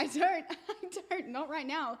 I don't. Not right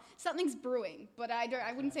now. Something's brewing, but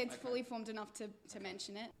I wouldn't say it's fully formed enough to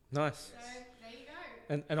mention it. Nice. So, there you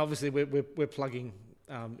go. And obviously we're plugging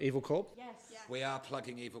Evil Corp. Yes. We are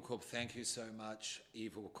plugging Evil Corp. Thank you so much,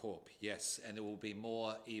 Evil Corp. Yes, and there will be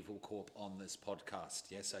more Evil Corp on this podcast.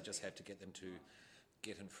 Yes, I just have to get them to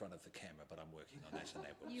get in front of the camera, but I'm working on that and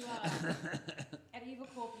they will. You at Evil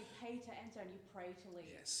Corp, you pay to enter and you pray to leave.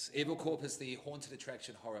 Yes, Evil Corp is the haunted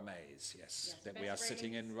attraction horror maze, yes, that we are best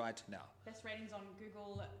sitting in ratings. right now. Best ratings on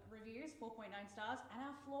Google reviews, 4.9 stars, and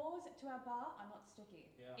our floors to our bar are not sticky.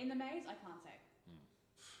 Yeah. In the maze, I can't say.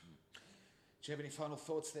 Do you have any final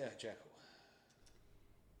thoughts there, Jackal?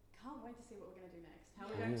 Can't wait to see what we're going to do next. How are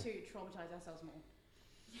we going to traumatise ourselves more?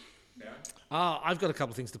 I've got a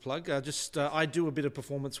couple of things to plug. I do a bit of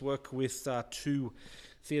performance work with two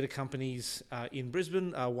theatre companies in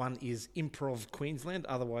Brisbane. One is Improv Queensland,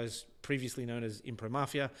 otherwise previously known as Impro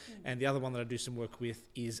Mafia, and the other one that I do some work with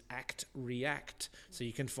is Act React. So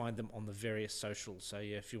you can find them on the various socials. So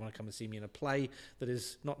yeah, if you want to come and see me in a play that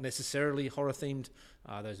is not necessarily horror themed,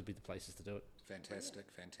 those would be the places to do it. Fantastic,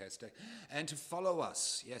 fantastic. And to follow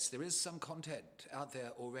us, yes, there is some content out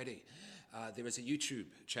there already. There is a YouTube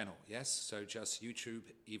channel, yes? So just YouTube,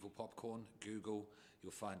 Evil Popcorn, Google,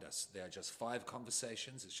 you'll find us. There are just 5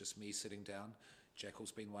 conversations. It's just me sitting down.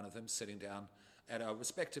 Jackal's been one of them, sitting down at our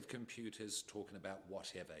respective computers talking about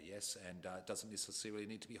whatever, yes? And it doesn't necessarily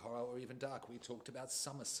need to be horror or even dark. We talked about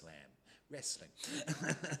SummerSlam. Wrestling.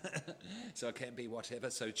 So it can be whatever,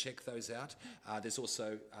 so check those out. There's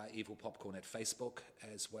also Evil Popcorn at Facebook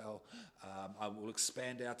as well. I will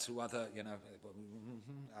expand out to other,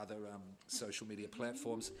 other social media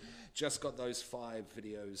platforms. Just got those 5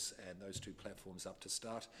 videos and those 2 platforms up to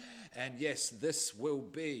start. And yes, this will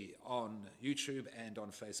be on YouTube and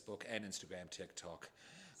on Facebook and Instagram, TikTok.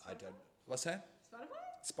 What's that?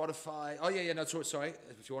 Spotify. Oh yeah, no, sorry.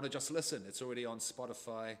 If you want to just listen, it's already on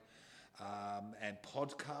Spotify. And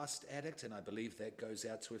Podcast Addict, and I believe that goes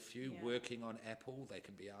out to a few. Yeah. Working on Apple, they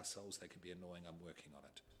can be arseholes, they can be annoying. I'm working on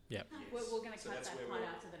it. Yeah. We're going to cut that's that where part we're-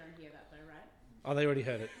 out so they don't hear that though, right? Oh, they already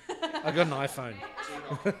heard it. I got an iPhone.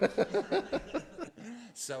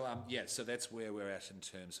 So so that's where we're at in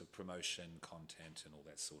terms of promotion, content, and all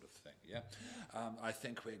that sort of thing. Yeah, I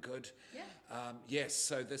think we're good. Yeah. Yes.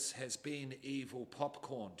 So this has been Evil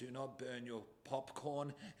Popcorn. Do not burn your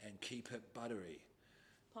popcorn and keep it buttery.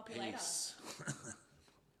 Populator. Peace.